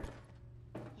here.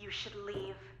 You should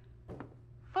leave.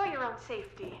 For your own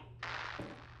safety.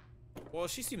 Well,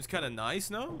 she seems kind of nice,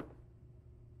 no?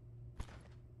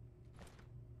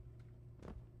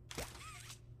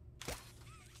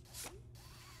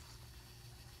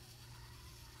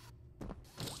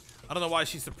 I don't know why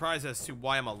she's surprised as to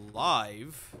why I'm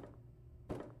alive.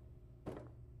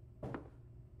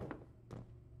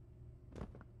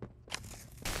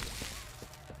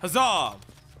 Huzzah!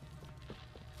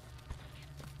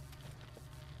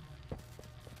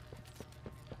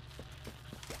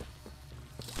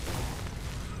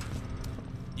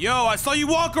 Yo, I saw you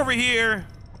walk over here.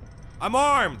 I'm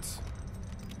armed.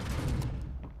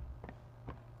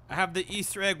 I have the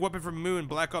Easter egg weapon from Moon,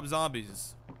 Black Ops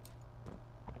Zombies.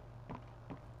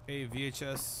 Hey,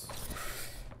 VHS.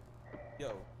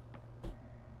 Yo.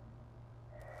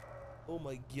 Oh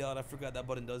my god, I forgot that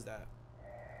button does that.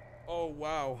 Oh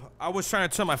wow. I was trying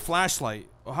to turn my flashlight.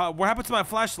 What happened to my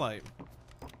flashlight?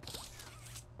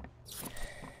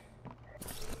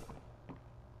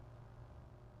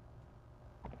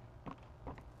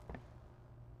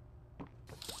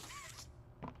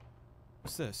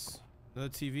 What's this? Another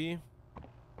TV?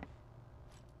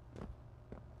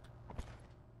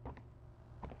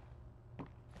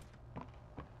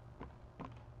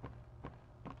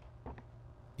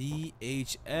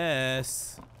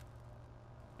 VHS.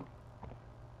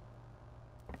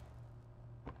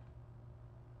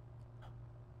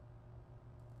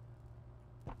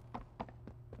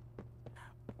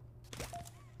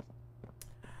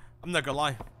 I'm not gonna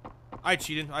lie. I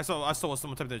cheated. I saw what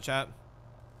someone typed in the chat.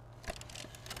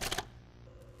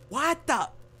 What the?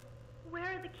 Where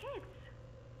are the kids?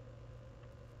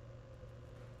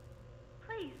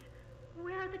 Please,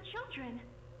 where are the children?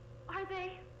 Are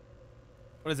they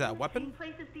What is that? in the Weapon? same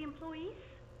place as the employees?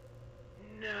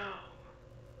 No.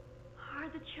 Are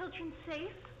the children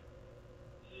safe?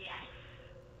 Yes.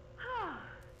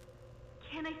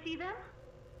 Can I see them?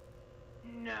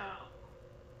 No.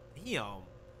 Damn.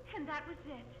 And that was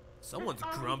it. Someone's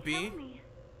That's all they grumpy. told me.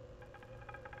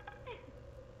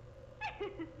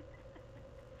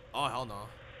 Oh hell no.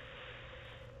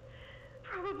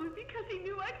 Probably because he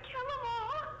knew I'd kill them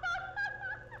all.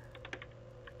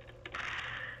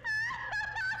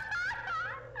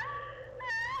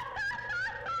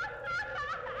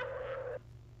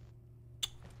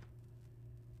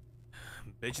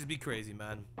 Bitches be crazy,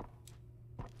 man.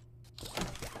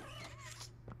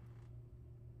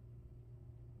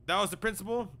 That was the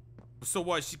principal? So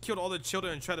what? She killed all the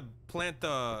children and tried to plant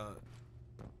the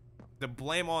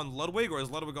blame on Ludwig, or is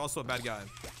Ludwig also a bad guy?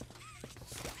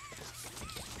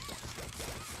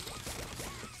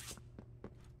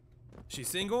 She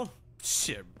single?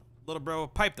 Shit. Little bro,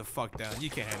 pipe the fuck down. You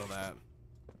can't handle that.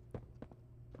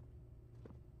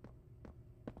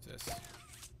 What's this?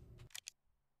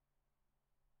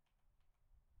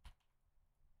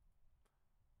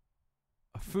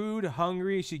 Food,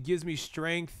 hungry. She gives me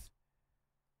strength.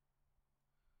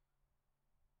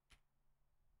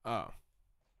 Oh.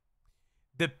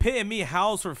 The pit in me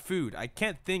howls for food. I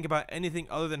can't think about anything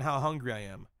other than how hungry I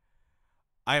am.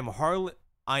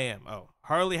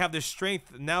 Hardly have the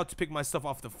strength now to pick myself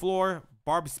off the floor.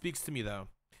 Barb speaks to me though.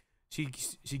 She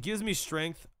gives me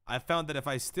strength. I found that if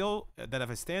I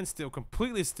stand still,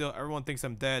 completely still, everyone thinks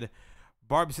I'm dead.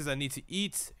 Barb says I need to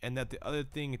eat, and that the other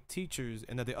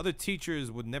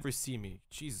teachers would never see me.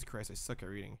 Jesus Christ, I suck at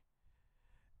reading.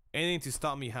 Anything to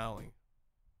stop me howling.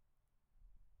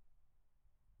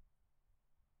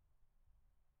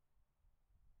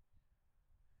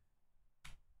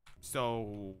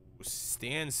 So,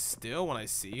 stand still when I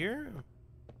see her?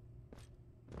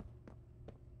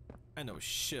 I know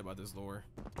shit about this lore.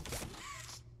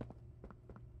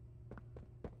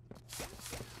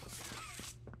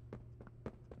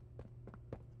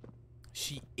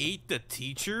 She ate the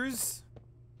teachers?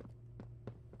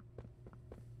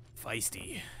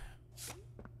 Feisty.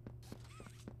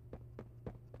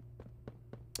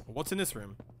 What's in this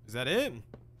room? Is that it?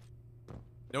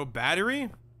 No battery?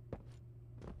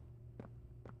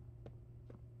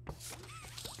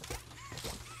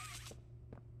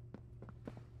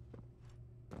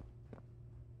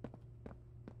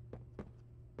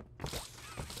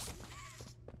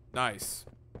 Nice.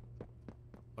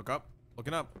 Look up.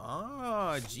 Looking up.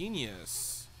 Ah,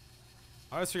 genius.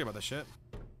 I always forget about this shit.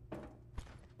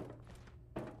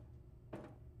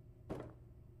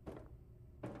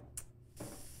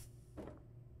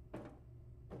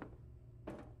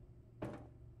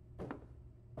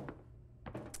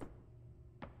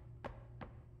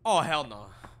 Oh, hell no.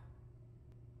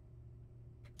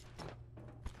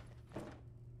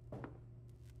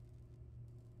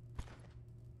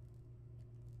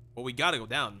 Well, we gotta go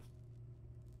down.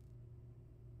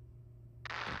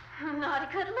 Not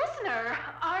a good listener,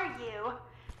 are you?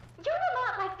 You're a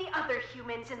lot like the other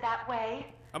humans in that way.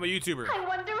 I'm a YouTuber. I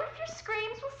wonder if your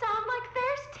screams will sound like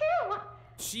theirs too.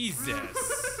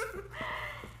 Jesus.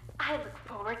 I look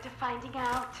forward to finding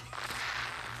out.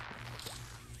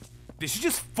 Did she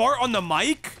just fart on the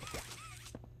mic?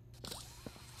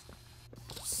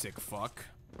 Sick fuck.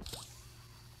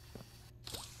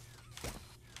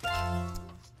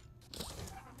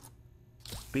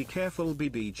 Be careful,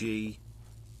 BBG.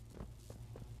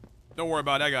 Don't worry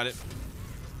about it, I got it.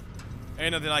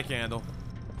 Ain't nothing I can handle.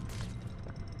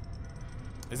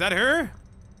 Is that her?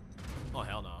 Oh,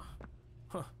 hell no.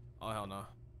 Huh. Oh, hell no.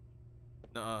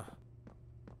 Nuh-uh.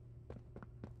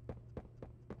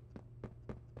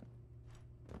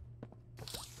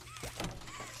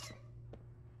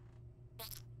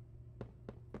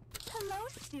 Hello,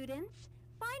 students.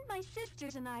 Find my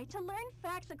sisters and I to learn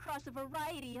facts across a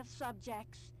variety of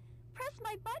subjects. Press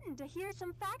my button to hear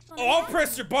some facts on I'll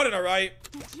press your button, alright?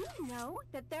 Did you know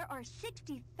that there are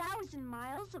 60,000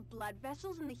 miles of blood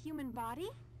vessels in the human body?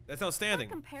 That's outstanding.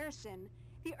 For comparison,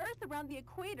 the Earth around the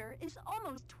equator is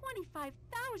almost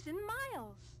 25,000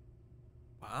 miles.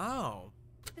 Wow.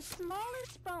 The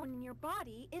smallest bone in your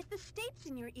body is the stapes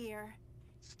in your ear.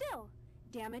 Still,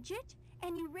 damage it,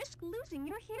 and you risk losing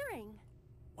your hearing.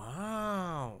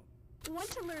 Wow.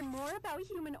 Want to learn more about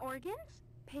human organs?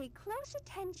 Pay close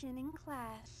attention in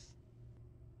class.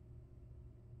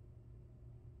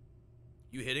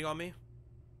 You hitting on me?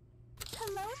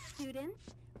 Hello,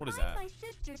 students. What is Find that? my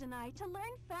sisters and I to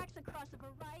learn facts across a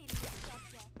variety of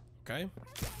subjects. Okay.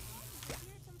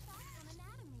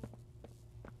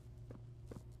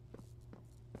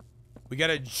 We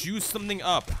gotta juice something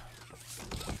up.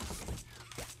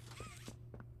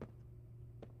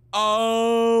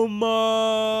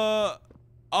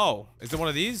 Oh, is it one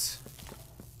of these?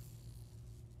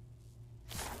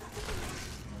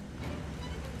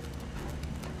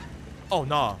 Oh,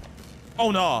 nah.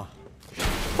 Oh, nah.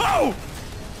 Oh!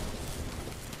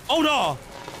 Oh, no!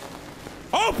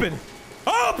 Open!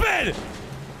 Open!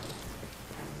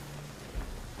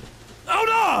 Oh,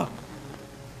 no!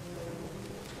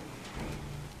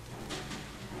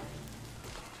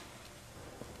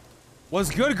 What's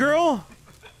good, girl?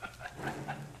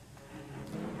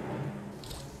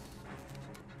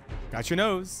 Got your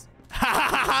nose. Ha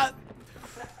ha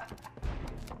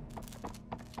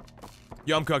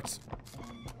Yo, I'm cooked.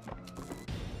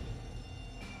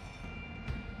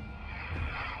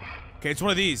 Okay, it's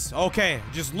one of these. Okay,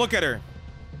 just look at her.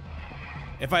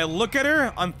 If I look at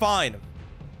her, I'm fine.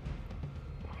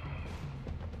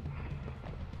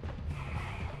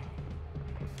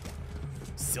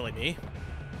 Silly me.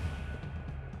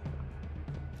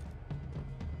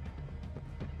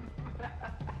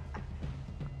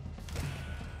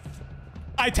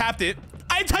 I tapped it.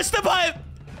 I touched the button.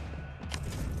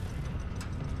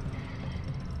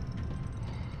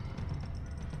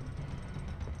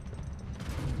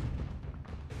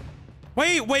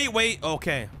 Wait.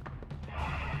 Okay.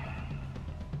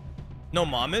 No,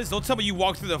 mamas. Don't tell me you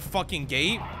walked through the fucking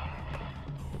gate.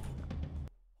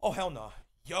 Oh, hell no.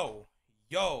 Yo.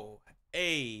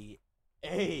 Hey.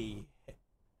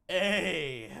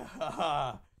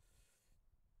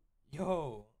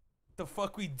 Yo. The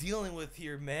fuck we dealing with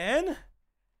here, man?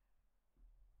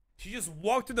 She just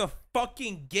walked through the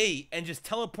fucking gate and just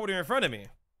teleported in front of me.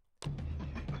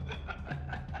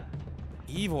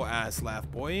 Evil ass laugh,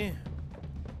 boy.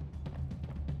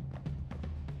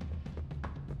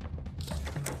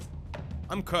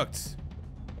 I'm cooked.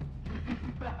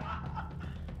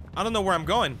 I don't know where I'm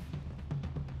going.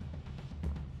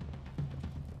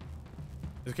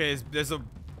 Okay, there's a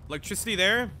electricity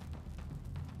there.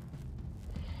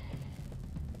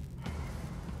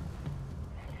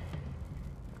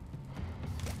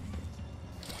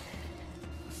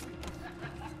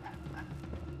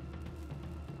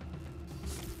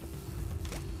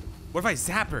 What if I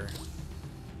zap her?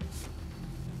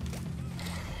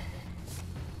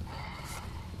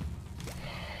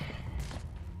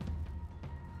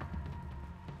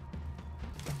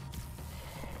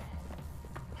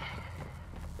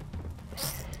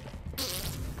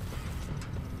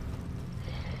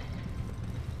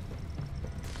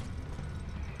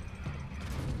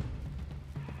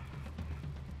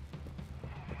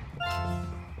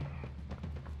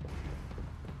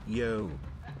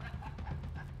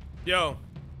 Yo.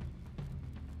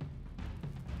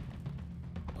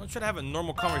 I'm trying to have a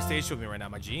normal conversation with me right now,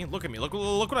 my G. Look at me. Look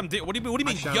what I'm doing. What do you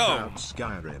mean, yo? Out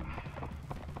Skyrim.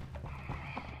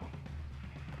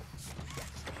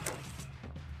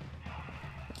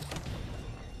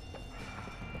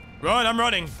 Run, I'm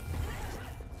running.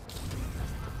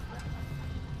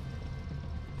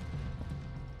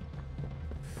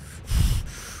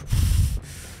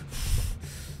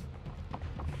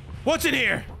 What's in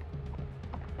here?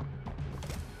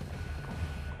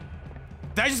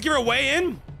 Did I just give her a way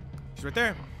in? She's right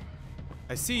there.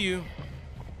 I see you.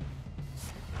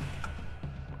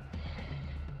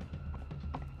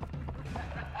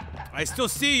 I still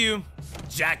see you,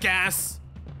 jackass.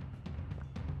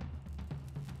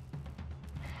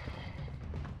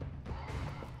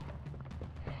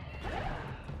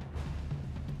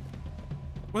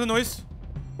 What's the noise?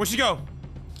 Where'd she go?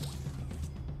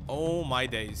 Oh my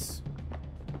days.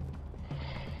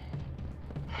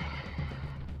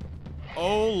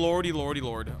 Oh lordy, lordy,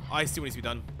 lord. I see what needs to be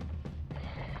done.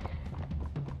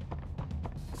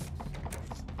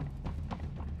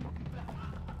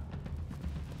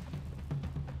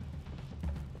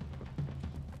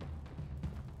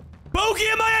 Bogey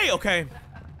MIA! Okay.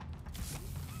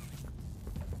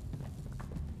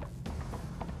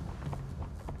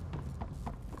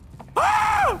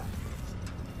 Ah!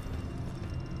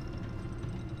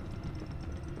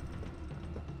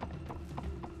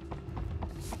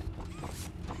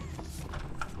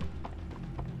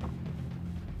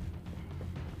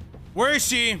 Where is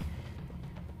she?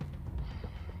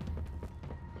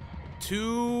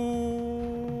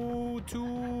 Two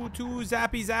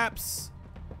zappy zaps.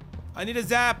 I need a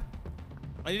zap.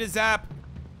 I need a zap.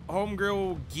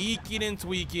 Homegirl geeking and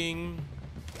tweaking.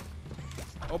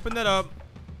 Open that up.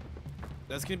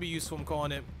 That's gonna be useful, I'm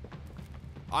calling it.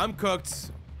 I'm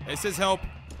cooked. It says help.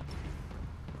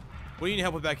 What do you need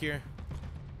help with back here?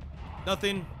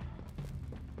 Nothing.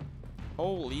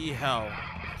 Holy hell.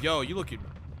 Yo, you looking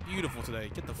beautiful today.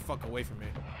 Get the fuck away from me.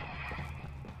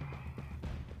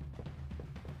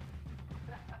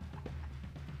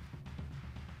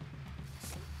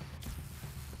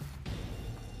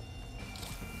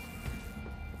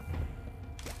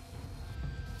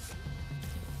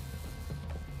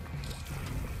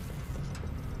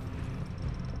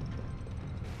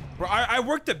 Bro, I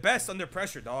work the best under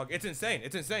pressure, dog. It's insane.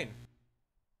 It's insane.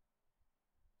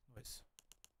 Nice.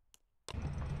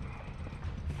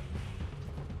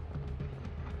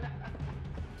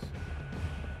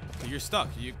 So you're stuck.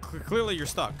 Clearly you're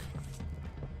stuck.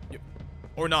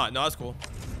 Or not. No, that's cool.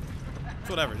 It's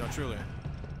whatever. No, truly.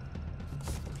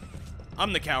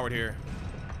 I'm the coward here.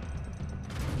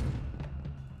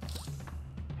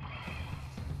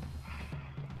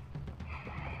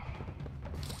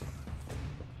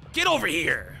 Get over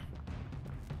here.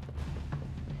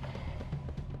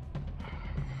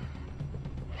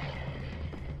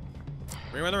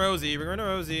 Bring her the Rosie. Bring her the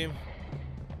Rosie.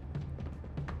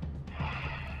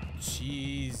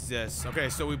 Jesus. Okay,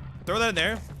 so we throw that in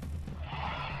there.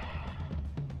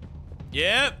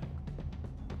 Yep.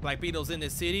 Black Beetle's in the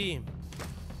city.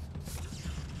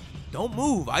 Don't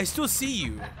move. I still see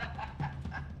you.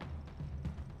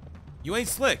 You ain't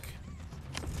slick.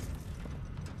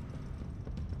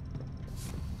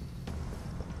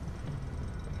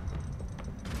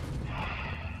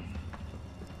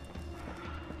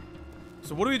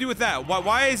 So what do we do with that?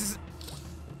 Why is this?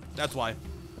 That's why.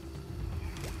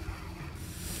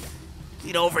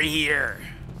 Get over here.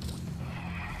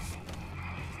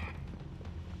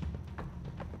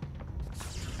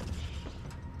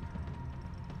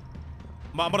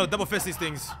 I'm gonna double fist these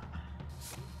things.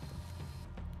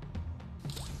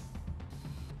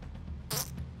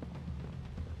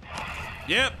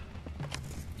 Yep.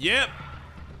 Yep.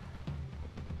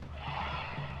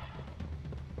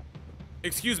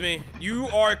 Excuse me. You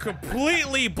are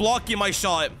completely blocking my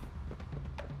shot.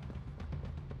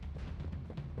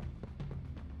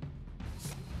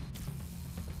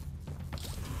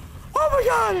 Oh my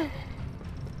god!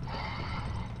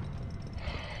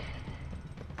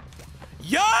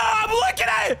 Yeah, I'm looking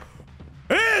at it!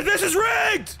 Hey, this is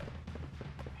rigged!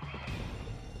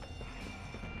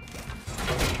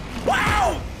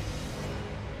 Wow!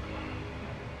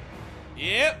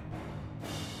 Yep.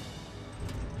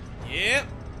 Yep.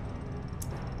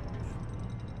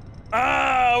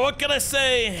 What can I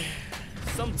say?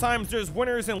 Sometimes there's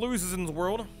winners and losers in the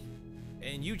world,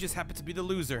 and you just happen to be the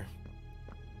loser.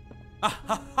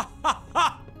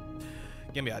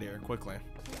 Get me out of here quickly.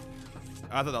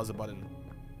 I thought that was a button.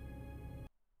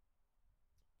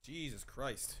 Jesus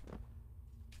Christ.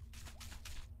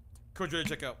 Code's ready to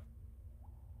check out.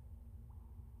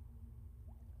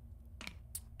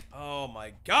 Oh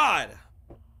my god.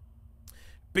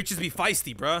 Bitches be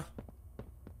feisty, bruh.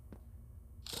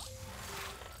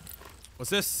 What's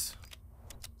this?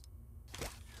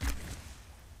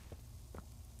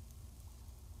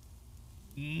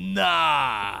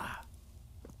 Nah.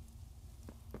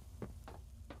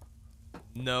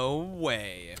 No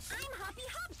way. I'm Hoppy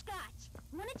Hopscotch.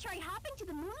 Wanna try hopping to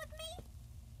the moon with me?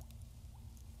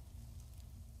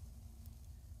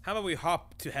 How about we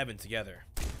hop to heaven together,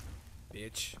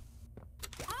 bitch?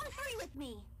 On three with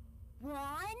me. 1,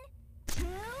 2, 3.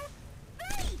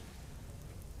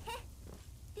 Heh.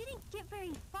 Didn't get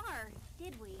very far,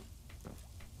 did we?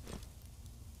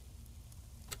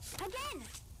 Again.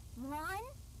 1,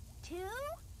 2,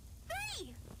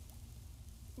 3.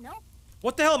 Nope.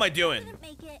 What the hell am I doing? Didn't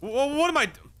make it. What am I?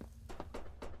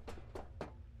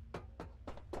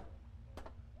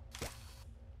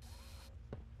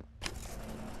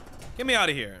 Get me out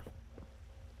of here.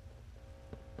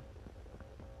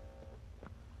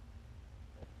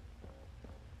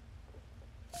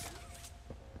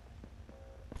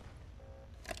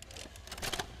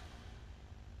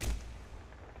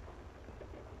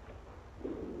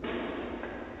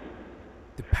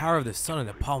 The power of the sun in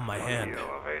the palm of my hand.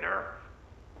 Elevator?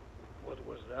 What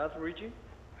was that, Richie?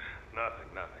 Nothing.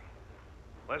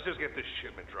 Let's just get this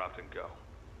shipment dropped and go.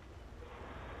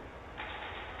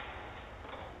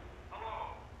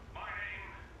 Hello, my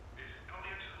name is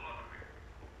Elliot Ludwig.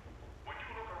 When you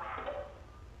look around,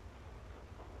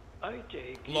 I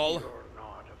take it Lol. you're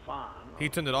not a fan He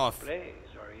turned it off. of the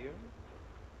place, are you?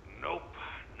 nope,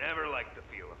 never liked the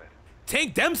feel of it.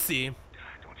 Tank Dempsey.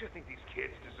 Don't you think these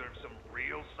kids deserve some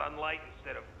real sunlight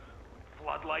instead of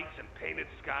floodlights and painted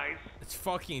skies? It's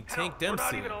fucking Hell, Tank we're not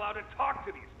Dempsey. even allowed to talk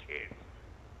to these kids.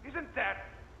 Isn't that...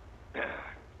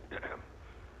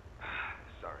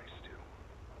 Sorry, Stu.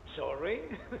 Sorry?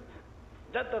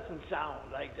 That doesn't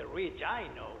sound like the Rich I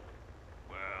know.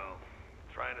 Well,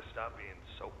 trying to stop being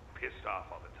so pissed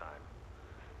off all the time.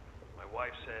 My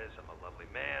wife says I'm a lovely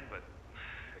man, but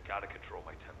I gotta control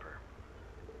my temper.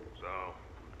 So,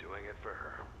 I'm doing it for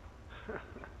her.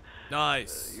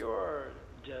 Nice. You're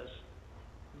just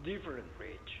different,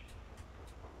 Rich.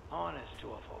 Honest to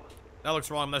a fault. That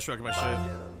looks wrong. I'm not sure I can my shit.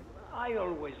 I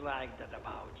always liked that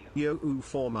about you. Yo,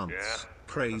 4 months. Yeah?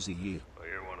 Crazy you. Well,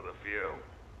 you're one of the few.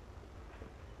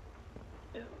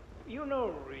 You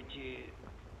know, Richie,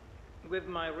 with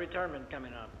my retirement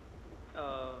coming up,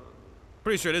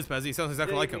 Pretty sure it is Pezzy. He sounds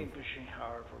exactly like they've him. been pushing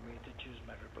hard for me to choose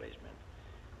my replacement.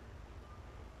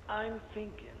 I'm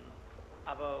thinking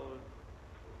about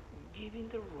giving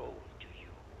the role to you.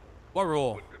 What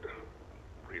role?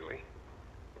 Really?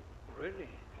 Really?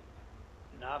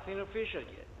 Nothing official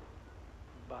yet.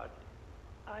 But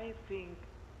I think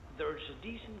there's a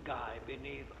decent guy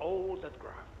beneath all that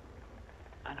graft.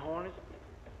 An honest,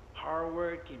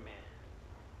 hard-working man.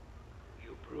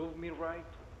 You prove me right.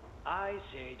 I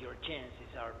say your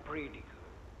chances are pretty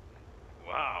good.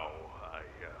 Wow,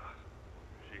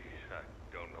 geez, I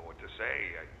don't know what to say.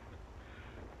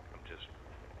 I'm just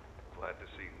glad to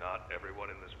see not everyone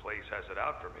in this place has it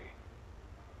out for me.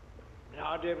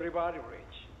 Not everybody,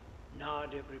 Rich.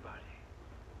 Not everybody.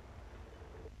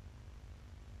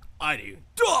 I do.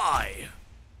 Die!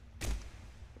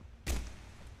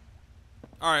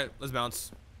 Alright, let's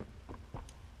bounce.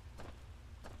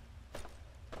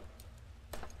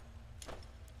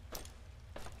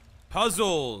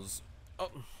 Puzzles!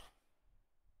 Oh.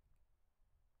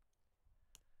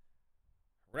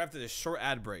 Right after this short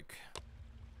ad break.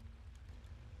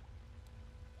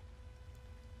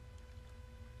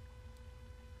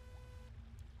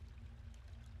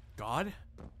 God?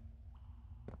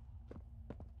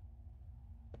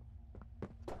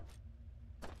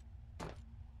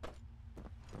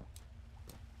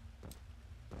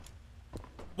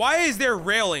 Why is there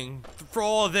railing for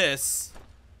all of this?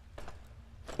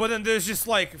 But then there's just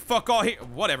like, fuck all here.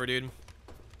 Whatever, dude.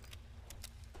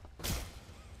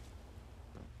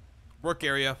 Work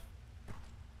area.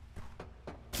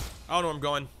 I don't know where I'm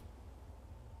going.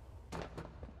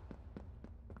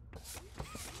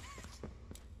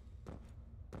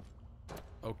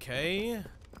 Okay.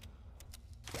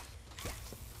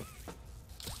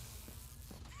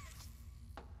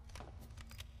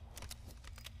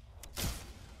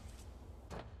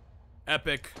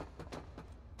 Epic.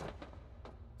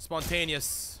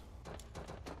 Spontaneous.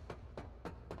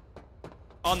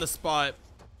 On the spot.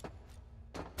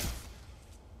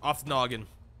 Off the noggin.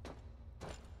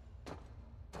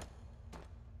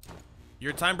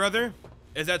 Your time, brother?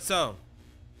 Is that so?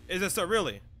 Is that so,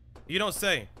 really? You don't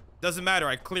say. Doesn't matter,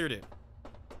 I cleared it.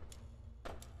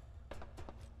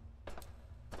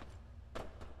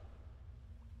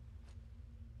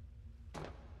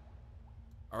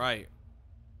 Alright.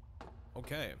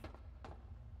 Okay.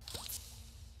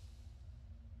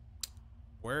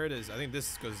 Where it is? I think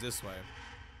this goes this way.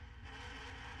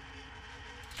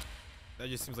 That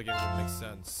just seems like it would make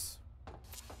sense.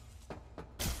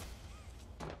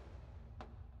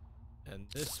 And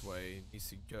this way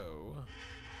needs to go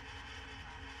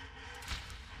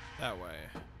that way.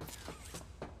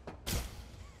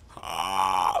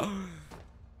 Ah!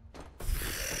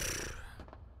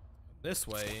 This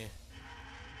way needs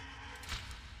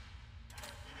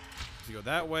to go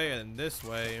that way, and this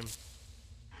way needs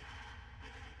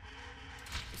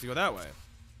to go that way.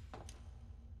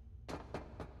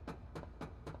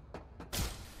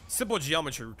 Simple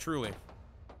geometry, truly.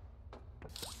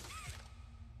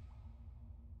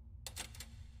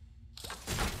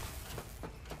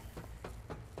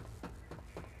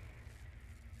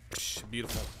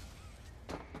 Beautiful.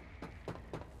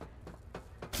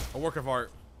 A work of art.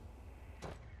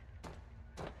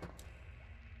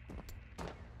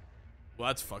 Well,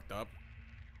 that's fucked up.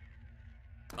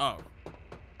 Oh.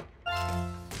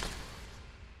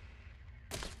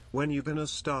 When you gonna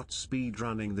start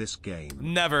speedrunning this game?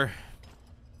 Never.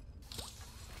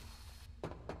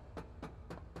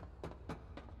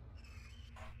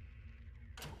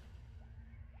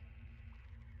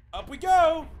 Up we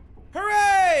go!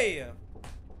 Hooray!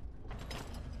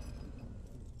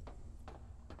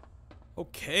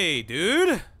 Okay,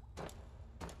 dude.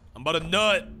 I'm about to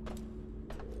nut.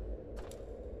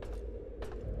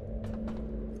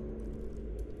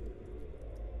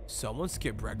 Someone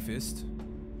skipped breakfast.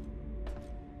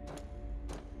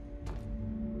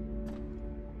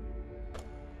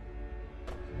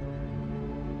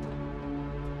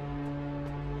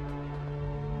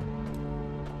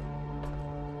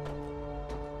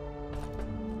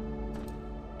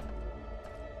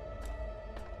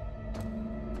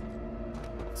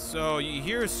 So you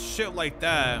hear shit like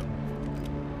that,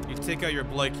 you take out your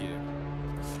blanket.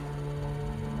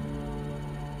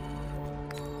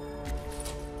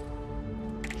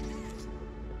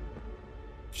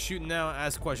 Shoot now,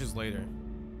 ask questions later.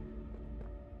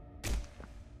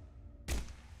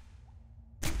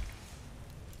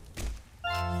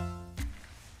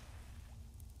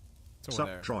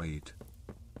 Sup, droid?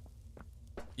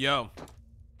 Yo.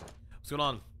 What's going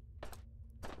on?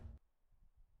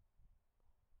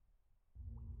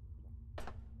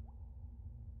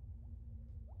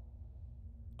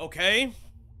 Okay.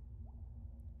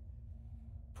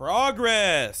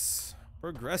 Progress.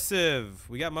 Progressive.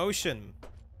 We got motion.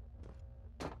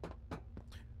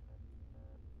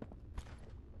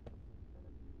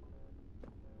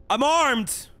 I'm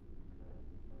armed.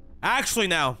 Actually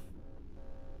now.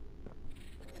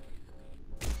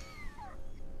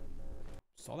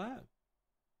 Saw that?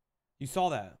 You saw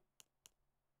that?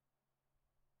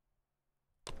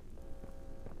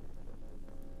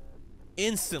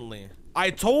 Instantly. I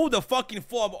told the fucking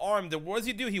full-up arm that what does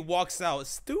he do? He walks out.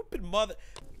 Stupid mother.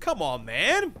 Come on,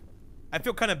 man. I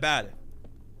feel kind of bad.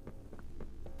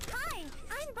 Hi,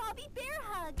 I'm Bobby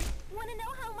Bearhug. Want to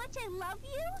know how much I love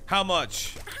you? How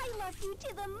much? I love you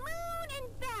to the moon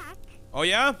and back. Oh,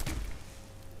 yeah?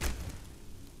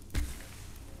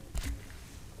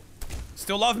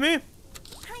 Still love me?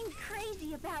 I'm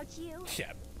crazy about you.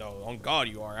 Yeah, no, on God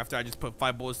you are. After I just put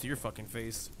 5 bullets to your fucking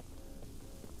face.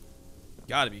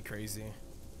 Gotta be crazy.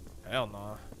 Hell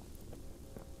nah.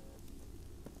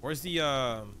 Where's the,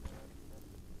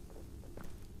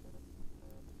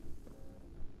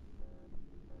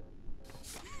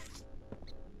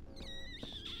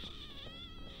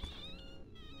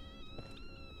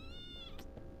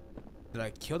 Did I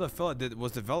kill the fella? Did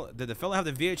the fella have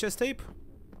the VHS tape?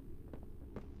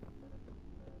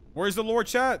 Where's the lore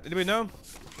chat? Anybody know?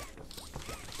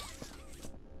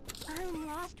 I'm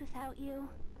lost without you.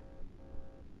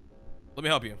 Let me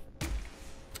help you.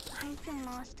 I've been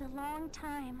lost a long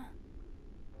time.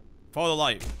 Follow the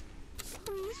light.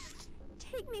 Please,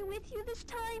 take me with you this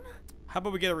time. How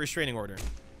about we get a restraining order?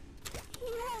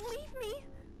 You won't leave me,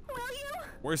 will you?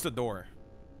 Where's the door?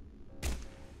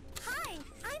 Hi,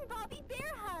 I'm Bobby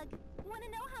Bearhug. Want to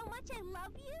know how much I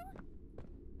love you?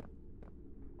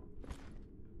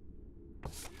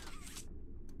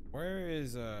 Where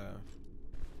is, there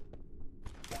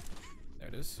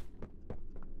it is.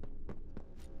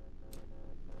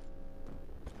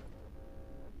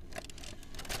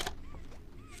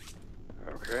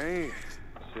 Okay,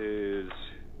 this is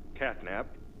Catnap.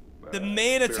 The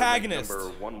main antagonist. Number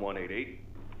 1188.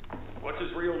 What's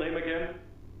his real name again?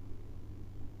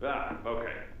 Ah,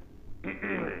 okay.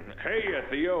 Hey,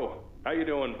 Theo. How you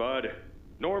doing, bud?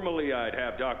 Normally I'd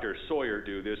have Dr. Sawyer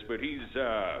do this, but he's,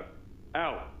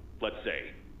 out, let's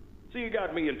say. So you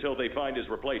got me until they find his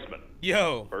replacement.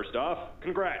 Yo. First off,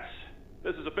 congrats.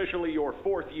 This is officially your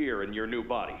 4th year in your new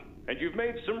body. And you've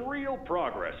made some real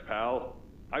progress, pal.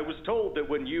 I was told that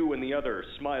when you and the other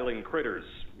smiling critters,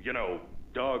 you know,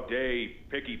 Dog Day,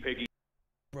 Picky Piggy...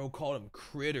 Bro called them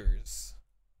critters.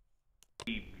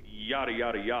 Yada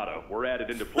yada yada were added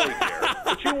into Playtime,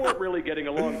 but you weren't really getting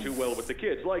along too well with the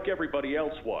kids like everybody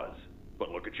else was.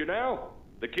 But look at you now.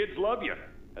 The kids love you,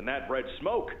 and that bred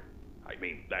smoke. I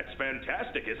mean, that's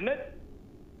fantastic, isn't it?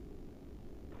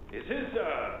 Is his,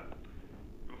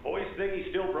 voice thingy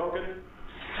still broken?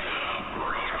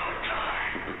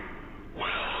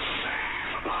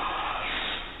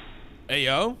 Hey,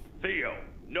 yo. Theo,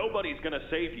 nobody's gonna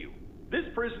save you. This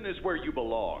prison is where you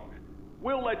belong.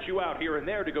 We'll let you out here and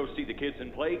there to go see the kids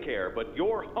in play care, but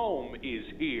your home is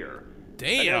here.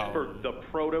 Damn. And as for the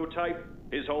prototype,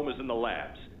 his home is in the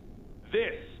labs.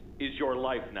 This is your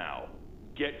life now.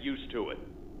 Get used to it.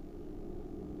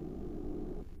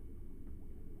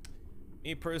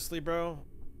 Me personally, bro,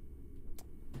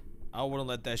 I wouldn't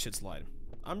let that shit slide.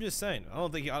 I'm just saying. I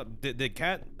don't think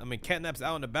Catnap's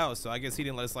out and about, so I guess he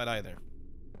didn't let it slide either.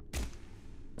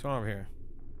 What's going on over here?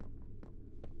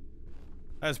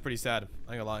 That's pretty sad.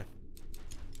 I ain't gonna lie.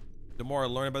 The more I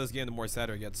learn about this game, the more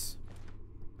sadder it gets.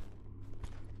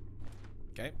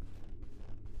 Okay.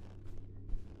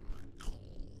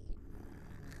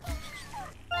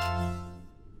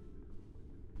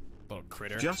 Little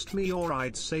critter. Just me, or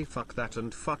I'd say fuck that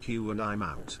and fuck you and I'm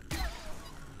out.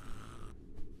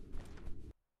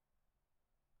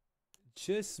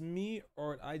 Just me,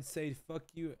 or I'd say fuck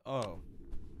you. Oh.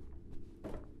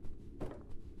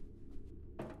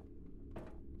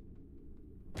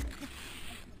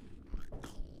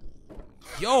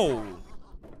 Yo,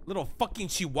 little fucking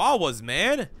chihuahuas,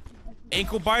 man.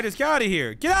 Ankle biters, get out of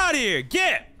here. Get out of here.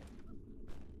 Get.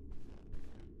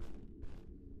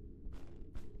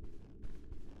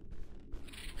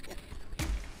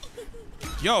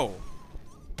 Yo.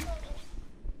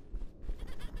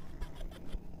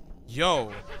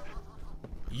 Yo.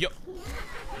 Yo.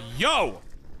 Yo.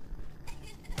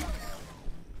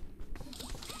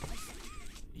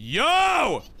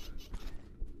 Yo.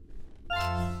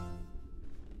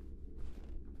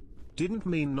 Didn't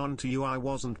mean none to you. I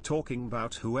wasn't talking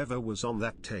about whoever was on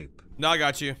that tape. No, I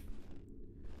got you.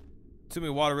 Took me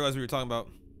a while to realize what you were talking about.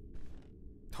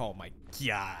 Oh my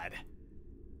god.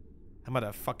 I'm at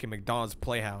a fucking McDonald's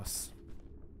Playhouse.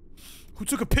 Who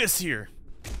took a piss here?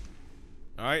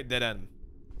 Alright, dead end.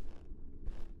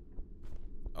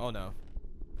 Oh no.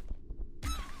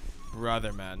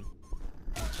 Brother, man.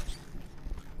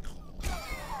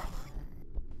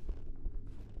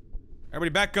 Everybody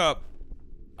back up.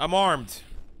 I'm armed.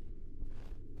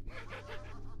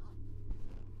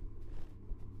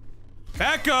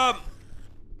 Back up!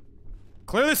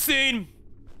 Clear the scene!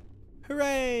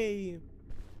 Hooray!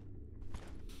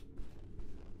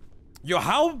 Yo,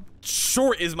 how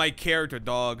short is my character,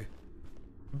 dog?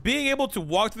 Being able to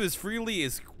walk through this freely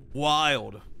is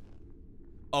wild.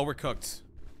 Oh, we're cooked.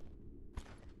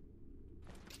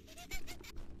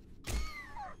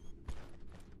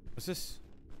 What's this?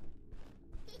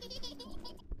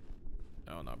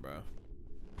 Oh, no, bro.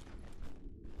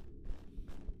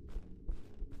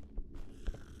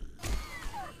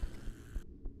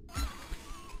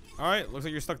 Alright, looks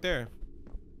like you're stuck there.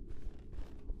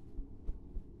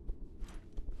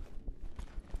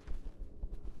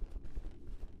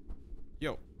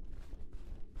 Yo.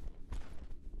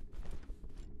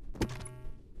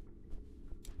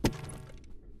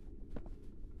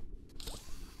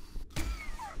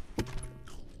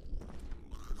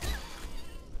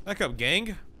 Back up,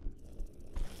 gang.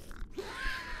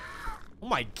 Oh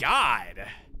my god.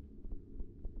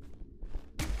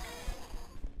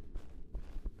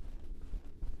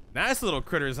 Nice little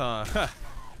critters, huh?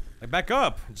 Hey, back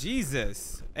up.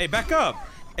 Jesus. Hey, back up.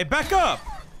 Hey, back up.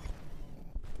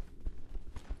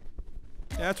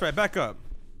 Yeah, that's right. Back up.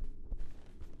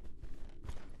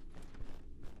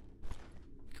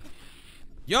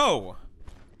 Yo.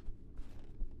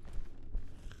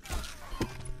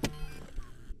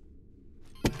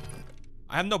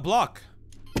 I have no block.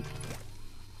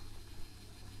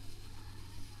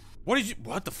 What did you...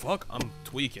 What the fuck? I'm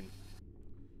tweaking.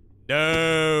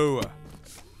 No.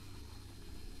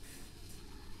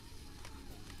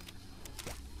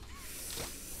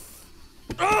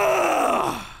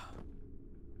 Ugh!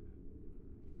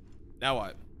 Now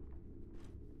what?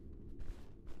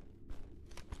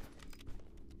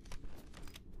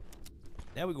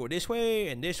 Now we go this way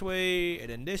and this way and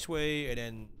then this way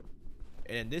and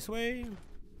then this way.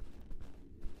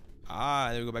 Ah,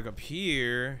 and then we go back up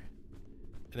here.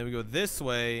 And then we go this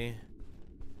way.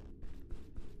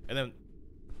 And then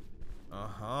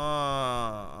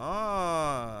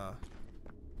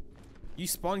you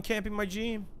spawn camping, my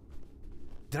G?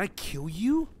 Did I kill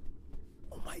you?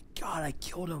 Oh my god, I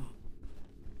killed him.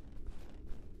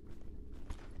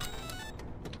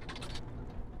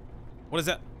 What is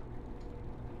that?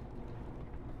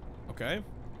 Okay.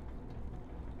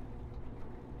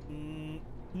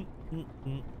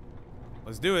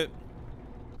 Let's do it.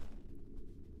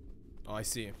 Oh, I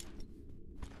see.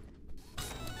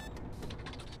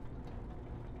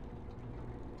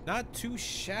 Not too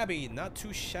shabby, not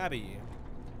too shabby.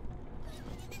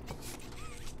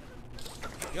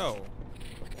 Yo.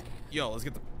 Yo, let's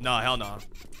get the... Nah, hell nah.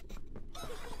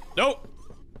 Nope.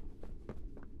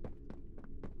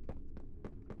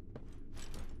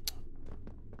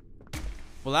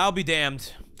 Well, I'll be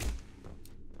damned.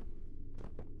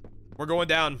 We're going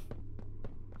down.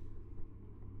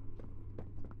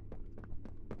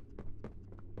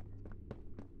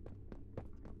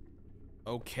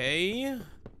 Okay.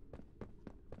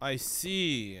 I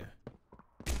see.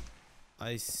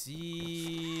 I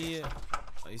see.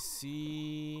 I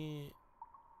see.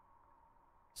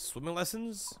 Swimming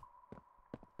lessons?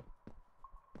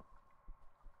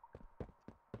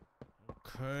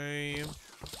 Okay.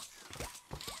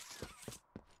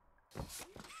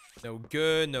 No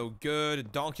good, no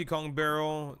good. Donkey Kong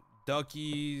barrel.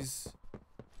 Duckies.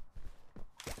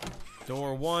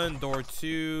 Door 1, door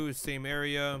 2, same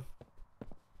area.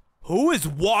 Who is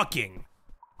walking?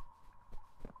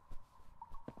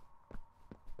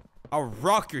 I'll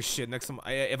rock your shit next time.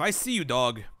 If I see you,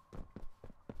 dog.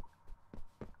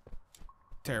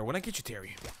 Terry, when I get you,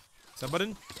 Terry. Is that a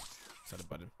button? Is that a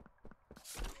button?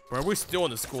 Bro, we're still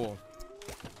in the school.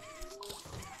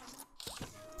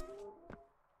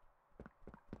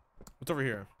 What's over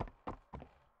here?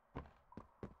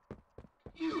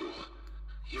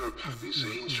 You're Puffy's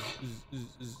angel.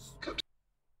 Come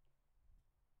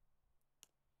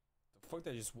The fuck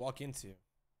did I just walk into?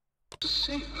 to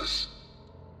save us.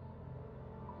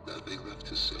 Nothing left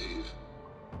to save.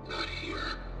 Not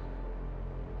here.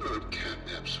 Bird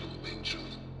catnaps home angel.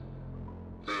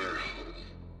 Their home.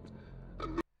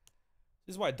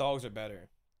 This is why dogs are better.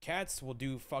 Cats will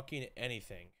do fucking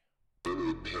anything.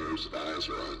 Myriad pairs of eyes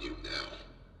are on you now.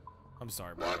 I'm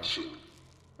sorry, bro. Watching,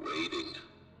 waiting,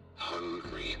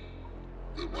 hungry.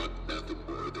 They want nothing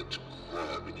more than to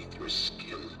crawl beneath your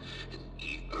skin and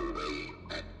eat away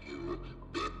at you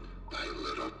bit by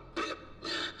little bit.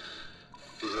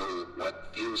 Fill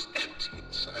what feels empty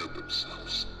inside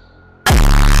themselves.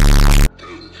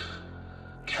 Thing.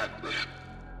 Catnap.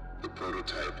 The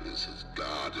prototype is his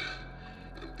god,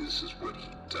 and this is what he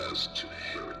does to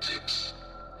heretics.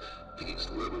 These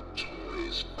little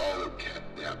toys follow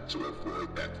Catnap to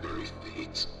avoid that very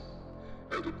fate.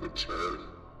 And in return,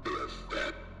 they are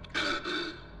fed.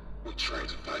 We try to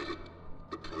fight it.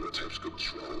 The prototype's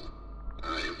control.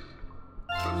 I am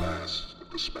the last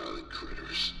of the smiling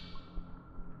critters.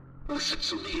 Listen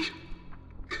to me.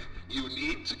 You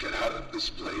need to get out of this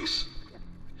place.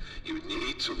 You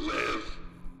need to live.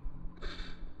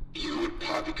 You and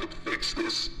Poppy could fix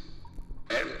this.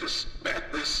 End this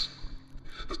madness.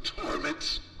 The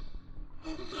torment.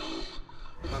 Oh no.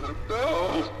 Oh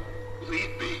no.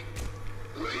 Leave me.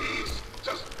 Please.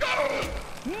 Just go.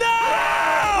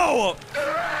 No!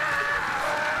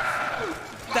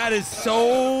 That is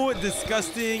so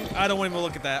disgusting. I don't want to even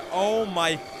look at that. Oh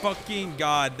my fucking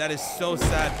god. That is so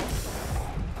sad.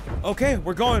 Okay,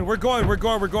 we're going. Whoa,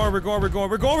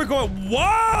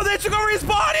 they took over his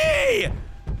body!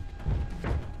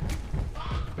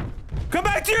 Come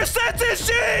back to your senses,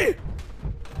 G!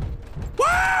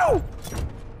 Wow!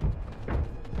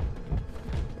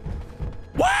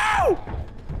 Wow!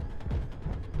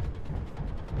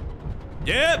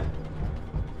 Yep.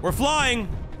 We're flying.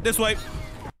 This way.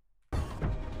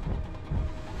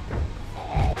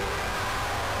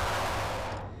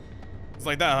 It's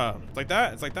like that, huh? It's like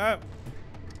that? It's like that?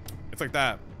 It's like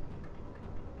that.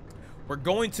 We're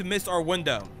going to miss our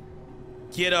window.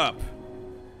 Get up.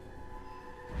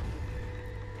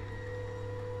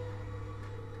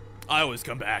 I always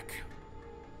come back.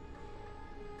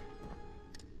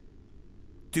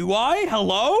 Do I?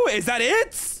 Hello? Is that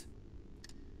it?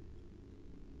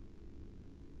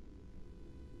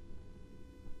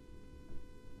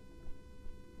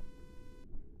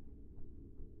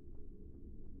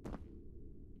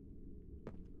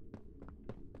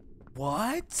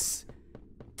 What?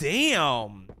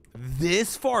 Damn.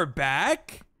 This far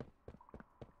back?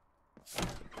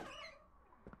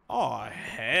 Oh,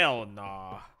 hell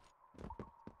nah.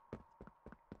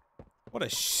 What a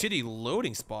shitty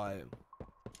loading spot.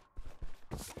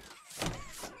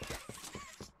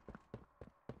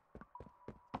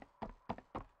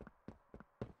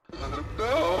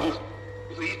 No!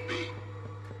 Leave me.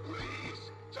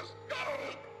 Please, just go!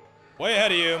 Way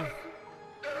ahead of you.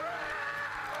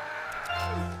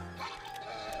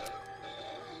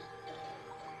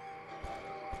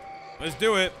 Let's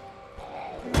do it.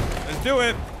 Let's do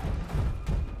it.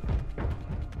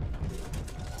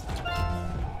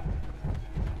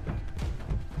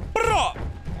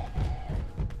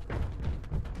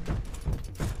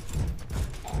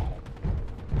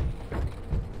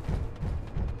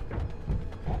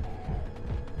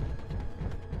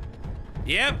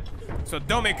 Yep. So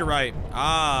don't make it right.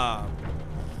 Ah.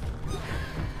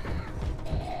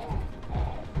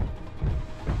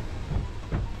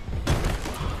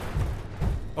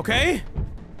 Okay.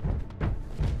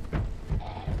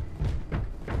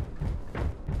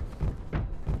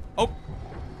 Oh.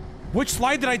 Which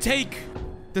slide did I take?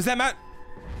 Does that matter?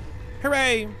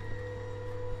 Hooray.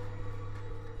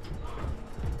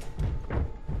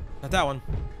 Not that one.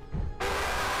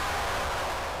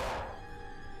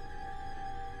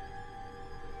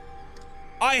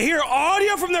 I hear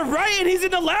audio from the right and he's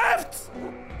in the left?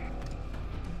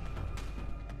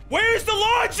 Where's the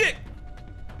logic?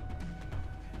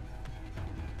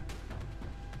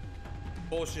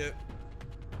 Bullshit.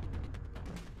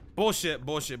 Bullshit,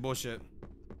 bullshit, bullshit.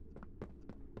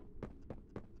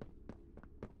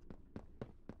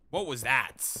 What was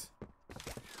that?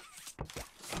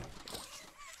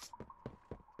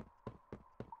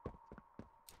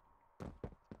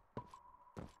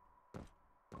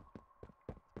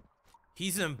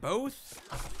 He's in both?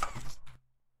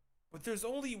 But there's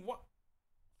only one.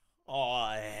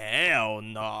 Oh, hell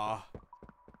nah.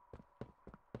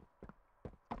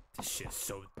 This shit's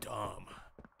so dumb.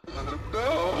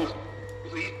 No!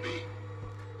 Leave me.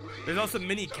 There's also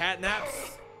mini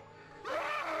catnaps.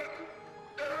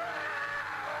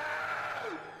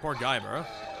 Poor guy, bro.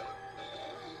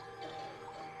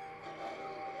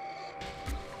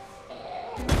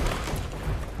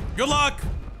 Good luck!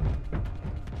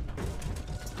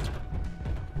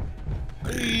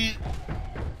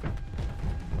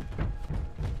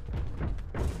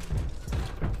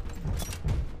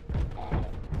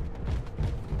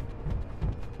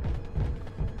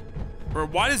 Bro,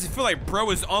 why does it feel like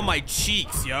bro is on my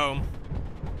cheeks, yo?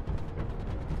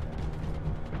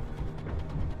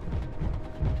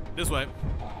 This way.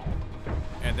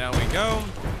 And down we go.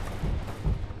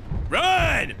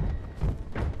 Run!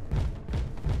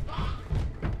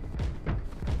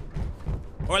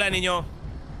 Hola, niño.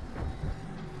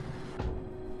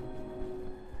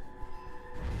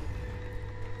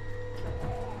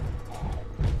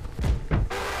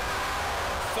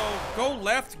 So go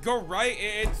left, go right.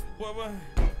 It's like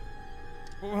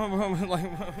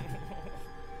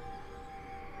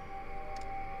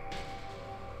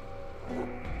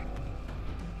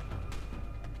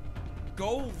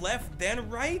Go left, then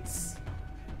right?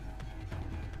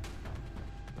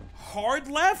 Hard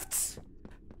left?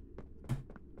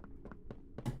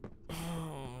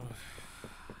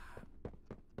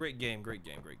 Great game, great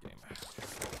game, great game.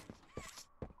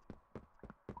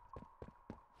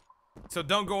 So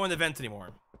don't go in the vent anymore.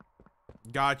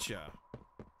 Gotcha.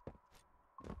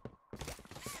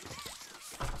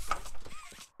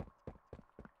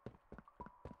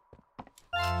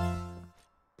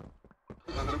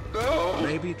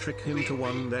 Maybe trick him to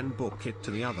one, then book it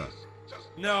to the other.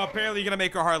 No, apparently you're gonna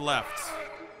make a hard left.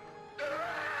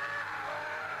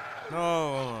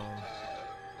 No.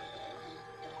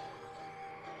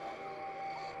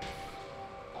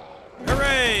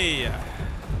 Hooray!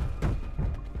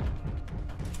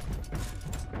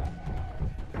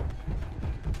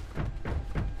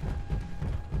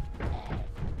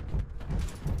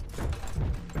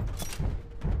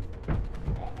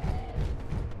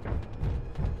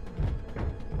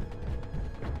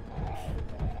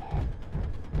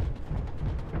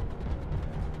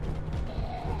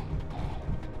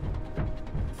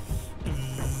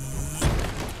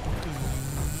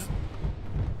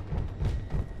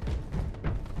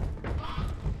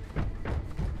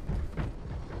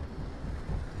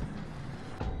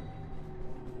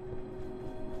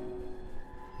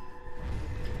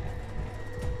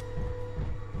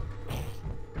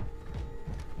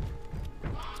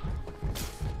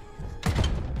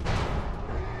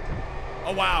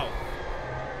 Oh, wow.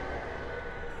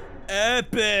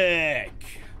 Epic.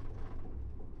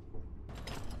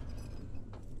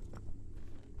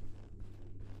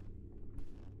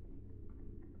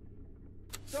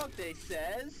 Dante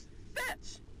says,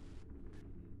 fetch!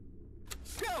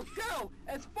 Go, go!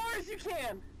 As far as you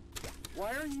can!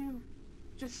 Why are you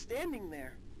just standing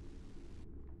there?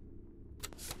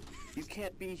 You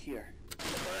can't be here.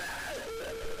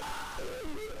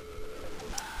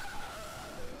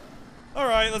 All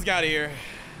right, let's get out of here.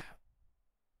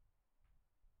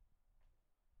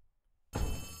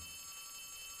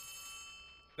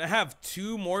 I have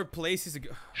 2 more places to go.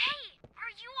 Hey,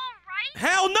 are you alright?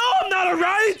 Hell no, I'm not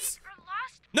alright!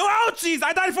 No ouchies!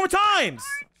 I died 4 times!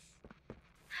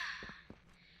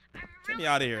 Get me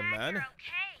out of here, man.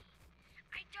 Okay.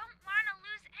 I don't want to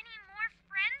lose any more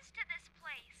friends to this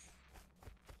place.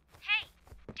 Hey,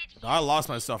 did you I lost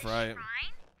myself, right?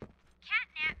 shrine?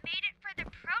 Catnap made it for the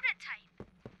prototype.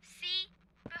 See,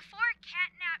 before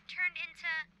Catnap turned into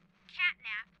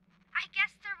Catnap, I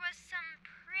guess there was some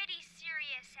pretty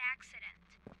serious accident.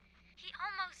 He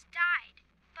almost died,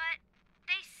 but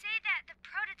they say that the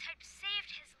prototype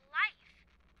saved his life.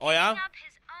 Oh, yeah? Giving up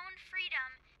his own freedom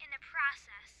in the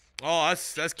process. Oh,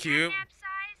 that's cute. Catnap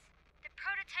size, the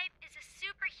prototype is a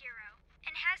superhero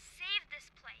and has saved this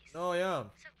place. Oh, yeah.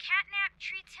 So Catnap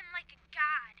treats him like a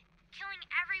god, killing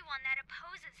everyone that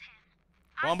opposes him.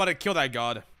 Well, I'm about to kill that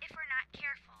god. If we're not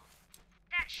careful.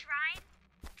 That shrine,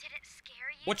 did it scare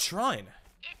you? What shrine?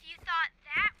 If you thought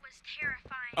that was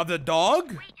terrifying, Of the dog?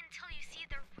 wait until you see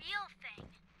the real thing.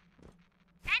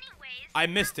 Anyways, I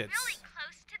missed we're it. really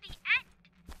close to the end.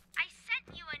 I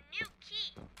sent you a new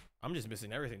key. I'm just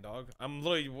missing everything, dog. I'm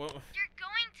literally. You're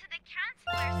going to the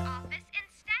counselor's office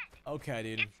instead. Okay,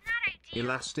 dude. It's not ideal,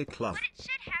 Elastic love. but it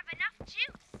should have enough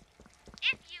juice.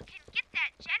 If you can get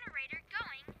that generator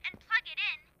going and plug it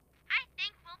in, I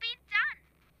think we'll be done.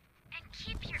 And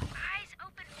keep your eyes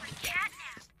open for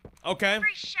Catnap. Okay.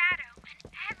 Every shadow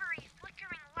and every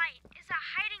flickering light is a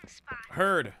hiding spot.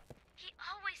 Heard. He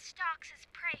always stalks his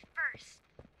prey first.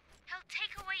 He'll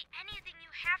take away anything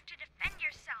you have to defend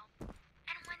yourself.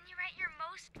 And when you're at your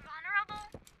most vulnerable,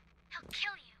 he'll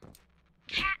kill you.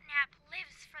 Catnap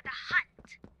lives for the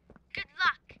hunt. Good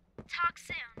luck. Talk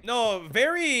soon. No,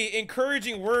 very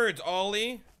encouraging words,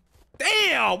 Ollie.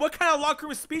 Damn, what kind of locker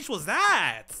room speech was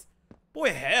that?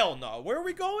 Boy, hell no. Where are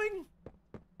we going?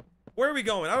 Where are we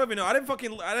going? I don't even know. I didn't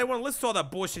want to listen to all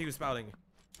that bullshit he was spouting.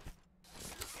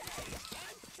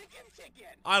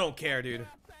 I don't care, dude.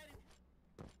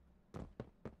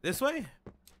 This way?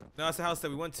 No, that's the house that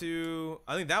we went to.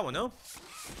 I think that one, no?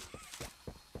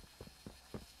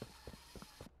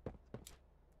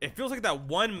 It feels like that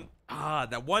one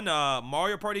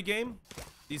Mario Party game.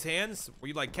 These hands where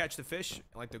you like catch the fish and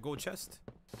like the gold chest.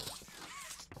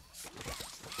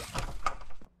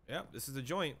 Yeah, this is the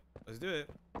joint. Let's do it.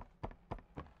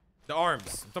 The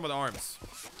arms. I'm talking about the arms.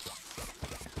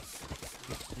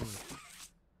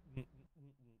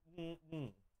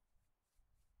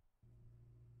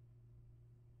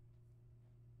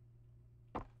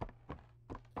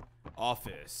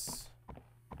 Office.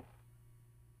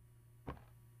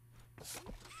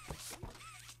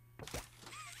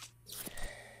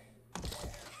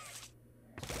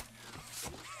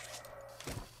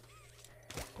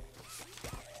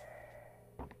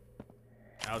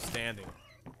 Outstanding.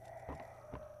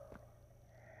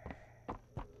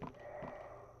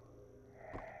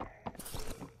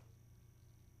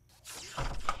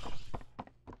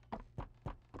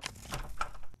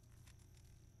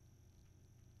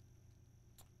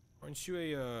 Aren't you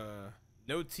a,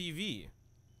 no TV?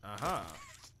 Aha.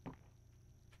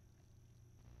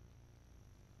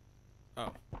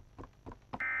 Oh.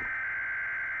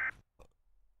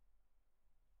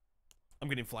 I'm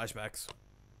getting flashbacks.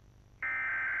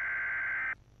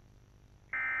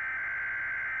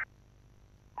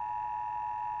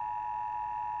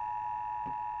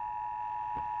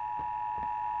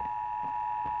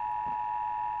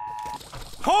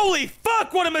 Holy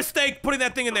fuck, what a mistake putting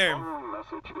that thing in there. The following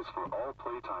message is for all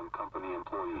Playtime Company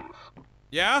employees.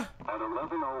 Yeah? At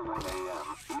 11:01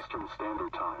 a.m. Eastern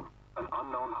Standard Time, an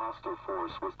unknown hostile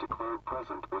force was declared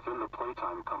present within the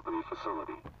Playtime Company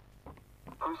facility.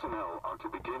 Personnel are to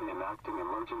begin enacting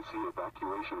emergency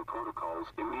evacuation protocols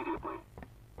immediately.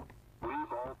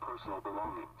 Leave all personal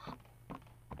belongings.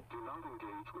 Do not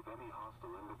engage with any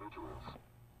hostile individuals.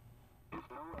 If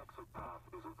no exit path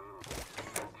is available,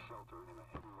 take shelter in a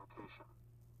hidden location.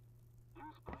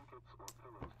 Use blankets or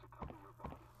pillows to cover your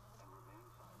body and remain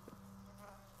silent.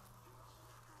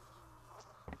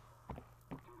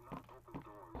 Do not open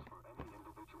doors for any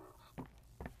individuals.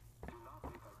 Do not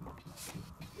make eye contact.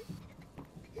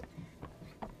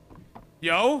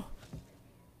 Yo?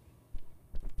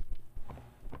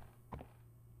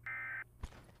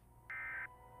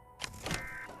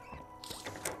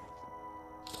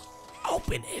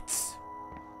 Open it.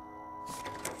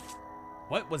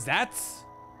 What was that?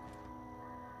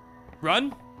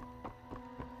 Run?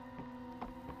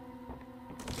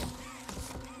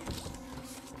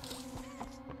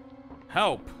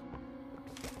 Help.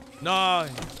 Nah.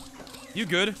 You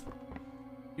good?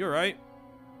 You alright?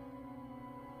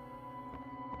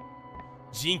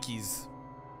 Jinkies.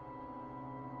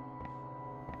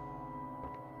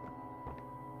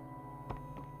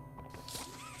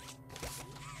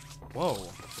 Whoa.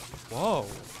 Whoa.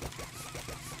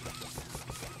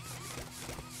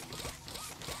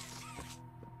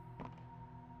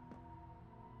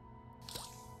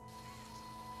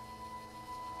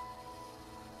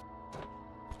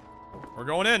 We're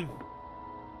going in.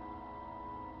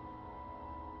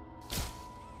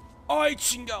 Alright,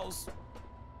 chingos.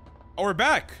 Oh, we're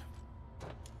back.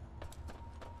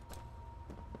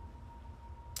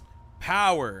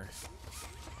 Power.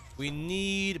 We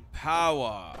need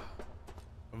power.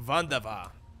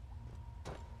 Vandava.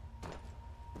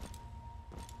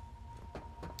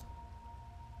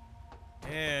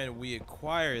 And we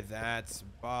acquire that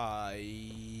by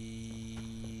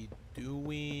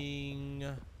doing...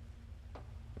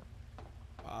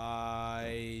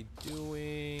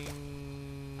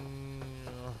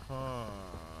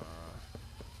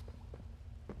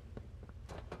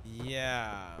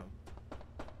 Yeah.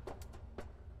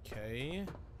 Okay.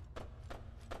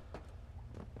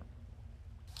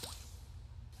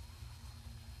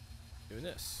 Doing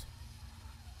this.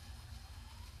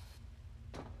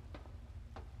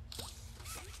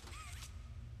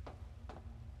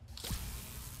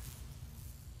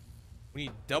 We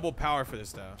need double power for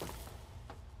this, though.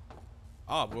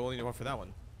 Oh, we only need one for that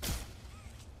one.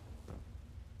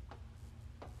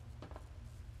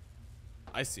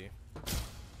 I see.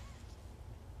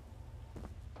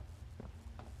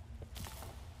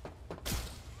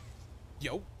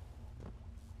 Yo.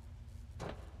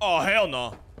 Oh, hell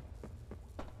no.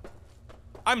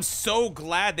 I'm so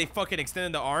glad they fucking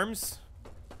extended the arms.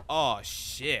 Oh,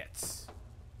 shit.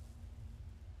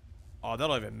 Oh, that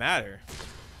don't even matter.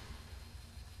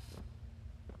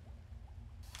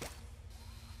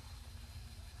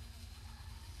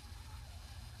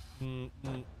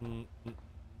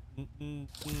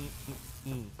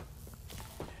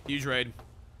 Huge raid.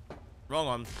 Wrong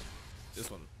one. This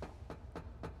one.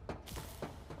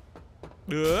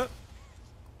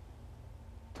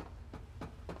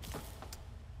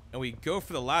 And we go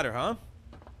for the ladder, huh?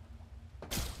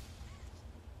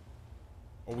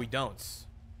 Or we don't.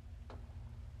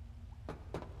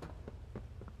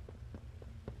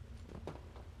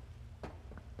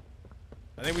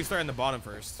 I think we start in the bottom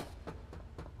first.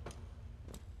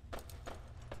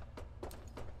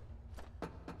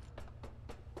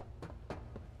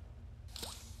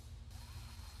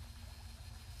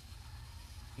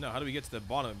 No, how do we get to the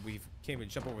bottom? We can't even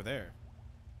jump over there.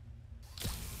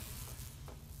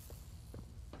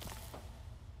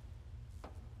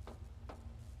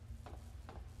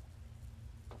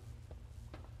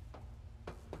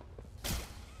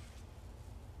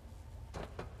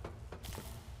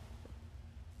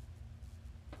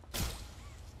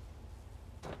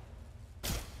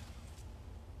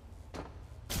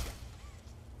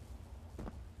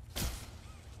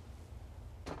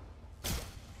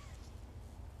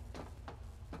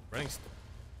 Running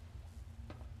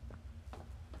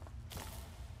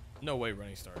no way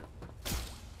running start.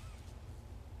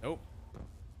 Nope.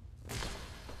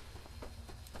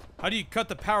 How do you cut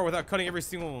the power without cutting every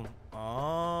single...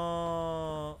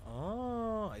 I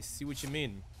see what you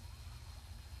mean.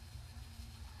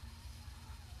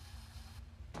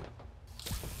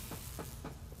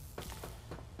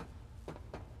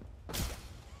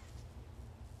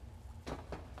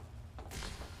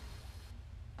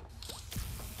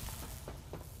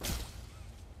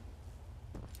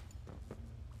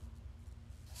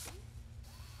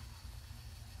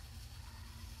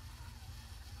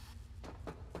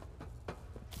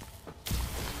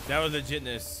 That was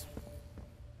legitness.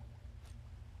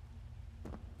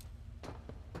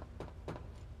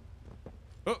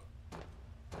 Oh.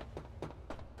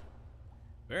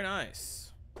 Very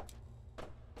nice.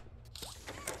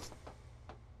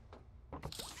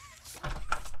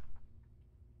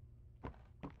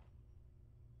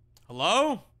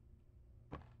 Hello?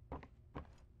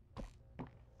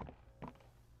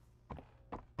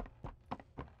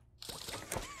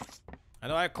 I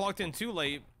know I clocked in too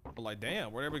late. But like,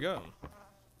 damn, where'd we go?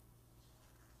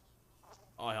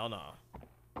 Oh, hell no.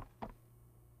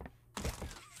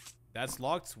 That's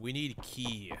locked. We need a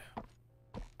key.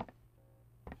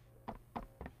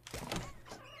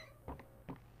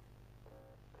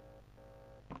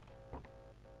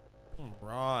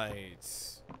 Right.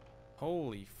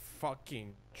 Holy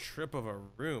fucking trip of a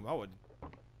room. I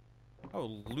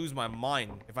would lose my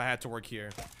mind if I had to work here.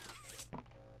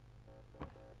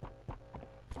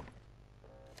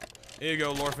 Here you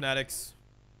go, lore fanatics.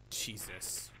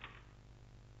 Jesus.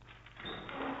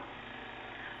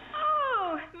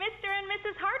 Oh, Mr. and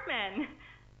Mrs. Hartman.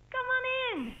 Come on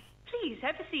in. Please,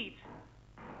 have a seat.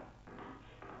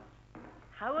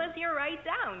 How was your ride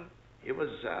down? It was,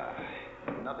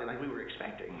 nothing like we were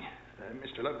expecting.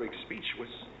 Mr. Ludwig's speech was,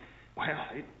 well,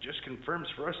 it just confirms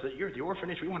for us that you're the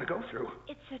orphanage we want to go through.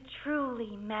 It's a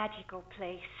truly magical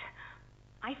place.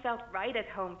 I felt right at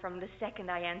home from the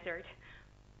second I entered.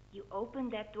 You open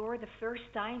that door the first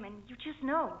time and you just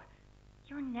know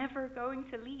you're never going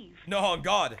to leave. No, on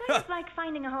God. Kind of like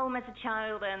finding a home as a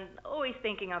child and always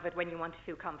thinking of it when you want to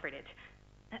feel comforted.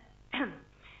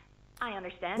 I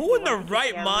understand. Who in their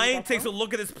right mind takes a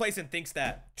look at this place and thinks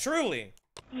that? Truly.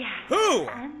 Yeah. Who?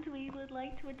 And we would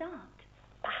like to adopt.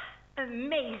 Ah,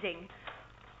 amazing.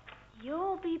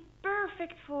 You'll be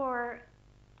perfect for...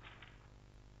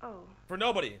 Oh. For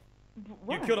nobody.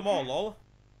 What? You killed them all, lol.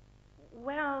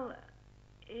 Well,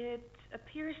 it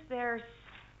appears there's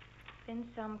been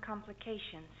some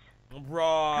complications.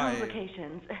 Right.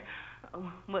 Complications? Oh,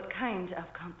 what kind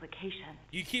of complications?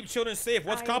 You keep children safe.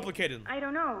 What's complicated? I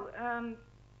don't know.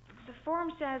 The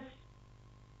form says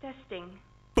testing.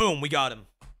 Boom, we got him.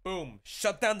 Boom.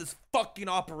 Shut down this fucking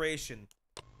operation.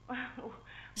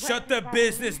 Shut the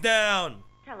business down.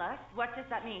 Tell us, what does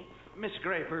that mean? Miss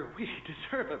Graper, we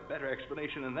deserve a better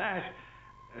explanation than that.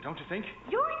 Don't you think?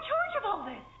 You're in charge of all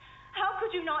this. How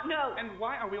could you not know? And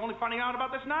why are we only finding out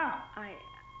about this now? I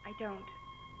don't.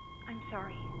 I'm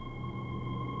sorry.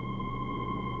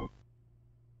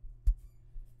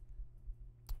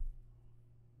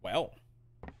 Well.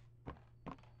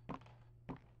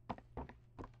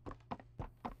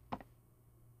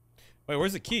 Wait,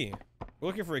 where's the key? We're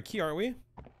looking for a key, aren't we?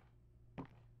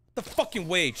 The fucking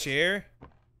way, chair.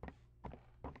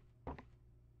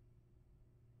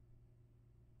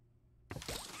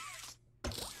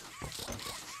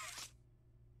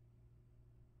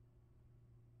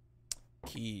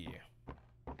 Key.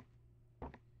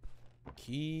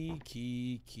 Key.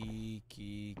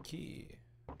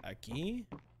 Aquí?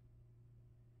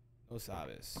 No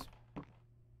sabes.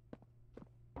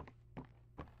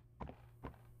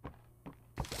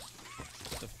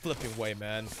 The flipping way,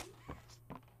 man.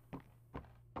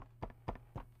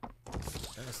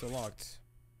 And it's still locked.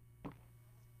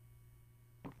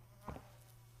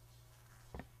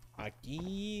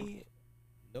 Aquí.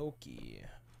 No key.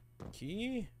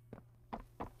 Key?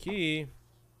 Key.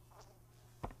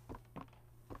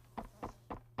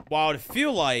 Wow, I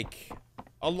feel like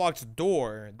unlocked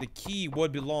door, the key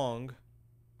would belong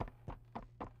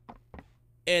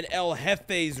in El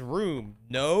Jefe's room.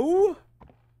 No?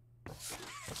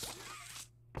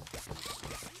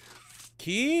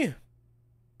 Key?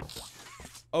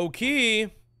 Oh,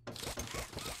 key.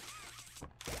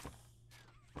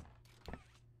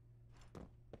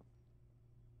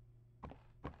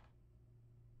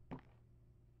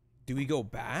 Do we go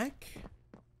back?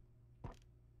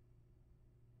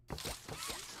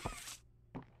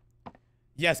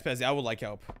 Yes, Pezzy, I would like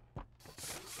help.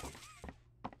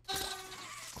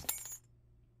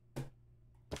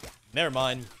 Never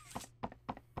mind.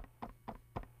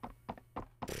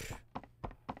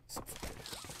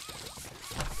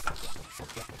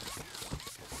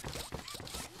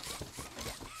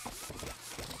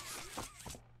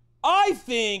 I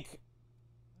think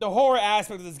the horror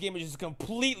aspect of this game is just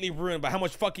completely ruined by how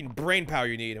much fucking brain power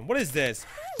you need. And what is this?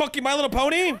 Fucking My Little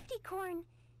Pony? Corn,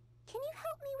 can you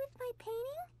help me with my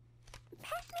painting?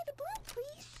 Pass me the blue,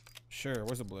 please. Sure,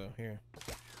 where's the blue? Here.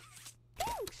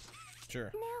 Thanks.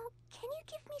 Sure. Now, can you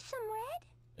give me some red?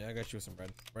 Yeah, I got you some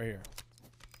red. Right here.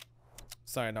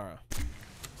 Sayonara.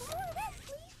 More red,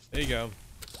 please. There you go.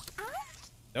 Out?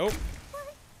 Nope.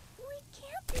 But we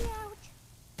can't be out.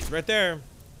 It's right there.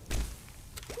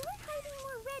 You're hiding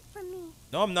more red from me.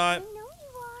 No, I'm not. I know you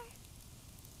are.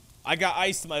 I got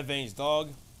ice in my veins,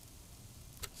 dog.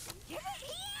 Give it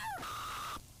here.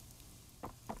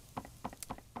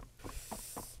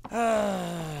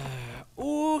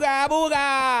 Ooga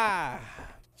booga.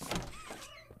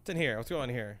 What's in here? What's going on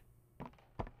here?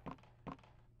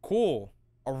 Cool.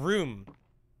 A room.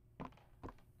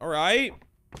 All right.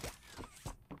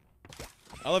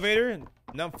 Elevator.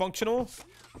 Not functional.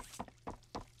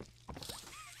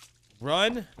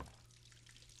 Run.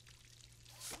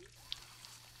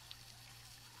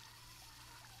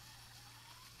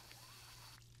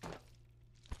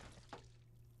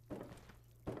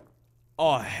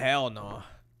 Oh, hell no.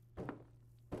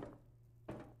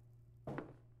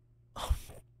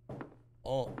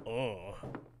 Oh.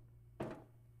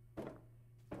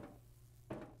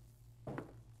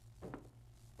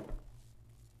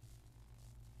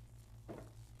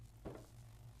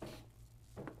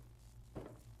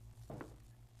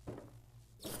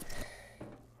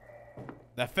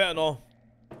 That fentanyl.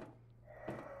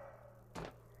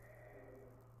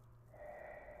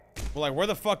 Well, like, where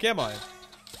the fuck am I?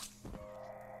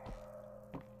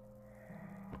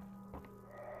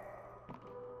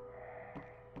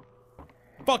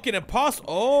 Fucking impossible.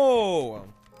 Oh.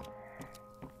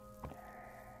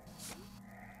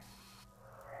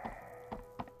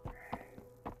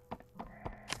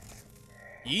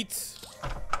 Eat.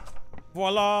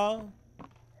 Voila.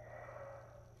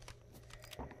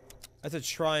 That's a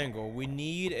triangle. We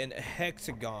need an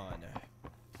hexagon.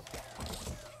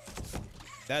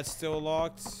 That's still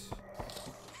locked.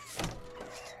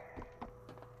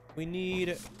 We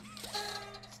need...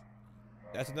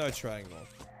 That's another triangle.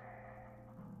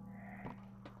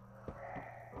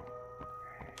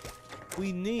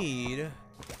 We need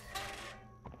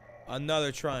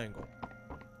another triangle.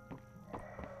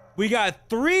 We got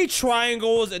 3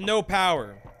 triangles and no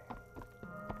power.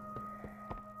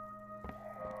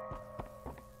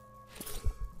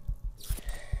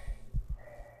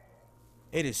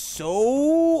 It is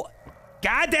so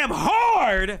goddamn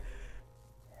hard.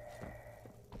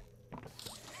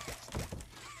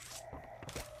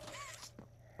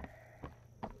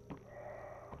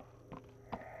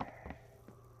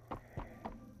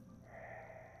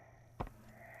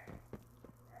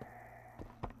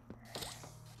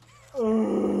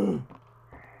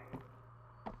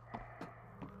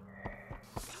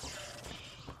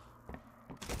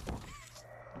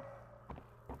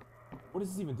 What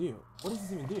does this even do? What does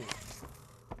this even do? Did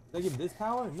I give this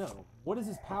power? No. What is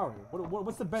this power?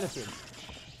 What's the benefit?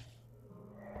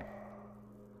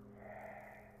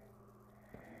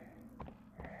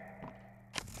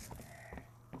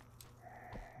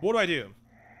 What do I do?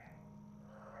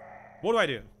 What do I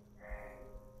do?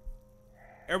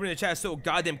 Everybody in the chat is so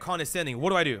goddamn condescending.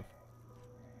 What do I do?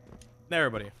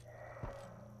 Everybody.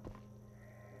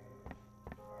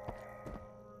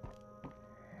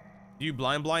 Do you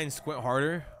blind squint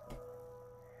harder?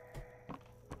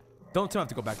 Don't tell me I have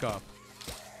to go back up.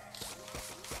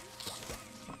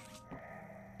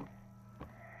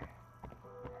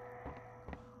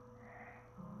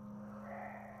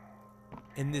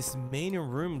 In this main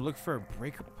room, look for a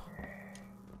breaker.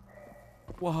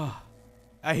 Whoa.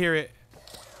 I hear it.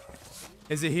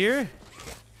 Is it here?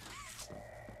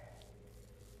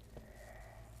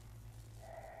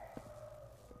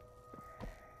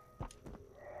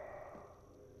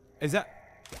 Is that...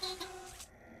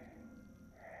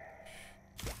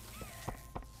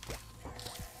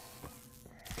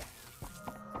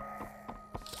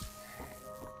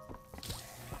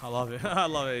 I love it. I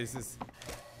love it. It's just...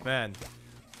 Man.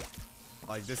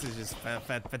 Like, this is just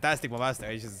fantastic master.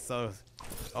 It's just so...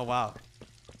 Oh, wow.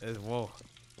 It's... Whoa.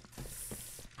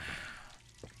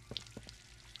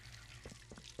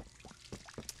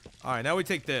 Alright, now we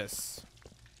take this.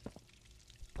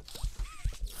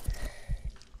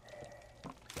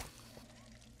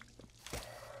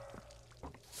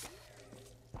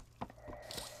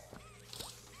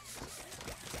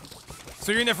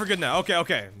 So you're in there for good now. Okay,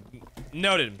 okay.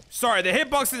 Noted. Sorry, the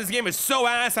hitbox in this game is so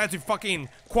ass. I had to fucking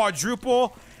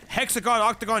quadruple, hexagon,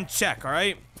 octagon, check,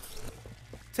 alright?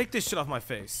 Take this shit off my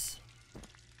face.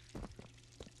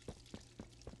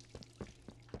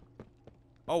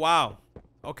 Oh, wow.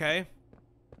 Okay.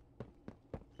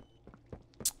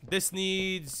 This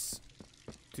needs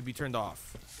to be turned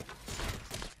off.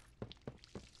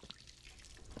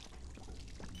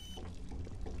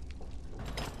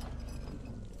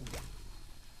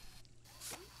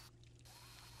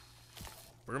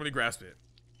 We're gonna grasp it.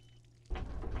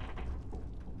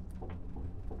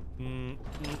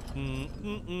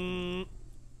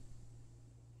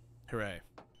 Hooray.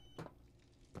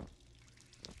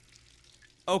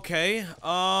 Okay,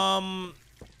 alright.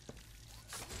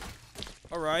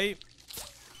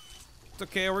 It's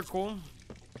okay, we're cool.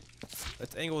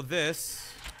 Let's angle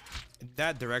this in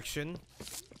that direction.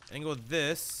 Angle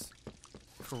this.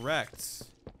 Correct.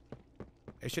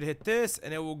 It should hit this,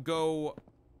 and it will go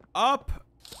up.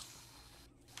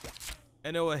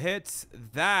 And it will hit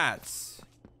that.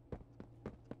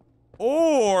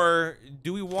 Or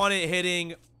do we want it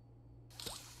hitting?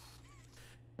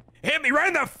 Hit me right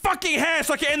in the fucking head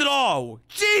so I can end it all.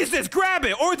 Jesus, grab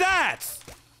it. Or that.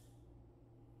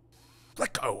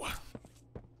 Let go.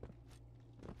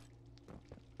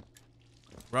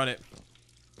 Run it.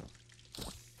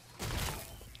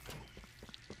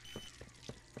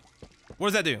 What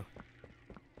does that do?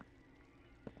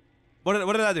 What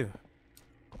did that do?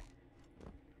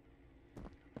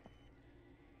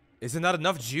 Is it not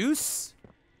enough juice?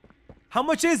 How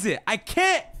much is it? I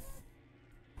can't.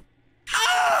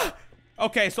 Ah!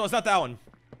 Okay, so it's not that one.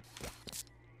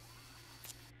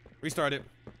 Restart it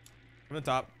from the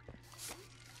top.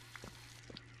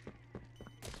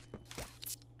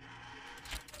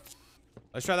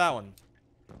 Let's try that one.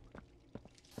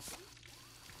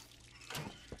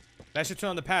 That should turn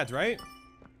on the pads, right?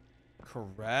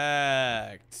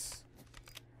 Correct.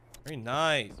 Very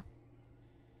nice.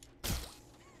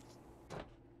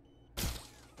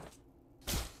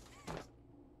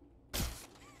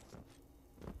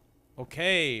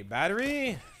 Okay,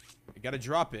 battery. You gotta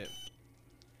drop it.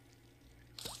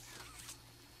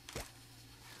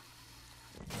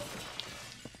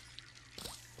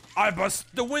 I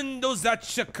bust the windows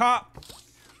at your cop.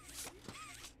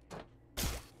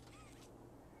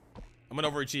 I'm an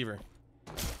overachiever.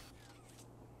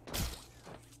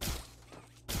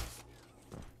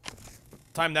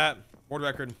 Time that. World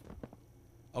record.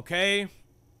 Okay.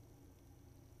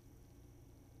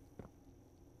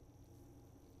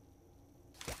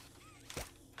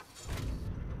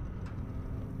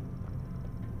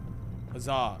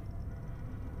 Huzzah.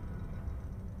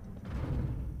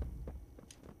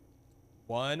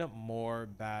 One more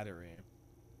battery.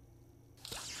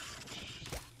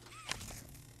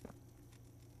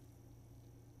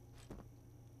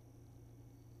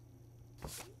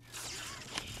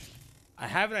 I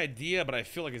have an idea, but I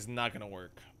feel like it's not gonna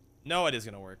work. No, it is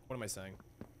gonna work. What am I saying?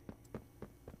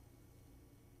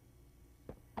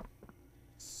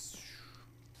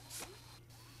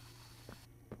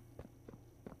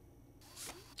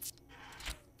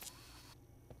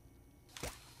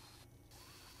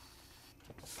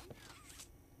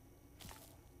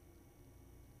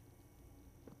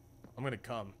 I'm gonna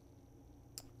come.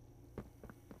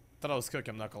 Thought I was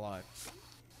cooking, I'm not gonna lie.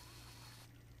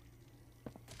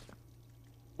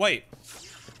 Wait.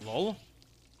 Lol.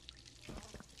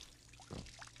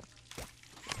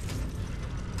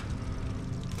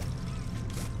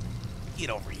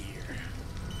 Get over here.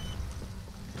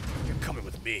 You're coming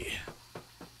with me.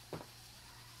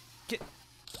 Get.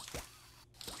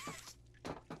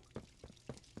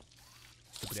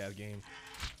 Stupid ass game.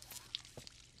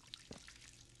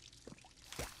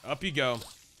 Up you go.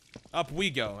 Up we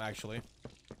go, actually.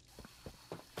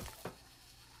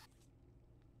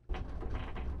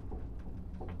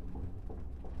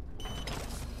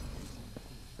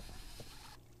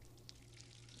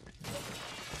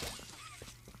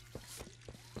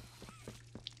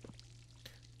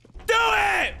 Do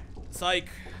it! Psych.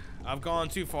 I've gone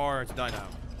too far to die now.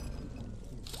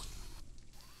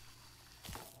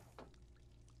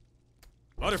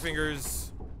 Butterfingers.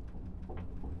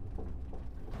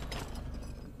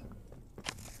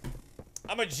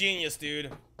 I'm a genius, dude.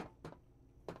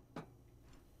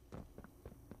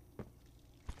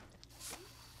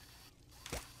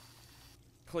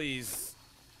 Please.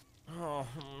 Oh.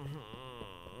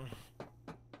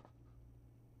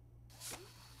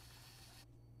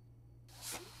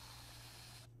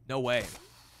 No way.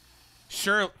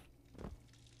 Sure.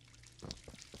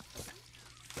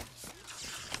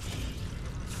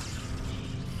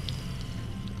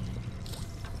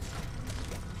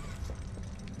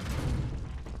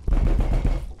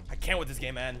 I can't with this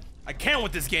game, man. I can't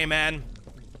with this game, man.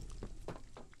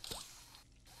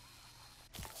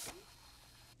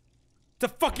 It's a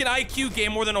fucking IQ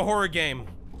game more than a horror game.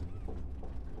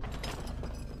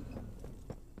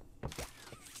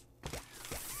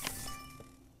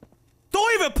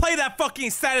 that fucking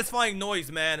satisfying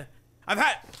noise, man. I've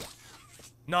had...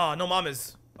 No, no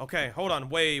mamas. Okay, hold on.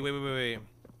 Wait.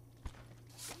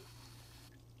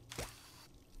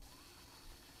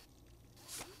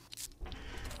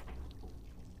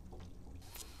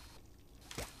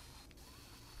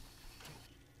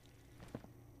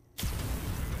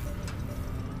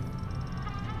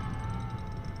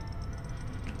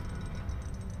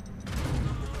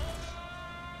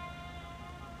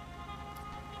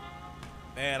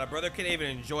 Man, a brother can't even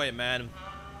enjoy it, man.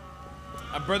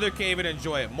 A brother can't even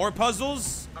enjoy it. More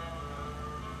puzzles?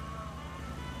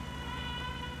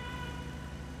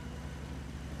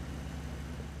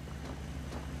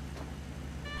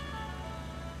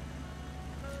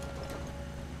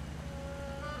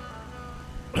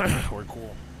 We're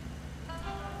cool.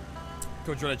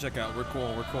 Go try to check out. We're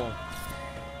cool.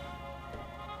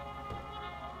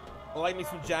 I like me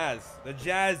some jazz. The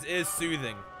jazz is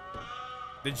soothing.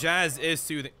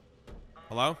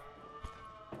 Hello?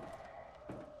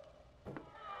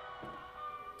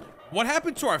 What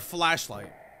happened to our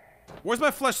flashlight? Where's my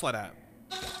flashlight at?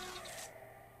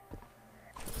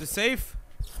 Is it safe?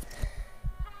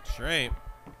 Sure ain't.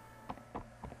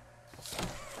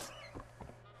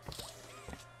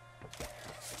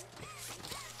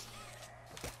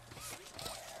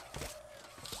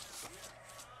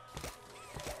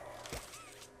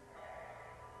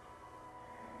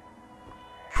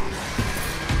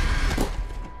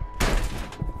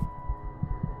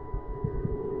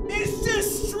 It's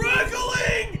just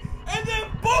struggling and then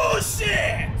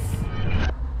bullshit!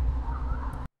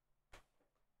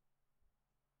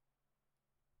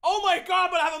 Oh my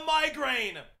god, but I have a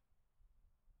migraine!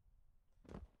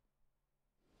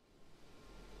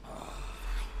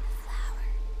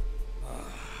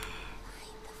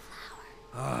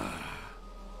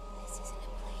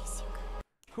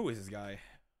 Who is this guy?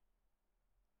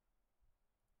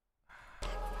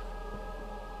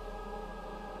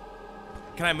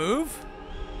 Can I move?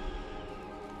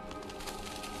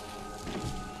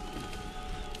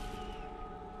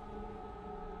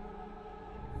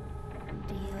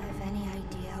 Do you have any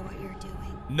idea what you're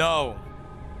doing? No.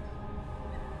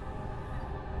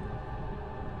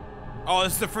 Oh,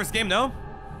 this is the first game, no?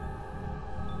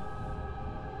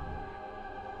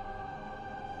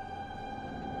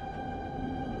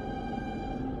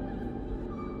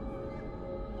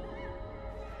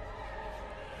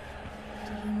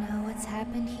 Do you know what's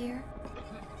happened here?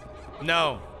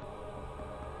 No.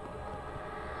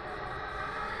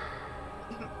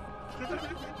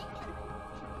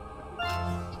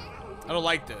 I don't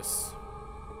like this.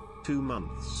 2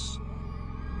 months. Do you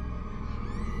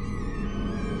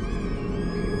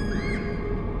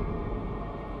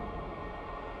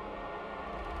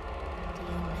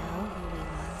know who we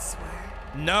once were?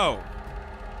 No.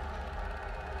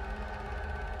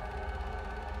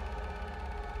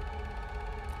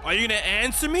 Are you gonna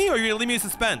answer me or are you gonna leave me in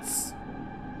suspense?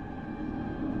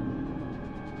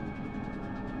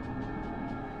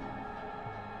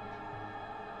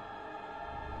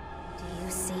 Do you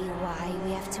see why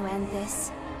we have to end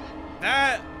this?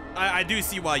 That I do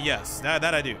see why, yes. That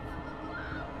I do.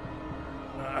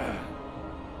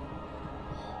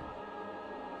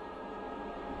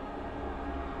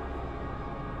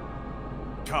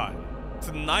 God, it's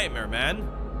a nightmare, man.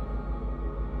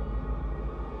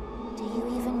 Do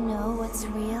you even know what's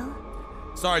real?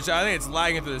 Sorry, I think it's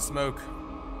lagging through the smoke.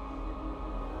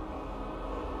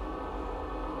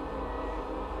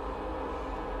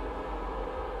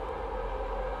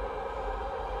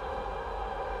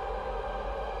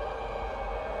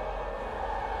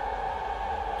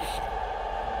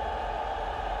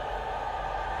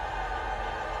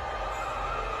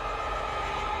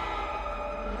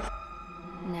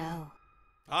 No.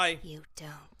 Hi. You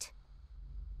don't.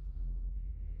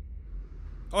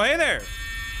 Oh, hey there.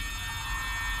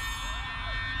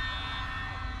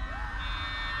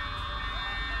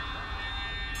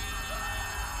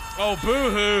 Oh,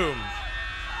 boo-hoo.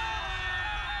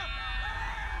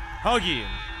 Huggy.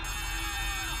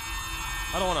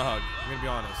 I don't want to hug. I'm gonna be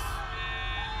honest.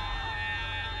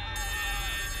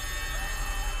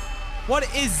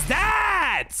 What is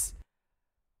that?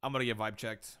 I'm gonna get vibe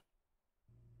checked.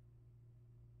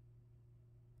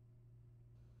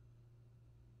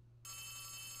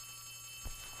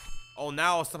 Oh,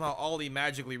 now somehow Ollie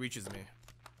magically reaches me.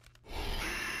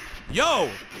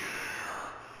 Yo!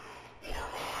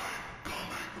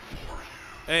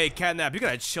 Hey, Catnap, you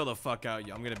gotta chill the fuck out,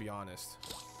 yo. I'm gonna be honest.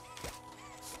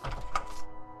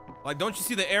 Like, don't you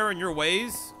see the error in your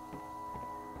ways?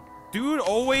 Dude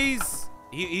always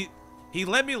he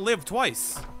let me live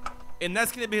twice. And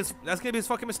that's gonna be his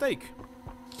fucking mistake.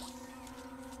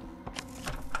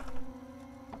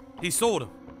 He sold.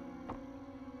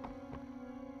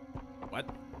 What?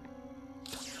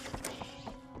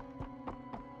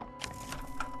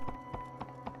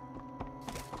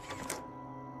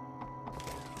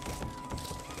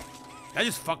 Did I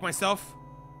just fuck myself?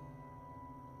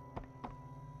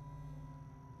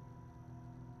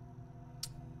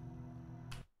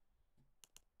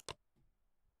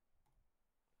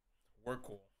 We're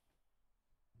cool.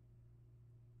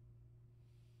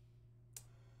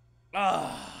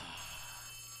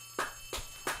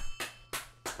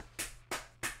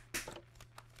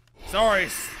 Sorry.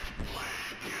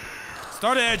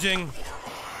 Started edging.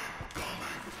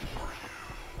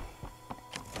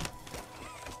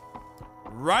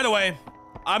 Right away.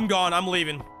 I'm gone. I'm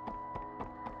leaving.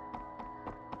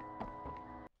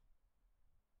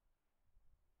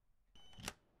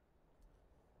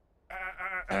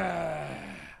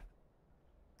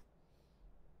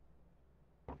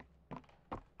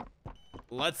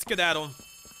 Let's skedaddle.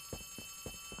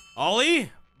 Ollie?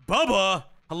 Bubba?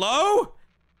 Hello?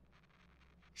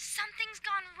 Something's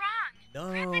gone wrong. No.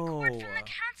 Grab the cord from the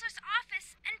counselor's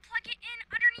office and plug it in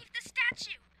underneath the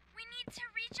statue. We need to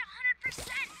reach 100%.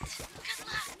 Good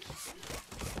luck.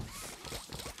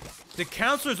 The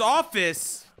counselor's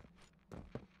office?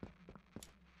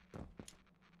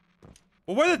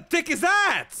 Well, where the dick is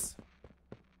that?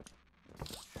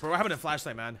 Bro, what happened to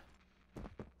flashlight, man?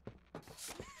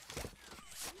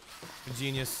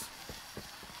 Genius.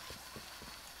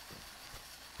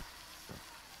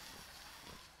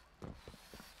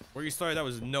 Where you started, that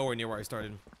was nowhere near where I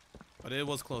started. But it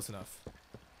was close enough.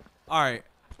 Alright.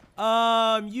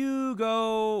 You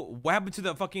go... What happened to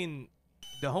the fucking...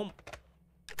 The home...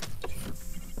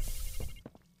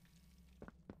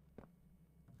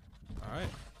 Alright.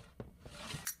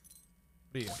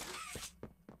 What are you?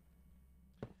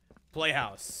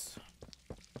 Playhouse.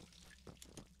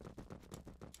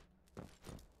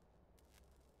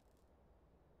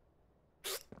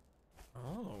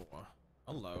 Oh.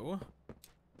 Hello.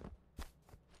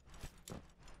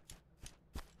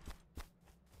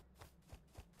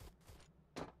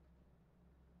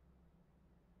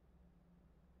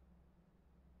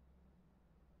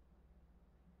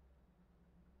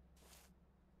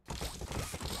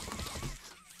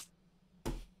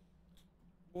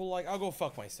 Well, like, I'll go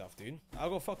fuck myself, dude. I'll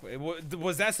go fuck.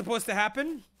 Was that supposed to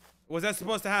happen? Was that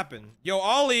supposed to happen? Yo,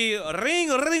 Ollie, ring,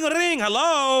 ring, ring.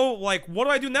 Hello? Like, what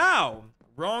do I do now?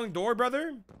 Wrong door,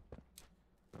 brother?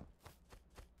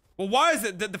 Well, why is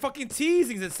it? The fucking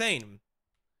teasing's insane.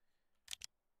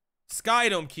 Sky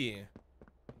Dome key.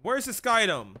 Where's the Sky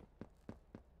Dome?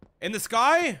 In the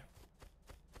sky?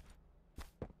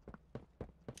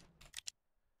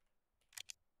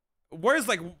 Where's,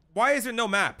 like, why is there no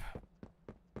map?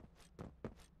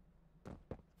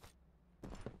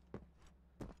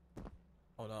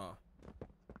 Oh no.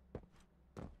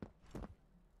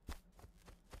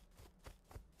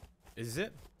 Is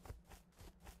it?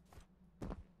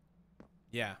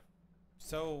 Yeah.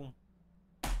 So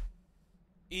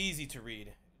easy to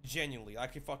read. Genuinely. I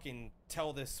could fucking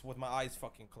tell this with my eyes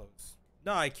fucking closed.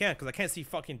 No, I can't, because I can't see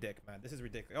fucking dick, man. This is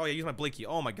ridiculous. Oh yeah, use my blinky.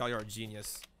 Oh my god, you're a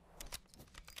genius.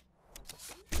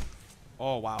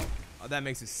 Oh wow. Oh, that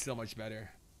makes it so much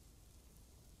better.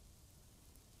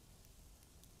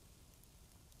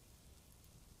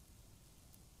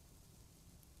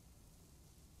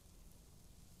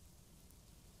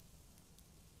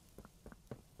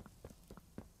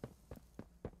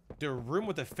 The room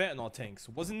with the fentanyl tanks.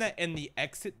 Wasn't that in the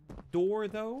exit door,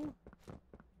 though?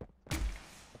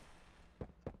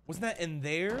 Wasn't that in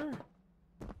there?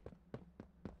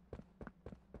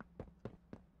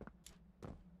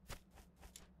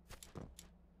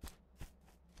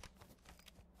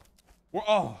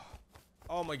 Oh.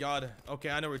 Oh my god.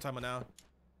 Okay, I know what you're talking about now.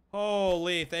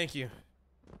 Holy, thank you.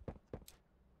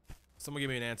 Someone give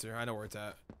me an answer. I know where it's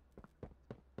at.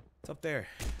 It's up there.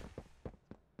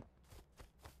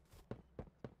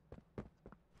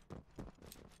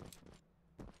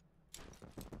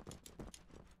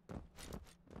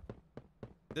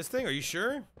 This thing, are you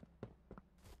sure?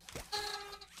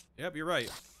 Yep, you're right.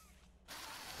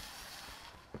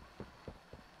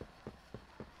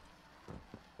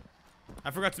 I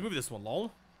forgot to move this one,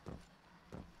 lol.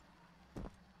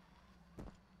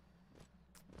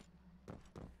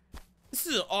 This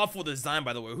is an awful design,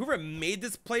 by the way. Whoever made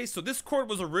this place, so this cord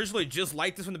was originally just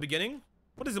like this from the beginning?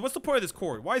 What is it? What's the point of this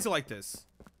cord? Why is it like this?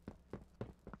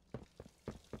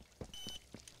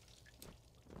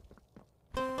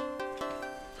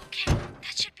 Okay,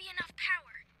 that should be enough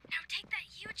power. Now take that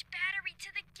huge battery to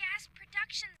the gas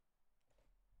production.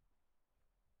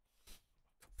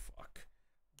 Fuck.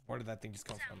 Where did that thing just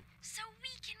come from? So we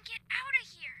can get out of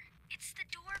here.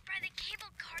 by the cable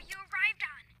car you arrived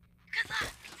on. Good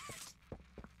luck.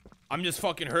 I'm just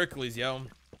fucking Hercules, yo.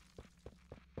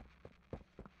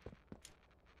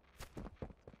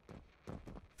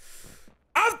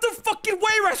 Out the fucking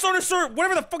way, Rhinoceros!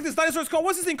 Whatever the fuck this dinosaur's called.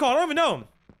 What's this thing called? I don't even know.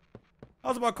 I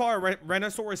was about to call it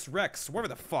Rhinoceros Rex. Whatever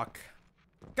the fuck.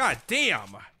 God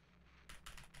damn.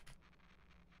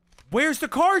 Where's the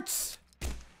carts?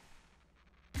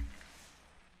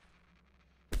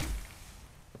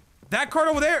 That cart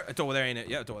over there? It's over there, ain't it?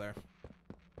 Yeah, it's over there.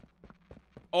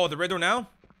 Oh, the red door now?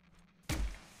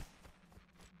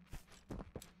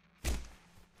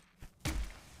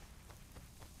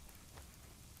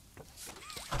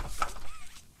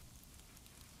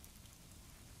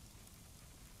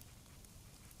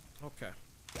 Okay.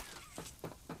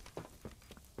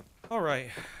 Alright.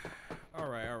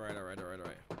 Alright.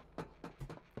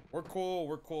 We're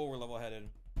cool, we're level-headed.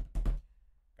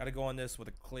 Gotta go on this with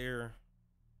a clear,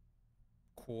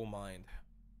 cool mind.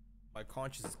 My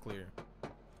conscience is clear.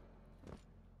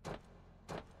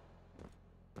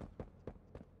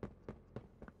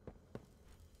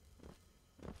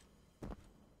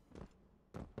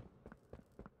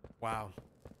 Wow.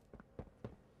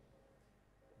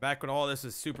 Back when all this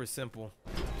is super simple.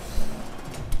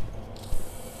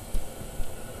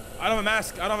 I don't have a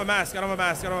mask. I don't have a mask. I don't have a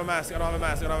mask. I don't have a mask. I don't have a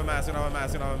mask. I don't have a mask. I don't have a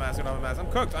mask. I don't have a mask. I don't have a mask. I'm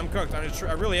cooked. I'm cooked. I'm just,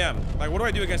 I really am. Like, what do I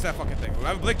do against that fucking thing? I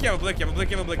have a blicky. I have a blicky. I have a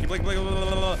blicky. I have a blicky. Blicky. Blicky. Blah,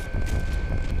 blah, blah, blah.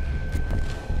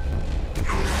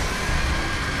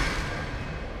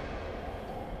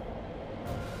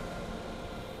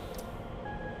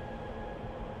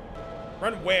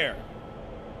 Run where?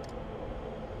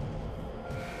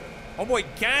 Oh boy,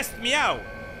 gassed me out.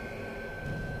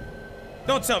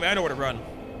 Don't tell me. I know where to run.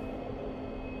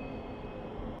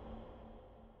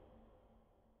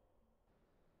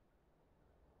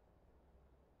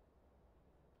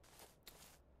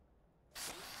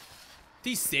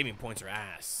 These saving points are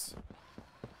ass.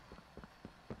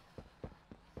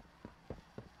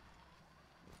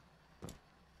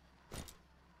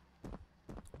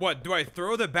 What, do I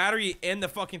throw the battery in the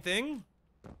fucking thing?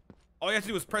 All you have to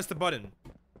do is press the button.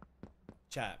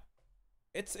 Chat.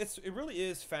 It really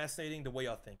is fascinating the way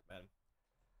y'all think, man.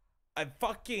 A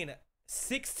fucking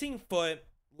 16-foot,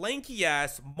 lanky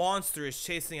ass monster is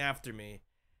chasing after me.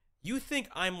 You think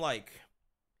I'm like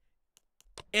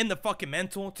in the fucking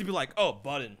mental to be like, oh,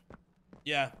 button.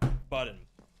 Yeah, button.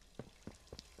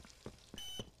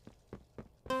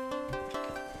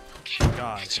 Okay,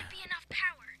 God. that should be enough power.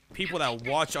 People that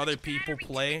watch other people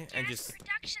play and just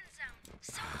Production zone,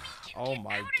 so we can oh get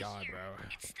my out of God, here. bro.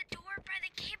 It's the door by the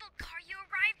cable car you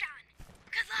arrived on.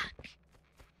 Good luck.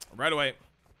 Right away.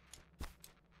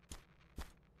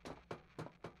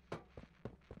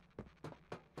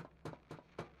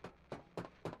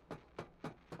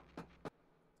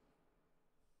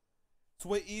 It's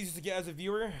way easier to get as a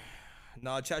viewer.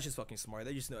 Nah, chat's just fucking smart.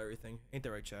 They just know everything. Ain't that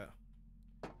right, chat?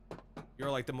 You're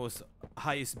like the most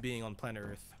highest being on planet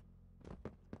Earth.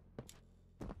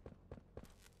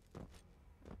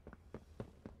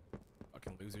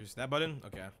 Fucking losers. That button?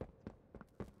 Okay.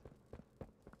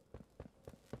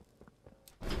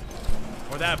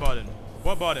 Or that button.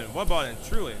 What button? What button?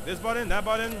 Truly. This button? That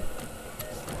button?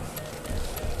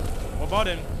 What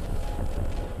button?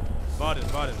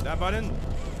 Button. That button?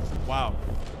 Wow.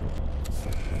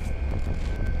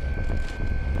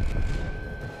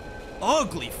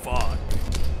 Ugly fuck.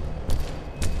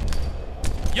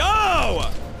 Yo!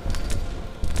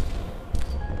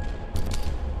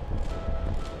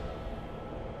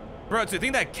 Bro, do you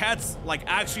think that cats like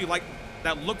actually like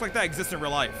that look like that exist in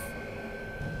real life?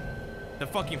 The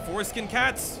fucking foreskin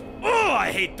cats? Oh,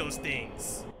 I hate those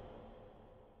things.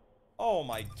 Oh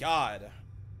my God.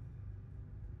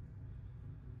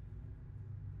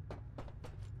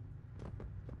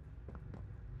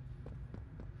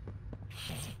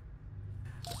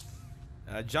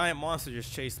 A giant monster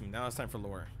just chased me. Now it's time for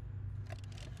lore.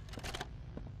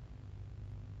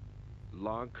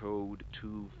 Log code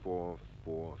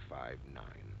 24459.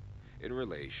 In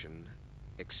relation,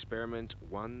 experiment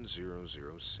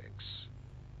 1006.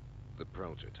 The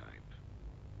prototype.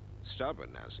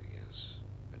 Stubborn as he is,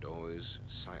 and always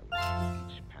silent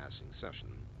with each passing session,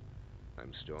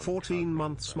 I'm still 14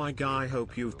 months, my guy.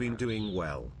 Hope you've been doing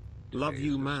well. Love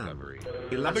you, man. I've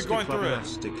been Elastic going love, through it.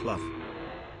 elastic love.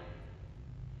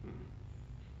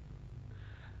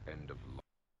 End of log.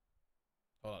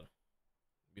 Hold on.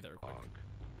 Be that real quick.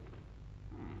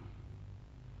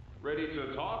 Ready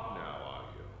to talk now, are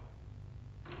you?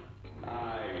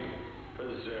 I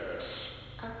possess.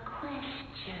 A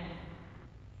question.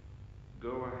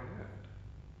 Go ahead.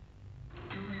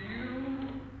 Do you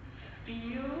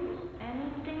feel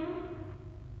anything?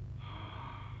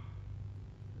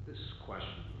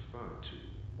 question refer to?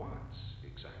 What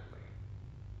exactly?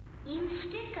 You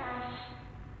stick us,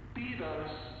 Beat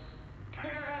us.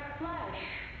 tear our flesh.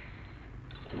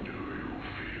 Do you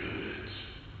feel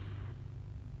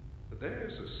it?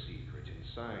 There's a secret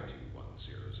inside you,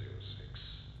 1006.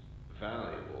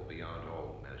 Valuable beyond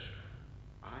all measure.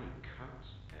 I cut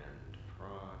and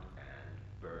prod and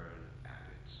burn at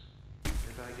it.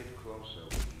 And I get closer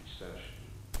with each session.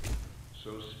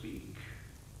 So speak.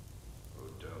 Or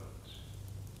don't.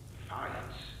 Fight.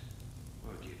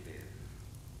 Or give in.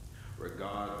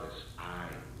 Regardless, I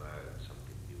learn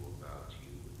something new about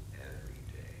you every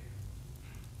day.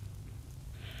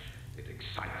 It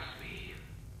excites me.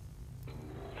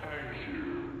 Thank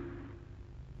you.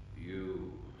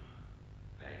 You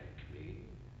thank me?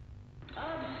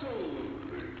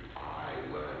 Absolutely. I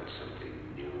learned something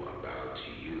new about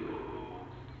you.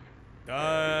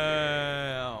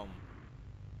 Damn.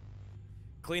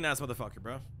 Clean ass motherfucker,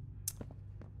 bro.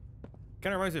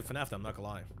 Kind of reminds me of FNAF, though, I'm not gonna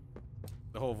lie.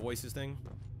 The whole voices thing.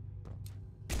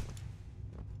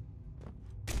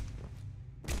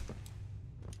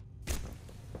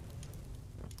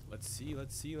 Let's see,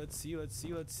 let's see, let's see, let's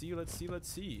see, let's see, let's see, let's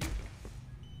see.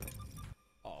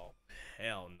 Oh,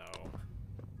 hell no.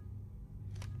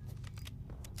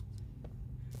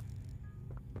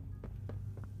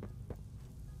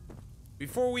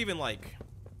 Before we even, like...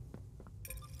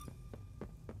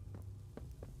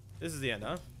 This is the end,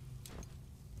 huh?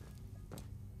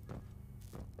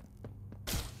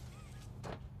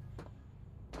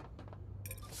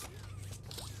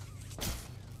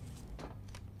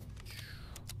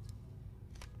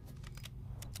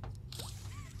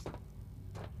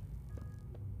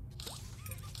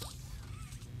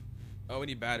 Oh, we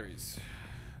need batteries.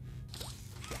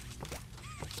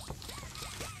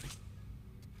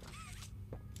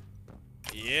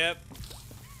 Yep.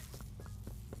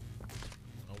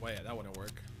 Oh wait, that wouldn't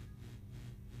work.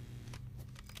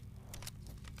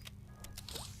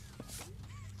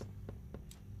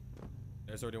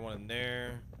 There's already one in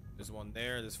there. There's one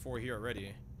there. There's 4 here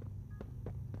already.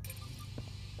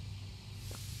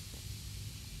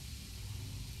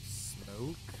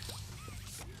 Smoke.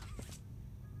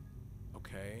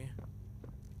 Okay.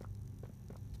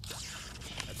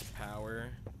 That's power.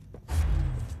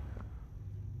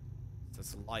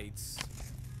 That's lights.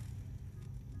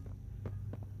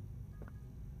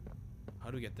 How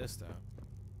do we get this though?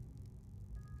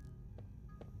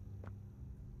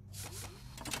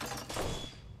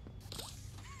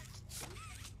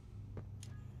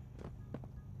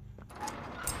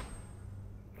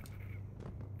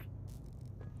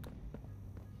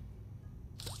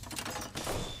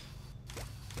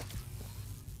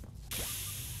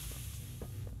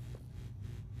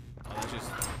 Oh, that's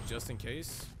just in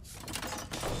case.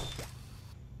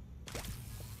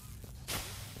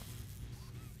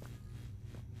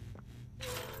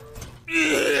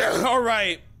 All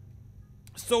right.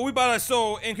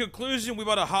 So in conclusion, we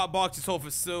about to hotbox this whole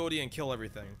facility and kill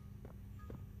everything.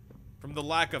 From the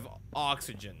lack of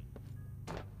oxygen.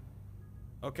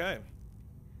 Okay.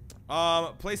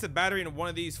 Place a battery in one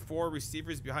of these 4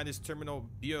 receivers behind this terminal.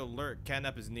 Be alert,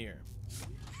 catnap is near.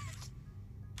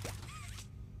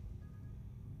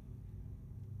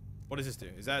 What does this do?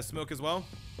 Is that smoke as well?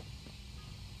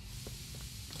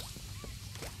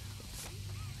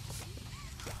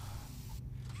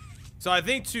 So I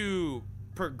think to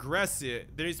progress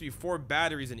it, there needs to be 4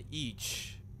 batteries in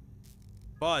each.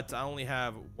 But I only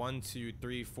have 1, 2,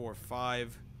 3, 4,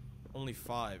 5. Only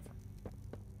 5.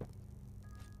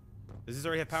 Does this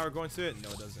already have power going to it? No,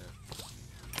 it doesn't.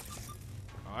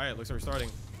 Alright, looks like we're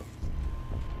starting.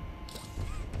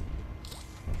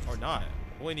 Or not.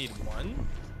 Only need 1.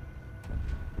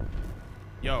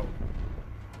 Yo.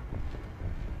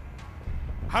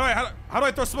 How do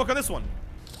I throw smoke on this one?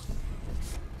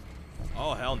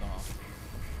 Oh, hell no.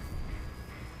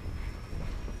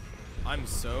 I'm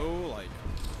so, like...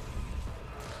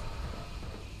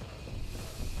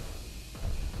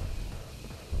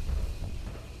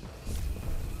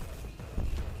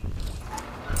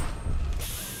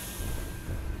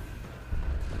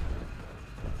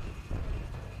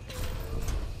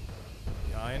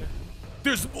 Behind.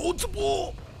 There's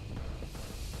multiple!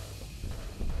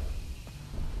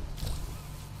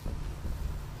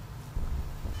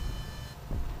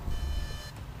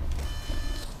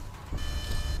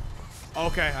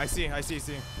 Okay, I see.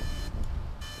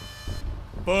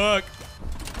 Fuck.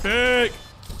 Big.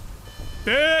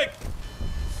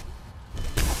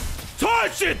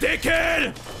 Touch it,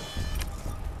 dickhead!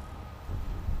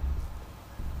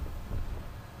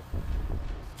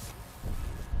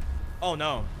 Oh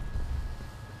no.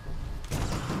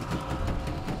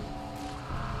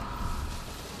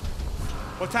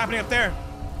 What's happening up there?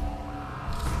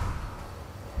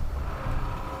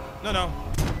 No, no.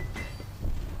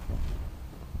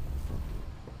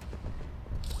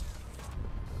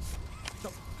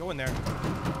 Go in there.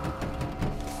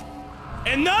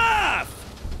 Enough!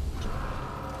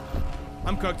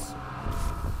 I'm cooked.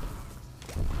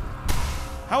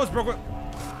 How is broken?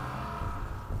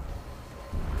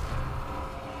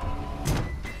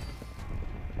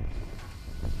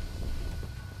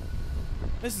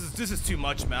 This is too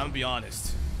much, man. I'm gonna be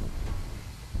honest.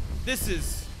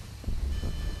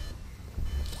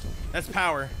 That's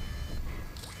power.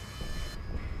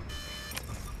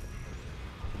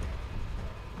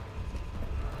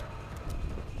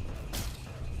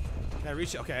 Can I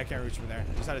reach it? Okay, I can't reach from there.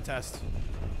 I just had a test.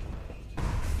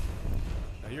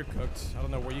 Oh, you're cooked. I don't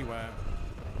know where you at.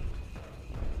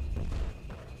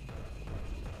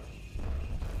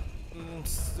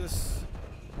 This.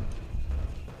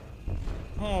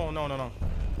 Oh, no, no, no.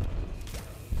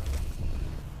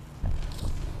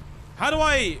 How do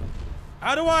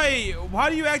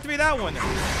you activate that one?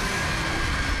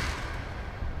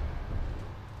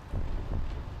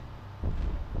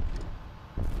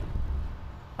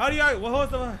 How do you, what was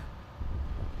the,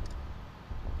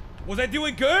 was I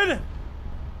doing good?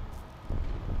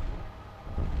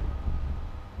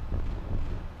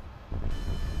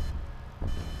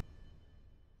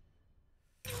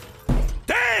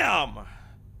 Damn!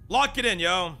 Lock it in,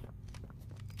 yo.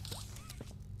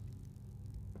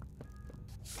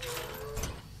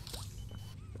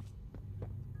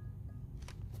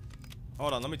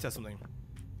 Hold on, let me test something.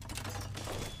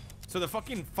 So the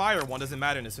fucking fire one doesn't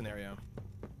matter in this scenario.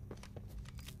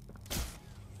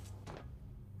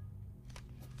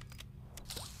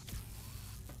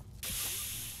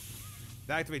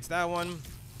 That activates that one.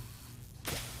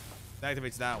 That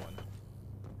activates that one.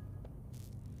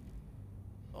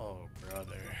 Oh,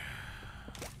 brother.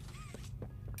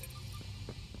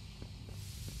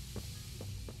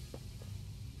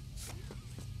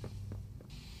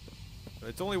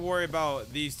 Let's only worry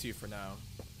about these two for now.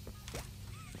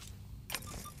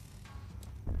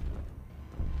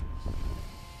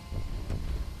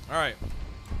 All right.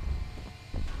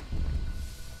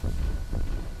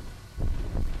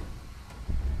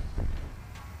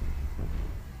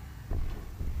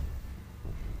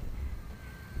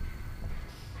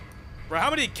 Bro, how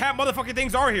many cat motherfucking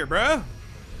things are here, bro?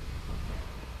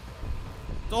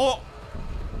 Oh.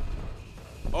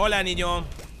 Hola, niño.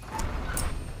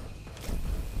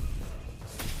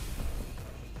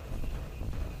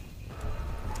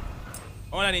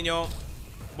 Hola, niño.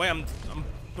 Wait, I'm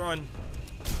throwing.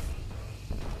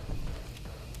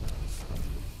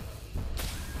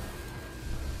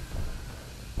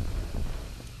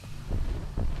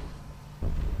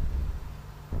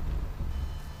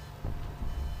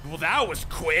 Well, that was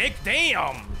quick.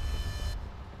 Damn.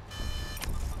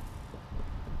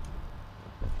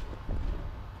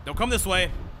 Don't come this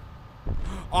way.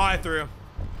 Oh, I threw.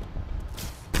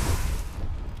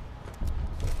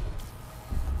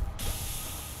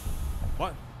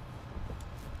 What?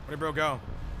 Where'd bro go?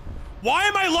 Why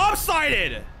am I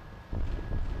lopsided?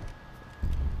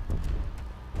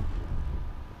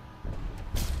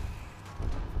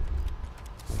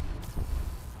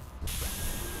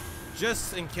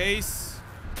 Just in case.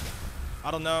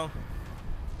 I don't know.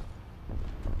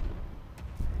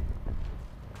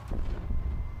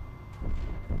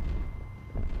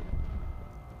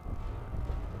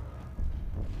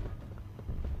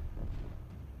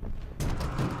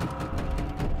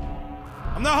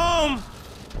 I'm not home.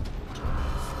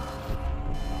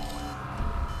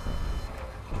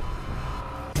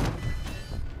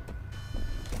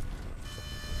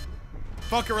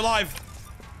 Fuck it, we're live.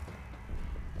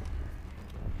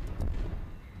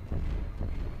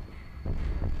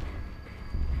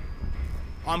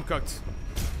 I'm cooked.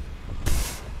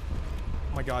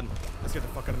 Oh my god. Let's get the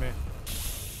fuck out of me.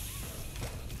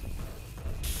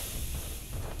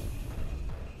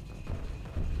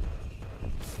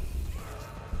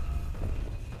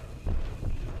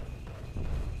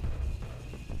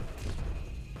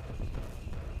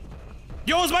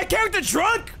 Yo, is my character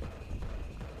drunk?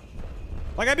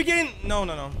 Like I be getting... No,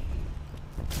 no, no.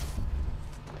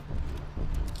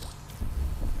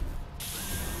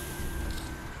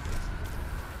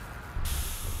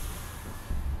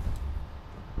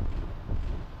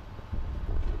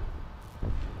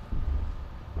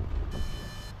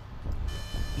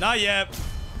 Not yet.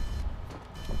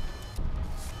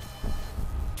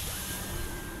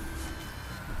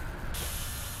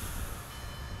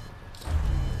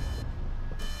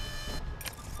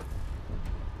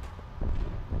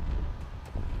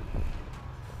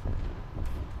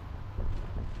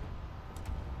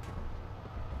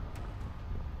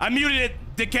 I muted it,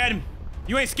 dickhead.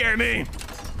 You ain't scaring me.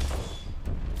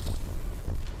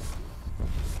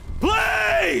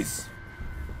 Please!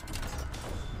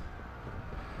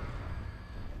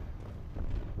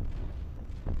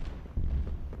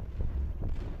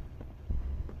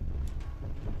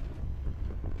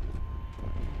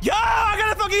 Yo, I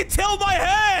gotta fucking tilt my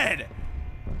head!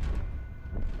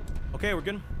 Okay, we're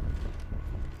good.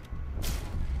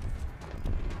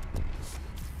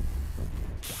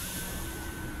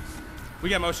 We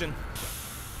got motion.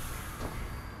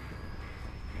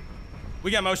 We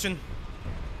got motion.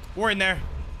 We're in there.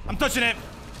 I'm touching it.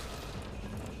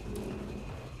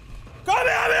 Come here!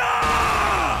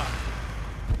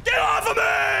 Get off of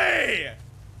me!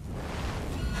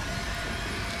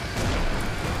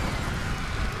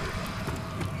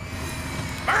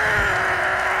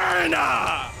 Burn!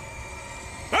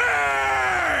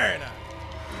 Burn!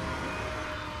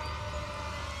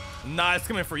 Nah, it's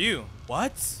coming for you.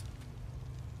 What?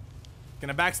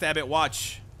 Gonna backstab it,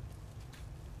 watch.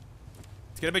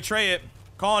 It's gonna betray it.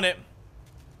 Calling it.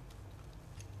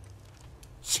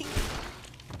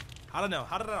 I don't know.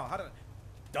 How did I know? How did I...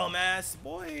 Dumbass.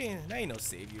 Boy, that ain't no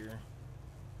savior.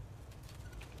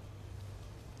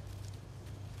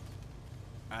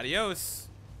 Adios.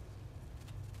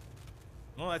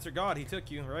 Well, that's your god. He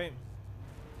took you, right?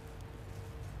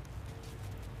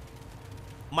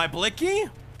 My blicky?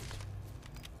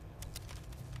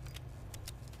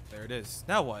 There it is.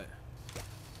 Now what?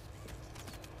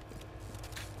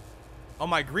 Oh,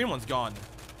 my green one's gone.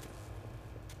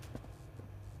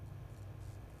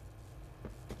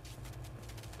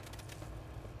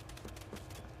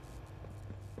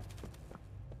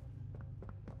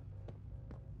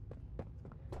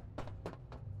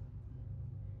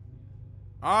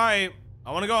 All right,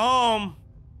 I want to go home.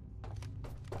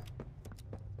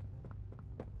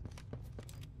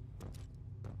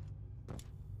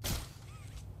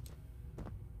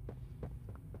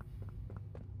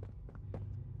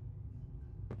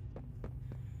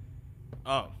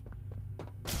 Oh.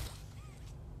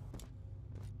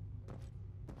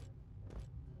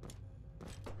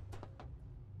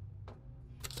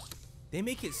 They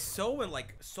make it so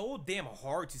so damn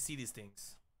hard to see these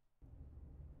things.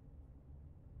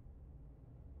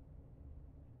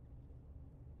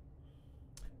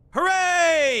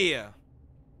 Hooray!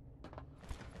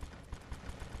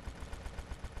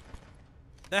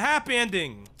 The happy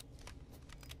ending.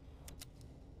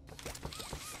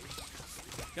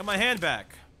 Got my hand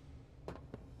back.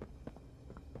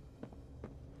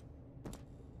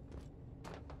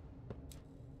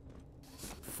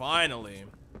 Finally.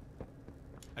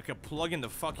 I could plug in the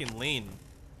fucking lane.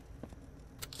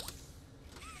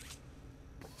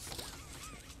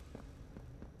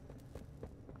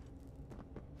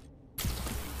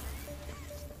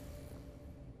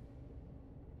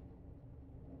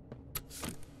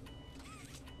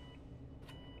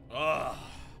 Ugh.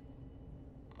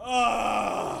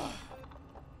 Ugh.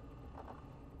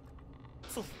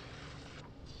 So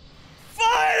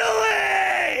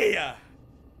finally!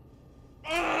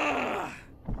 Ugh.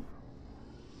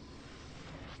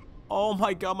 Oh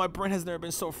my god, my brain has never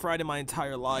been so fried in my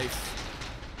entire life.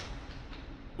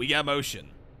 We got motion.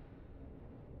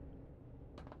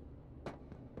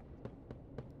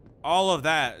 All of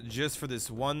that just for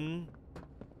this one.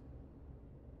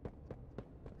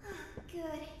 Good,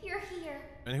 you're here.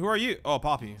 And who are you? Oh,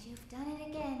 Poppy. You've done it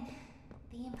again.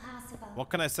 The impossible. What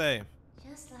can I say?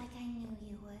 Just like I knew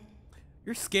you would.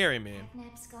 You're scaring me.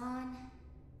 Catnap's gone.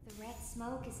 The red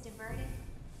smoke is diverted.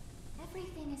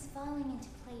 Everything is falling into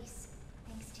place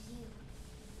thanks to you.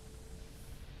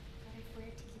 But if we're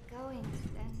to keep going,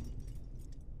 then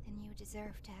you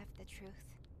deserve to have the truth.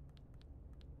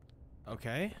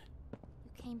 Okay.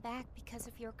 You came back because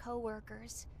of your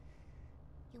co-workers.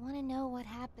 You want to know what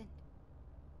happened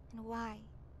and why.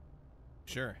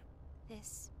 Sure.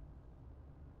 This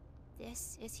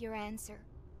is your answer.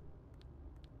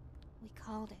 We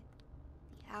called it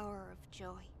the hour of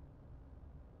joy.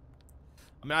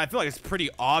 I mean, I feel like it's pretty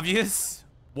obvious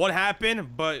what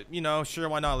happened, but you know, sure,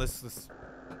 why not? Let's.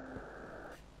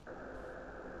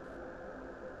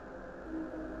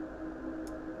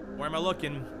 Where am I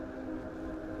looking?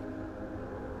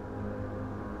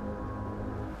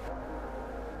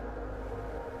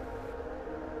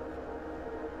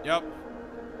 Yep.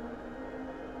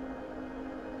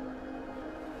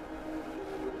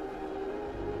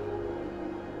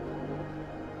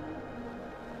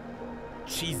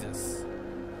 Jesus.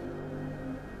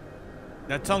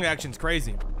 That tongue action's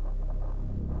crazy.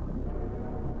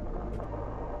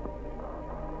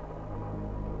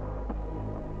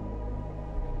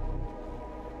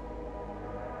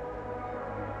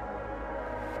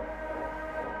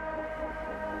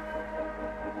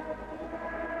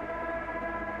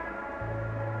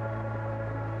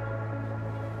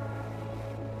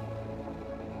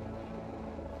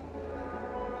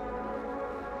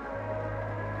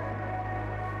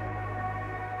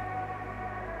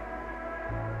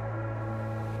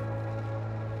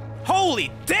 Holy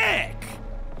dick!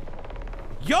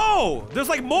 Yo, there's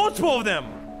like multiple of them.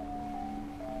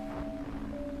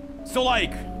 So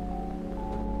like,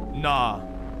 nah.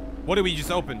 What did we just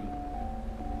open?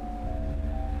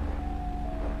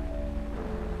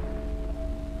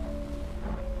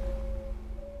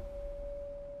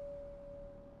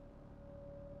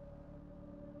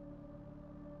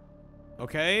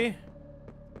 Okay.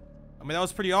 I mean, that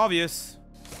was pretty obvious.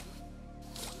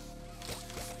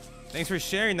 Thanks for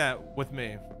sharing that with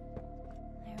me. I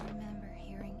remember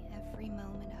hearing every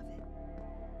moment of it.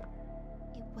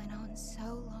 It went on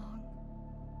so long.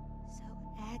 So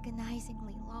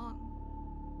agonizingly long.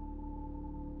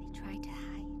 They tried to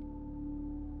hide.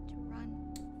 To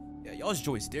run. Yeah, y'all's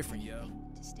joy is different, yo.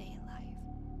 To stay alive.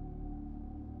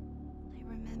 I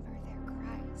remember their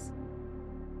cries.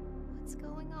 What's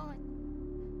going on?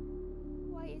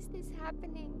 Why is this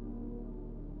happening?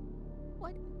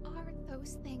 What are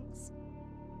those things?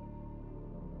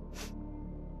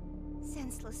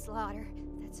 Senseless slaughter.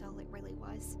 That's all it really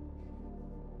was.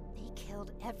 They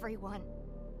killed everyone.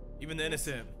 Even the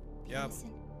innocent. Yeah.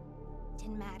 Innocent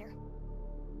didn't matter.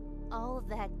 All of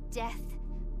that death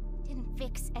didn't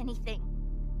fix anything.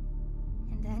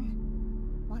 And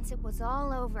then, once it was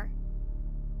all over,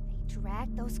 they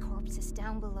dragged those corpses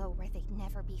down below where they'd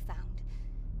never be found.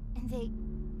 And they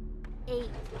ate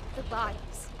the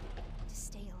bodies to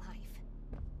stay alive.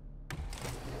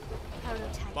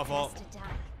 Prototype My fault. has to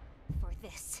die for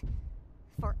this.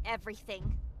 For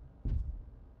everything.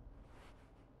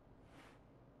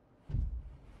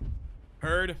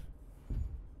 Heard.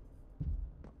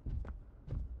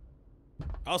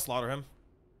 I'll slaughter him.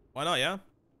 Why not, yeah?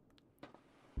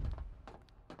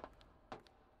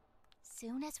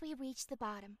 Soon as we reach the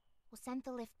bottom, we'll send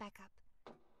the lift back up.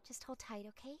 Just hold tight,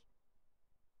 okay?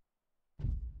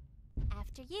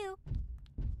 After you.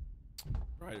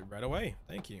 Right away.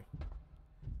 Thank you.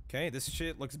 Okay, this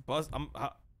shit looks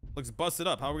looks busted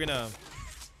up. How are we gonna?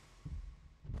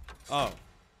 Oh.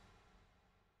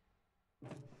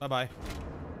 Bye-bye.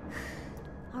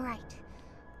 All right.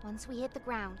 Once we hit the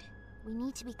ground, we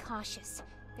need to be cautious.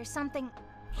 There's something.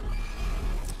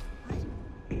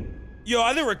 Yo,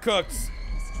 I think we're cooked.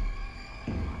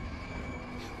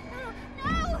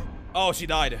 No! Oh, she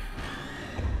died.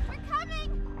 We're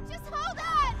coming! Just hold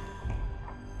on!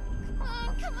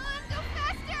 Come on, go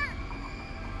faster!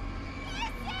 Easy!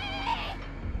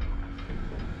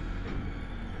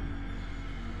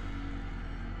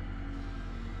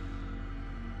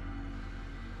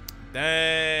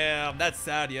 Damn, that's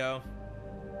sad, yo.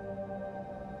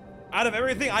 Out of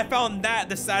everything, I found that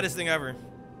the saddest thing ever.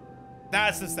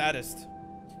 That's the saddest.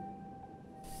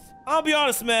 I'll be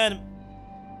honest, man.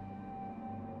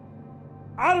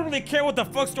 I don't really care what the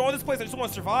fuck's going on in this place. I just want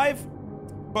to survive.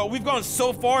 But we've gone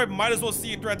so far, might as well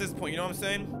see it through at this point. You know what I'm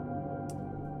saying?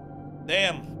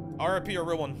 Damn. RIP a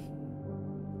real one.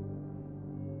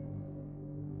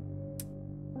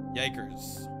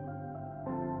 Yikers.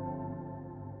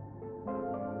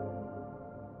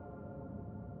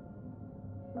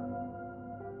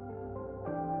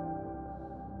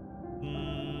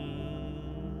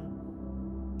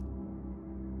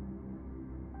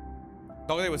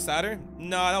 Dog Day was sadder?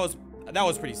 No, that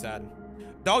was pretty sad.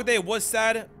 Dog Day was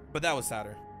sad, but that was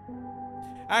sadder.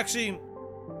 Actually,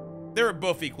 they were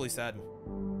both equally sad.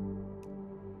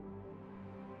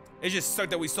 It just sucked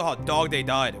that we saw how Dog Day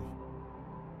died.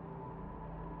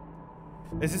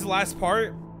 Is this the last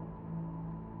part?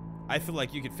 I feel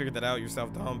like you could figure that out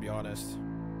yourself, Tom, be honest.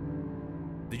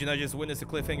 Did you not just witness the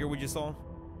cliffhanger we just saw?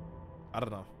 I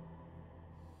don't know.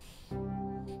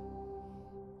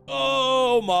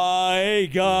 Oh my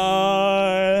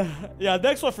god. Yeah,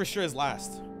 next one for sure is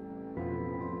last.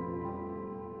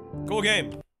 Cool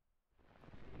game.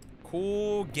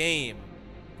 Cool game.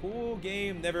 Cool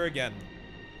game, never again.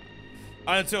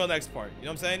 Until the next part, you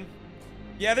know what I'm saying?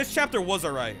 Yeah, this chapter was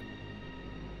alright.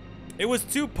 It was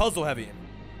too puzzle heavy.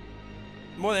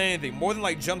 More than anything. More than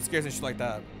like jump scares and shit like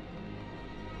that.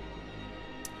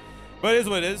 But it is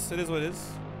what it is. It is what it is.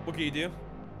 What can you do?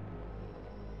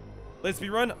 Let's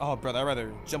speedrun? Oh, brother, I'd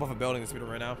rather jump off a building than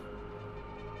speedrun right now.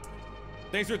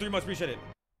 Thanks for 3 months. Appreciate it.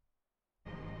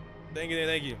 Thank you.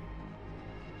 Thank you.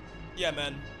 Yeah,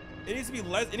 man. It needs to be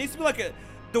less. It needs to be like a.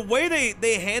 The way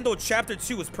they handled chapter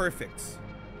 2 was perfect.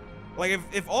 Like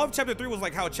if all of chapter 3 was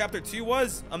like how chapter 2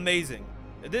 was, amazing.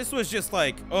 This was just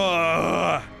like,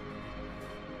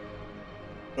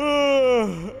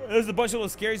 there's a bunch of little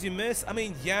scares you miss. I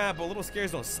mean, yeah, but little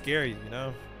scares don't scare you, you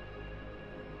know?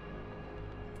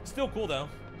 Still cool, though.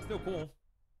 Still cool.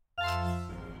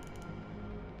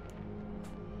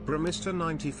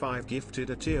 Bramister95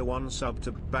 gifted a tier 1 sub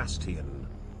to Bastion.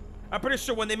 I'm pretty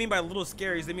sure when they mean by little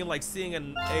scaries, they mean like seeing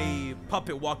a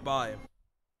puppet walk by.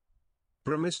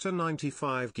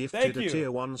 Bramister95 gifted a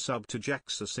tier 1 sub to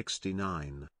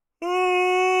Jaxa69.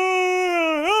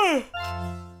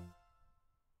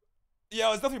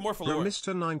 Yeah, it's definitely more for lore.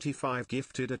 Bramister95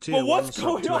 gifted a tier 1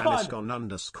 sub to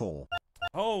Aniscon_.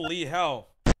 Holy hell.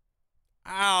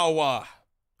 Ow. I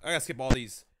gotta skip all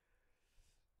these.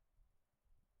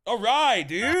 Alright,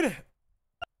 dude.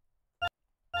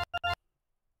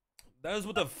 That is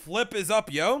what the flip is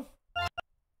up, yo.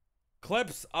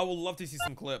 Clips. I would love to see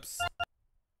some clips.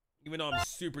 Even though I'm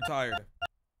super tired.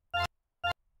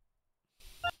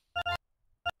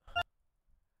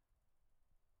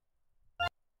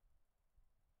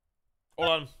 Hold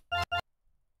on.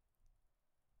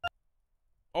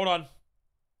 Hold on.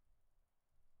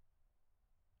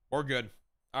 We're good.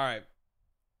 Alright.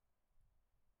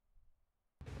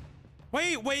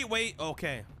 Wait.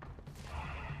 Okay.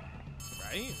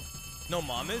 Right? No,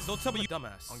 mamas. Don't tell me you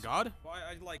dumbass. On God? Why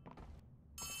I like...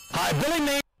 Hi, Billy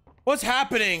May. What's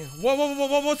happening?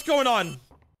 What's going on?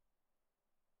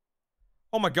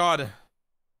 Oh my God.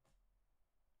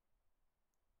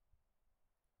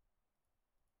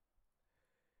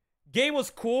 Game was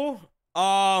cool.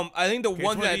 I think the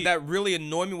one that really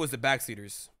annoyed me was the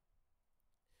backseaters.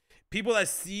 People that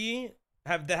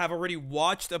have already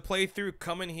watched a playthrough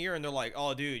come in here and they're like,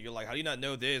 oh dude, you're like, how do you not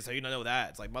know this? How do you not know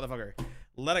that? It's like, motherfucker,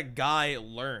 let a guy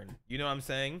learn. You know what I'm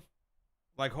saying?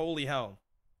 Like, holy hell.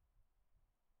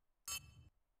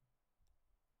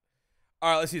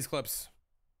 Alright, let's see these clips.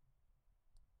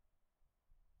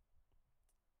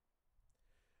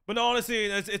 But no, honestly,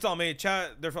 it's all me.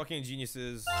 Chat, they're fucking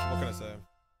geniuses. What can I say?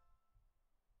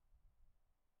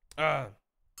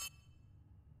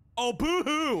 Oh,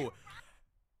 boo-hoo!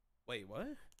 Wait, what?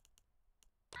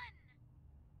 I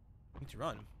need to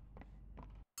run.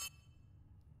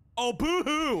 Oh,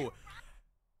 boo-hoo!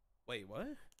 Wait, what?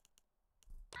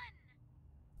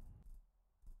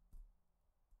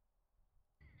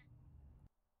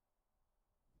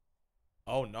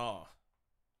 Oh, no.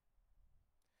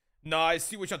 No, I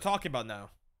see what you're talking about now.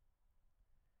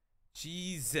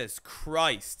 Jesus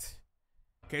Christ.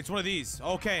 Okay, it's one of these.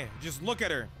 Okay, just look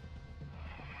at her.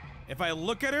 If I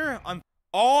look at her, I'm...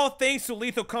 All thanks to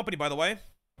Lethal Company, by the way.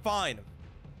 Fine.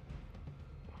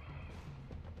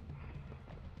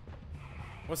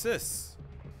 What's this?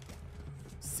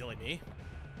 Silly me.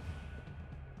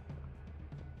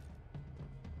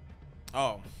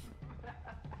 Oh.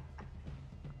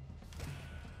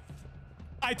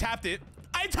 I tapped it.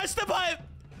 I touched the button.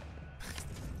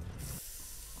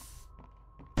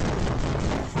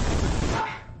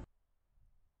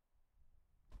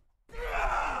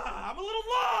 I'm a little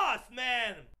lost,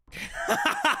 man.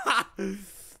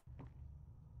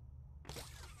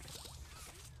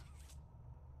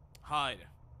 Hide.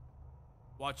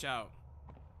 Watch out.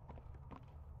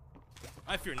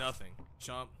 I fear nothing,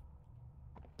 chump.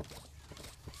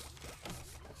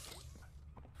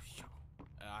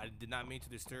 I did not mean to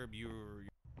disturb you.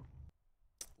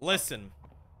 Listen.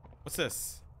 What's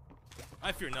this?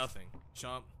 I fear nothing,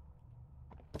 chump.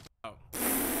 Oh.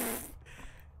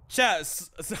 Chat,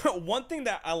 so one thing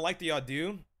that I like that y'all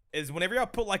do is whenever y'all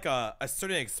put like a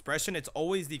certain expression, it's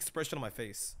always the expression on my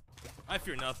face. I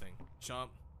fear nothing,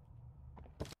 chump.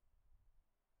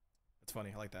 That's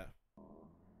funny. I like that.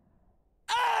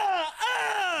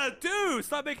 Dude,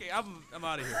 stop making. I'm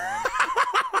out of here, man.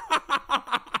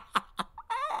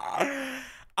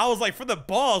 I was like, for the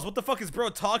balls, what the fuck is bro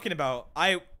talking about?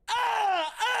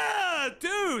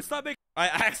 Dude, stop making. I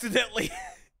accidentally.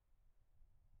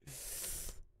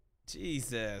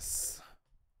 Jesus.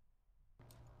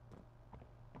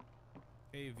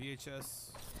 Hey,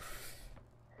 VHS.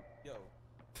 Yo.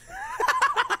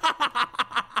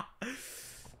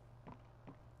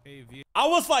 Hey, I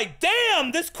was like,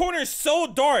 damn, this corner is so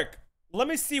dark. Let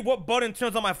me see what button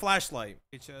turns on my flashlight.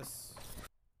 VHS.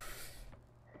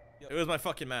 It was my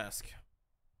fucking mask.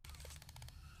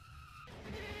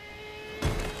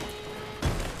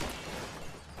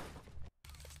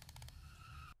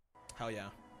 Hell yeah.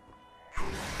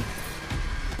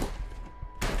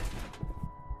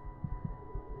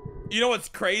 You know what's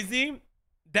crazy?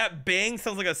 That bang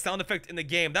sounds like a sound effect in the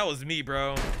game. That was me,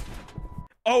 bro.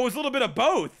 Oh, it was a little bit of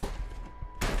both.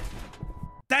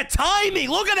 That timing,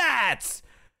 look at that!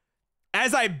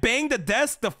 As I bang the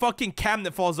desk, the fucking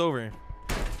cabinet falls over.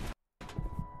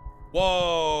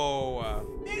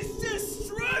 Whoa. It's just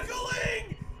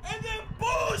struggling and then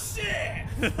bullshit.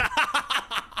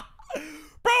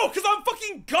 Bro, because I'm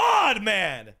fucking God,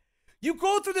 man. You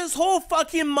go through this whole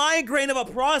fucking migraine of a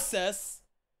process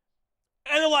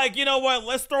and they're like, you know what?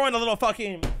 Let's throw in a little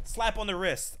fucking slap on the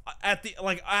wrist at the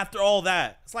like after all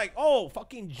that. It's like, oh,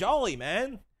 fucking jolly,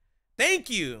 man. Thank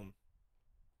you.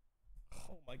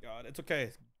 Oh my god, it's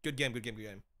okay. Good game, good game, good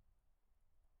game.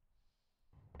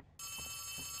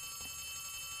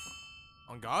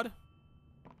 On God?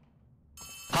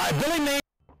 Hi, Billy Mays.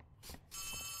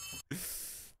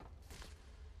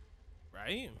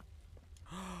 Right?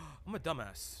 I'm a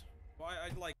dumbass. Why I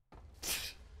like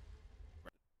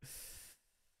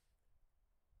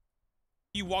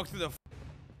you walk through the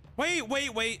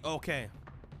wait. Okay.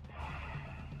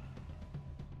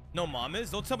 No mamas,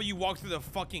 don't tell me you walked through the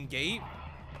fucking gate.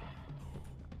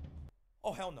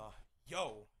 Oh hell no.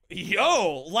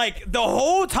 Yo, like the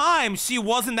whole time she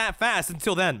wasn't that fast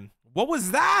until then. What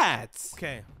was that?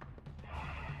 Okay.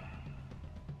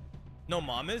 No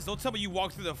mamas, don't tell me you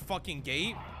walked through the fucking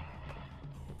gate.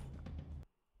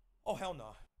 Oh hell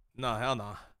no. No, hell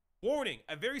no. Warning,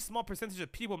 a very small percentage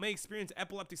of people may experience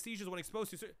epileptic seizures when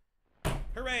exposed to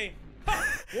hooray.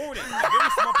 Warning, a very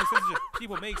small percentage of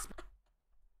people may experience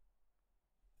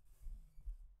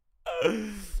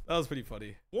that was pretty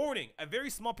funny. Warning, a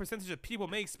very small percentage of people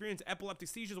may experience epileptic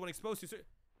seizures when exposed to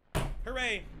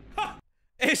hooray.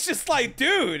 It's just like,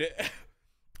 dude,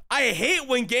 I hate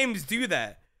when games do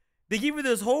that. They give you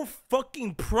this whole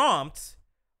fucking prompt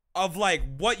of like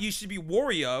what you should be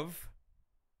wary of,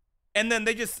 and then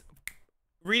they just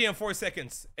read it in 4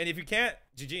 seconds. And if you can't,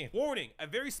 GG. Warning, a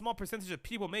very small percentage of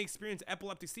people may experience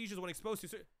epileptic seizures when exposed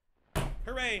to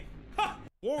hooray.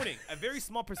 Warning, a very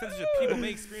small percentage of people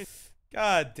may experience.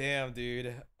 God damn,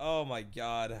 dude. Oh my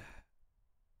god.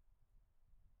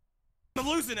 I'm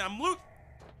losing it.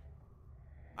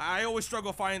 I always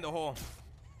struggle finding the hole.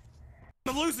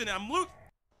 I'm losing it.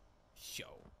 Yo.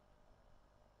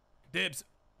 Dibs.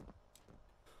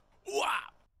 Wow.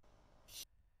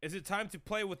 Is it time to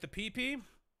play with the PP?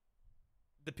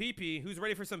 The PP. Who's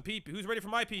ready for some PP? Who's ready for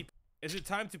my PP? Is it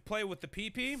time to play with the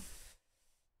PP?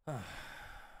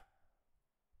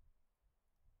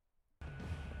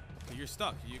 You're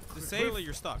stuck. Clearly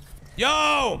you're stuck.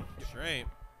 Yo! Sure ain't.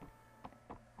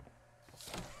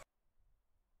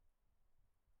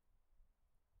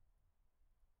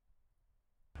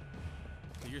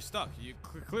 You're stuck.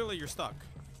 Clearly you're stuck.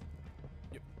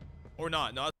 Or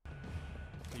not. No.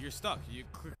 You're stuck. Is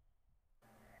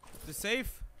it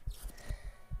safe?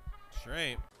 Sure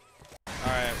ain't.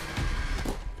 Alright.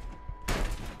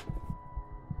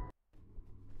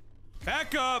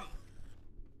 Back up!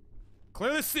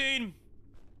 Clear the scene!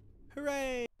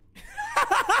 Hooray!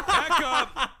 Back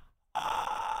up!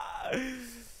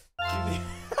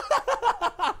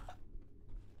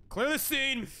 Clear the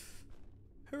scene!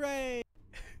 Hooray!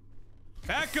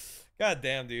 Back up! God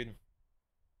damn, dude.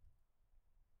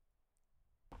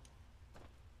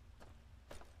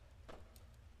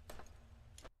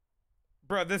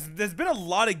 Bro, there's been a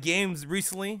lot of games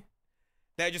recently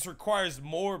that just requires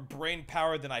more brain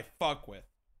power than I fuck with.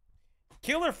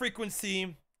 Killer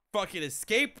Frequency, fucking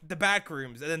Escape the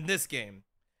Backrooms, and then this game.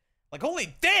 Like,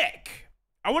 holy dick!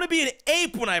 I want to be an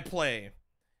ape when I play.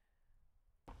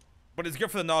 But it's good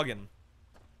for the noggin.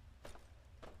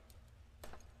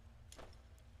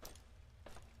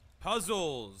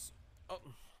 Puzzles. Oh.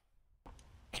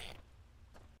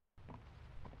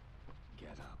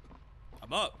 Get up.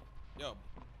 I'm up. Yo.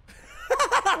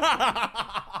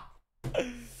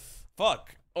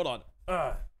 Fuck. Hold on.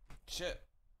 Shit.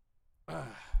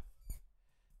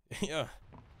 Yeah.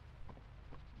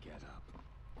 Get up.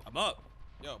 I'm up.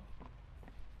 Yo.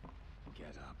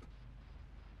 Get up.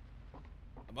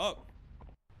 I'm up.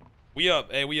 We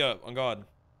up. Hey, we up. On God.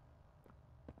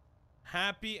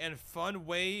 Happy and fun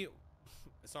way.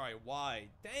 Sorry, why?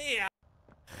 Damn.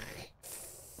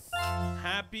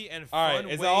 Happy and fun way.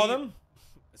 Alright, is that all of them?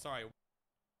 Sorry.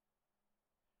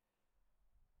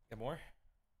 Get more?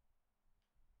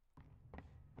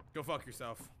 Go fuck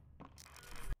yourself.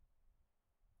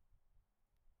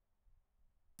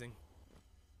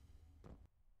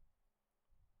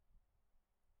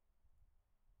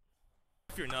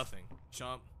 Fear nothing,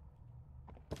 chump.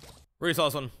 Where you saw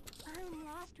this one? I'm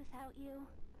lost without you.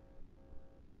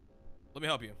 Let me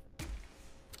help you.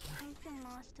 I've been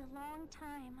lost a long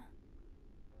time.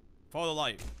 Follow the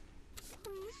light.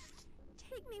 Please,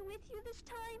 take me with you this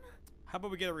time. How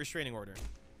about we get a restraining order?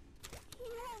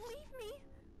 You won't leave me,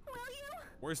 will you?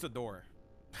 Where's the door?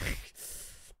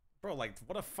 Bro, like,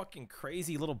 what a fucking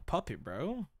crazy little puppet,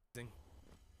 bro. Zing.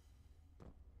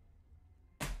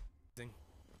 Zing.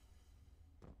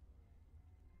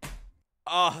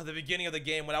 Ah, the beginning of the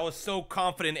game when I was so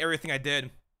confident in everything I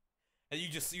did. And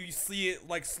you see it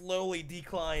like slowly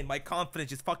decline. My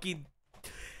confidence just fucking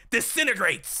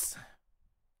disintegrates.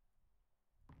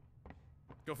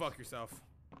 Go fuck yourself.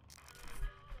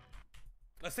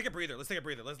 Let's take a breather. Let's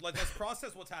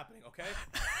process what's happening, okay?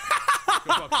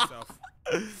 Go fuck yourself.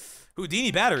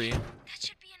 Houdini battery. That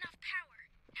should be enough power.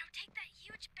 Now take that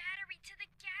huge battery to the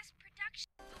gas production.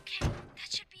 Okay, that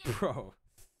should be enough. Bro.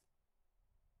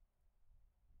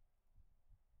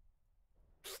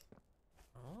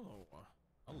 Oh.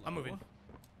 I'm moving.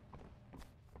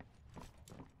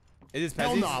 It is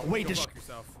Hell no, wait, Go fuck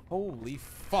yourself. Holy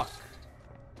fuck.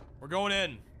 We're going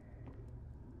in.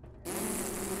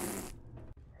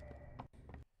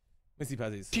 Let me see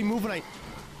Pezzies. She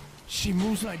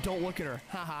moves when I don't look at her.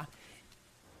 Haha.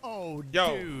 Oh,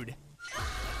 yo. dude.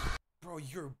 Bro,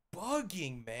 you're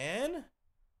bugging, man.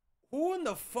 Who in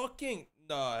the fucking...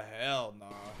 The hell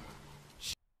nah.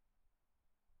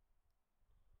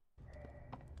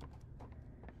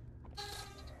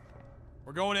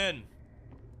 We're going in.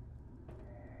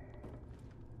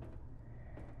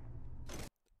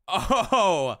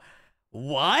 Oh,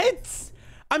 what?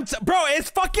 Bro, it's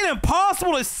fucking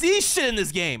impossible to see shit in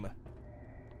this game.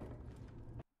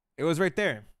 It was right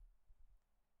there.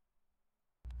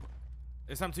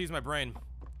 It's time to use my brain.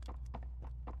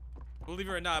 Believe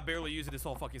it or not, I barely used it this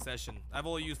whole fucking session. I've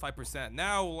only used 5%.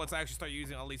 Now let's actually start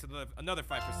using at least another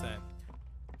 5%.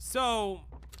 So,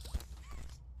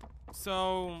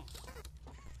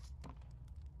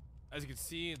 as you can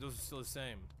see, those are still the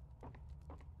same.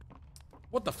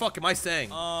 What the fuck am I saying?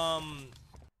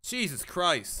 Jesus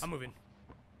Christ. I'm moving.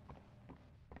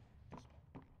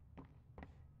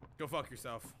 Go fuck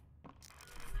yourself.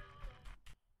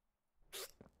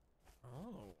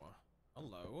 Oh,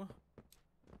 hello.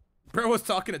 Bro was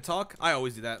talking to talk. I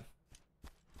always do that.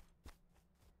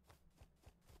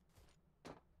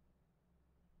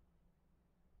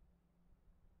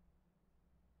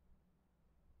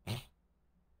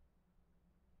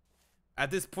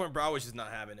 At this point, bro, I was just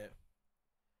not having it.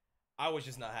 I'm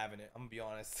gonna be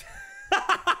honest.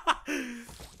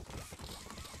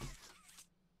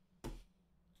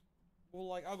 Well,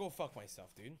 like, I'll go fuck myself,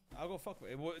 dude.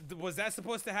 Was that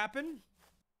supposed to happen?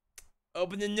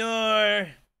 Open the door.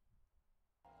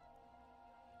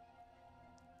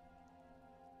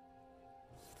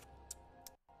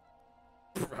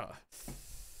 Bruh.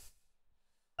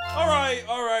 All right.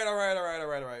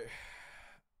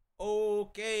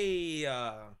 Okay.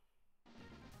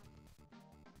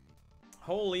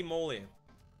 Holy moly.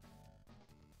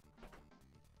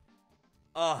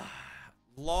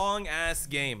 Long ass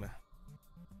game.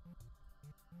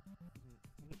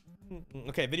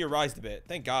 Okay, video rised a bit.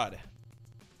 Thank God.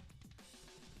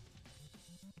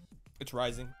 It's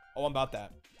rising. Oh, I'm about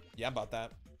that. Yeah, I'm about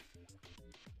that.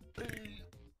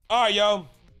 Alright, yo.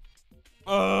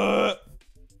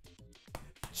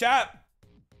 Chat.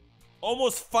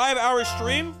 Almost 5-hour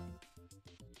stream.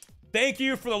 Thank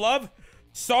you for the love.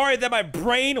 Sorry that my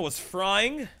brain was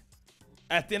frying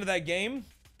at the end of that game.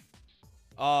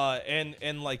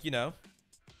 And like, you know,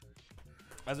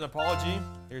 as an apology,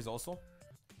 here's also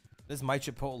this is my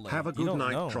Chipotle. Have a good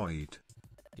night, Droid.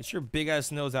 Get your big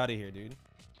ass nose out of here, dude.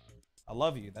 I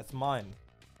love you. That's mine.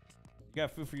 You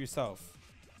got food for yourself.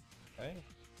 Okay.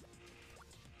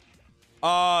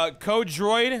 Code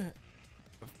Droid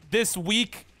this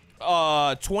week,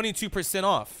 22%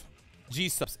 off. G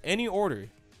subs. Any order,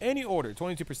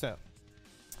 22%.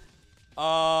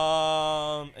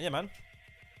 Yeah, man.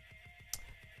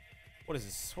 What is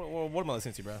this? What am I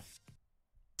listening to, bro?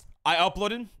 I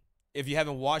uploaded. If you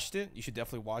haven't watched it, you should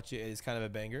definitely watch it. It is kind of a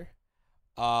banger.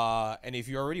 And if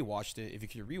you already watched it, if you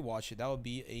could rewatch it, that would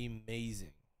be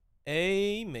amazing.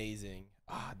 Amazing.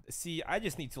 See, I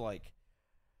just need to like.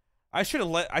 I should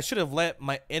have let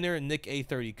my inner Nick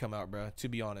A30 come out, bro. To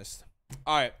be honest.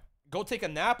 All right, go take a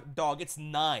nap, dog. It's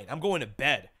 9. I'm going to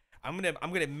bed. I'm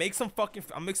gonna make some fucking.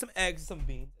 I'll make some eggs and some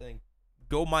beans, and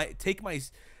then take my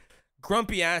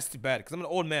grumpy ass to bed because I'm an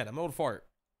old man. I'm an old fart.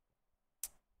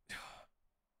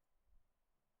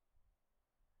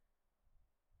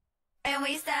 And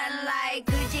we style like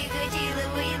Gucci,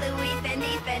 Louis,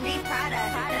 Fendi, Prada.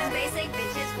 Them basic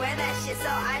bitches wear that shit, so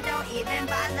I don't even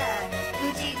bother.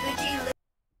 Gucci, Louis.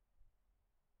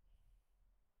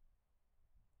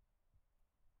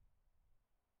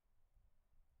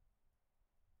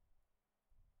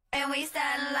 And we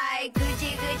style like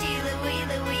Gucci, Louis,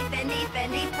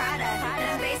 Fendi, Prada.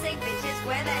 Them basic bitches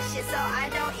wear that shit, so I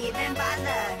don't even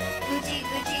bother. Gucci,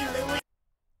 Louis.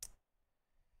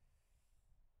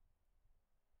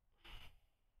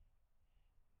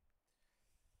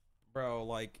 Bro,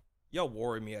 like, y'all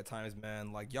worry me at times,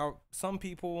 man. Like, y'all, some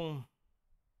people,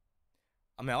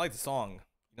 I mean, I like the song. You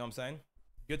know what I'm saying?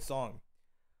 Good song.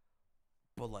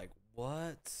 But, like,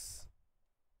 what?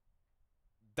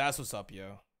 That's what's up,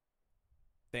 yo.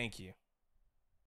 Thank you.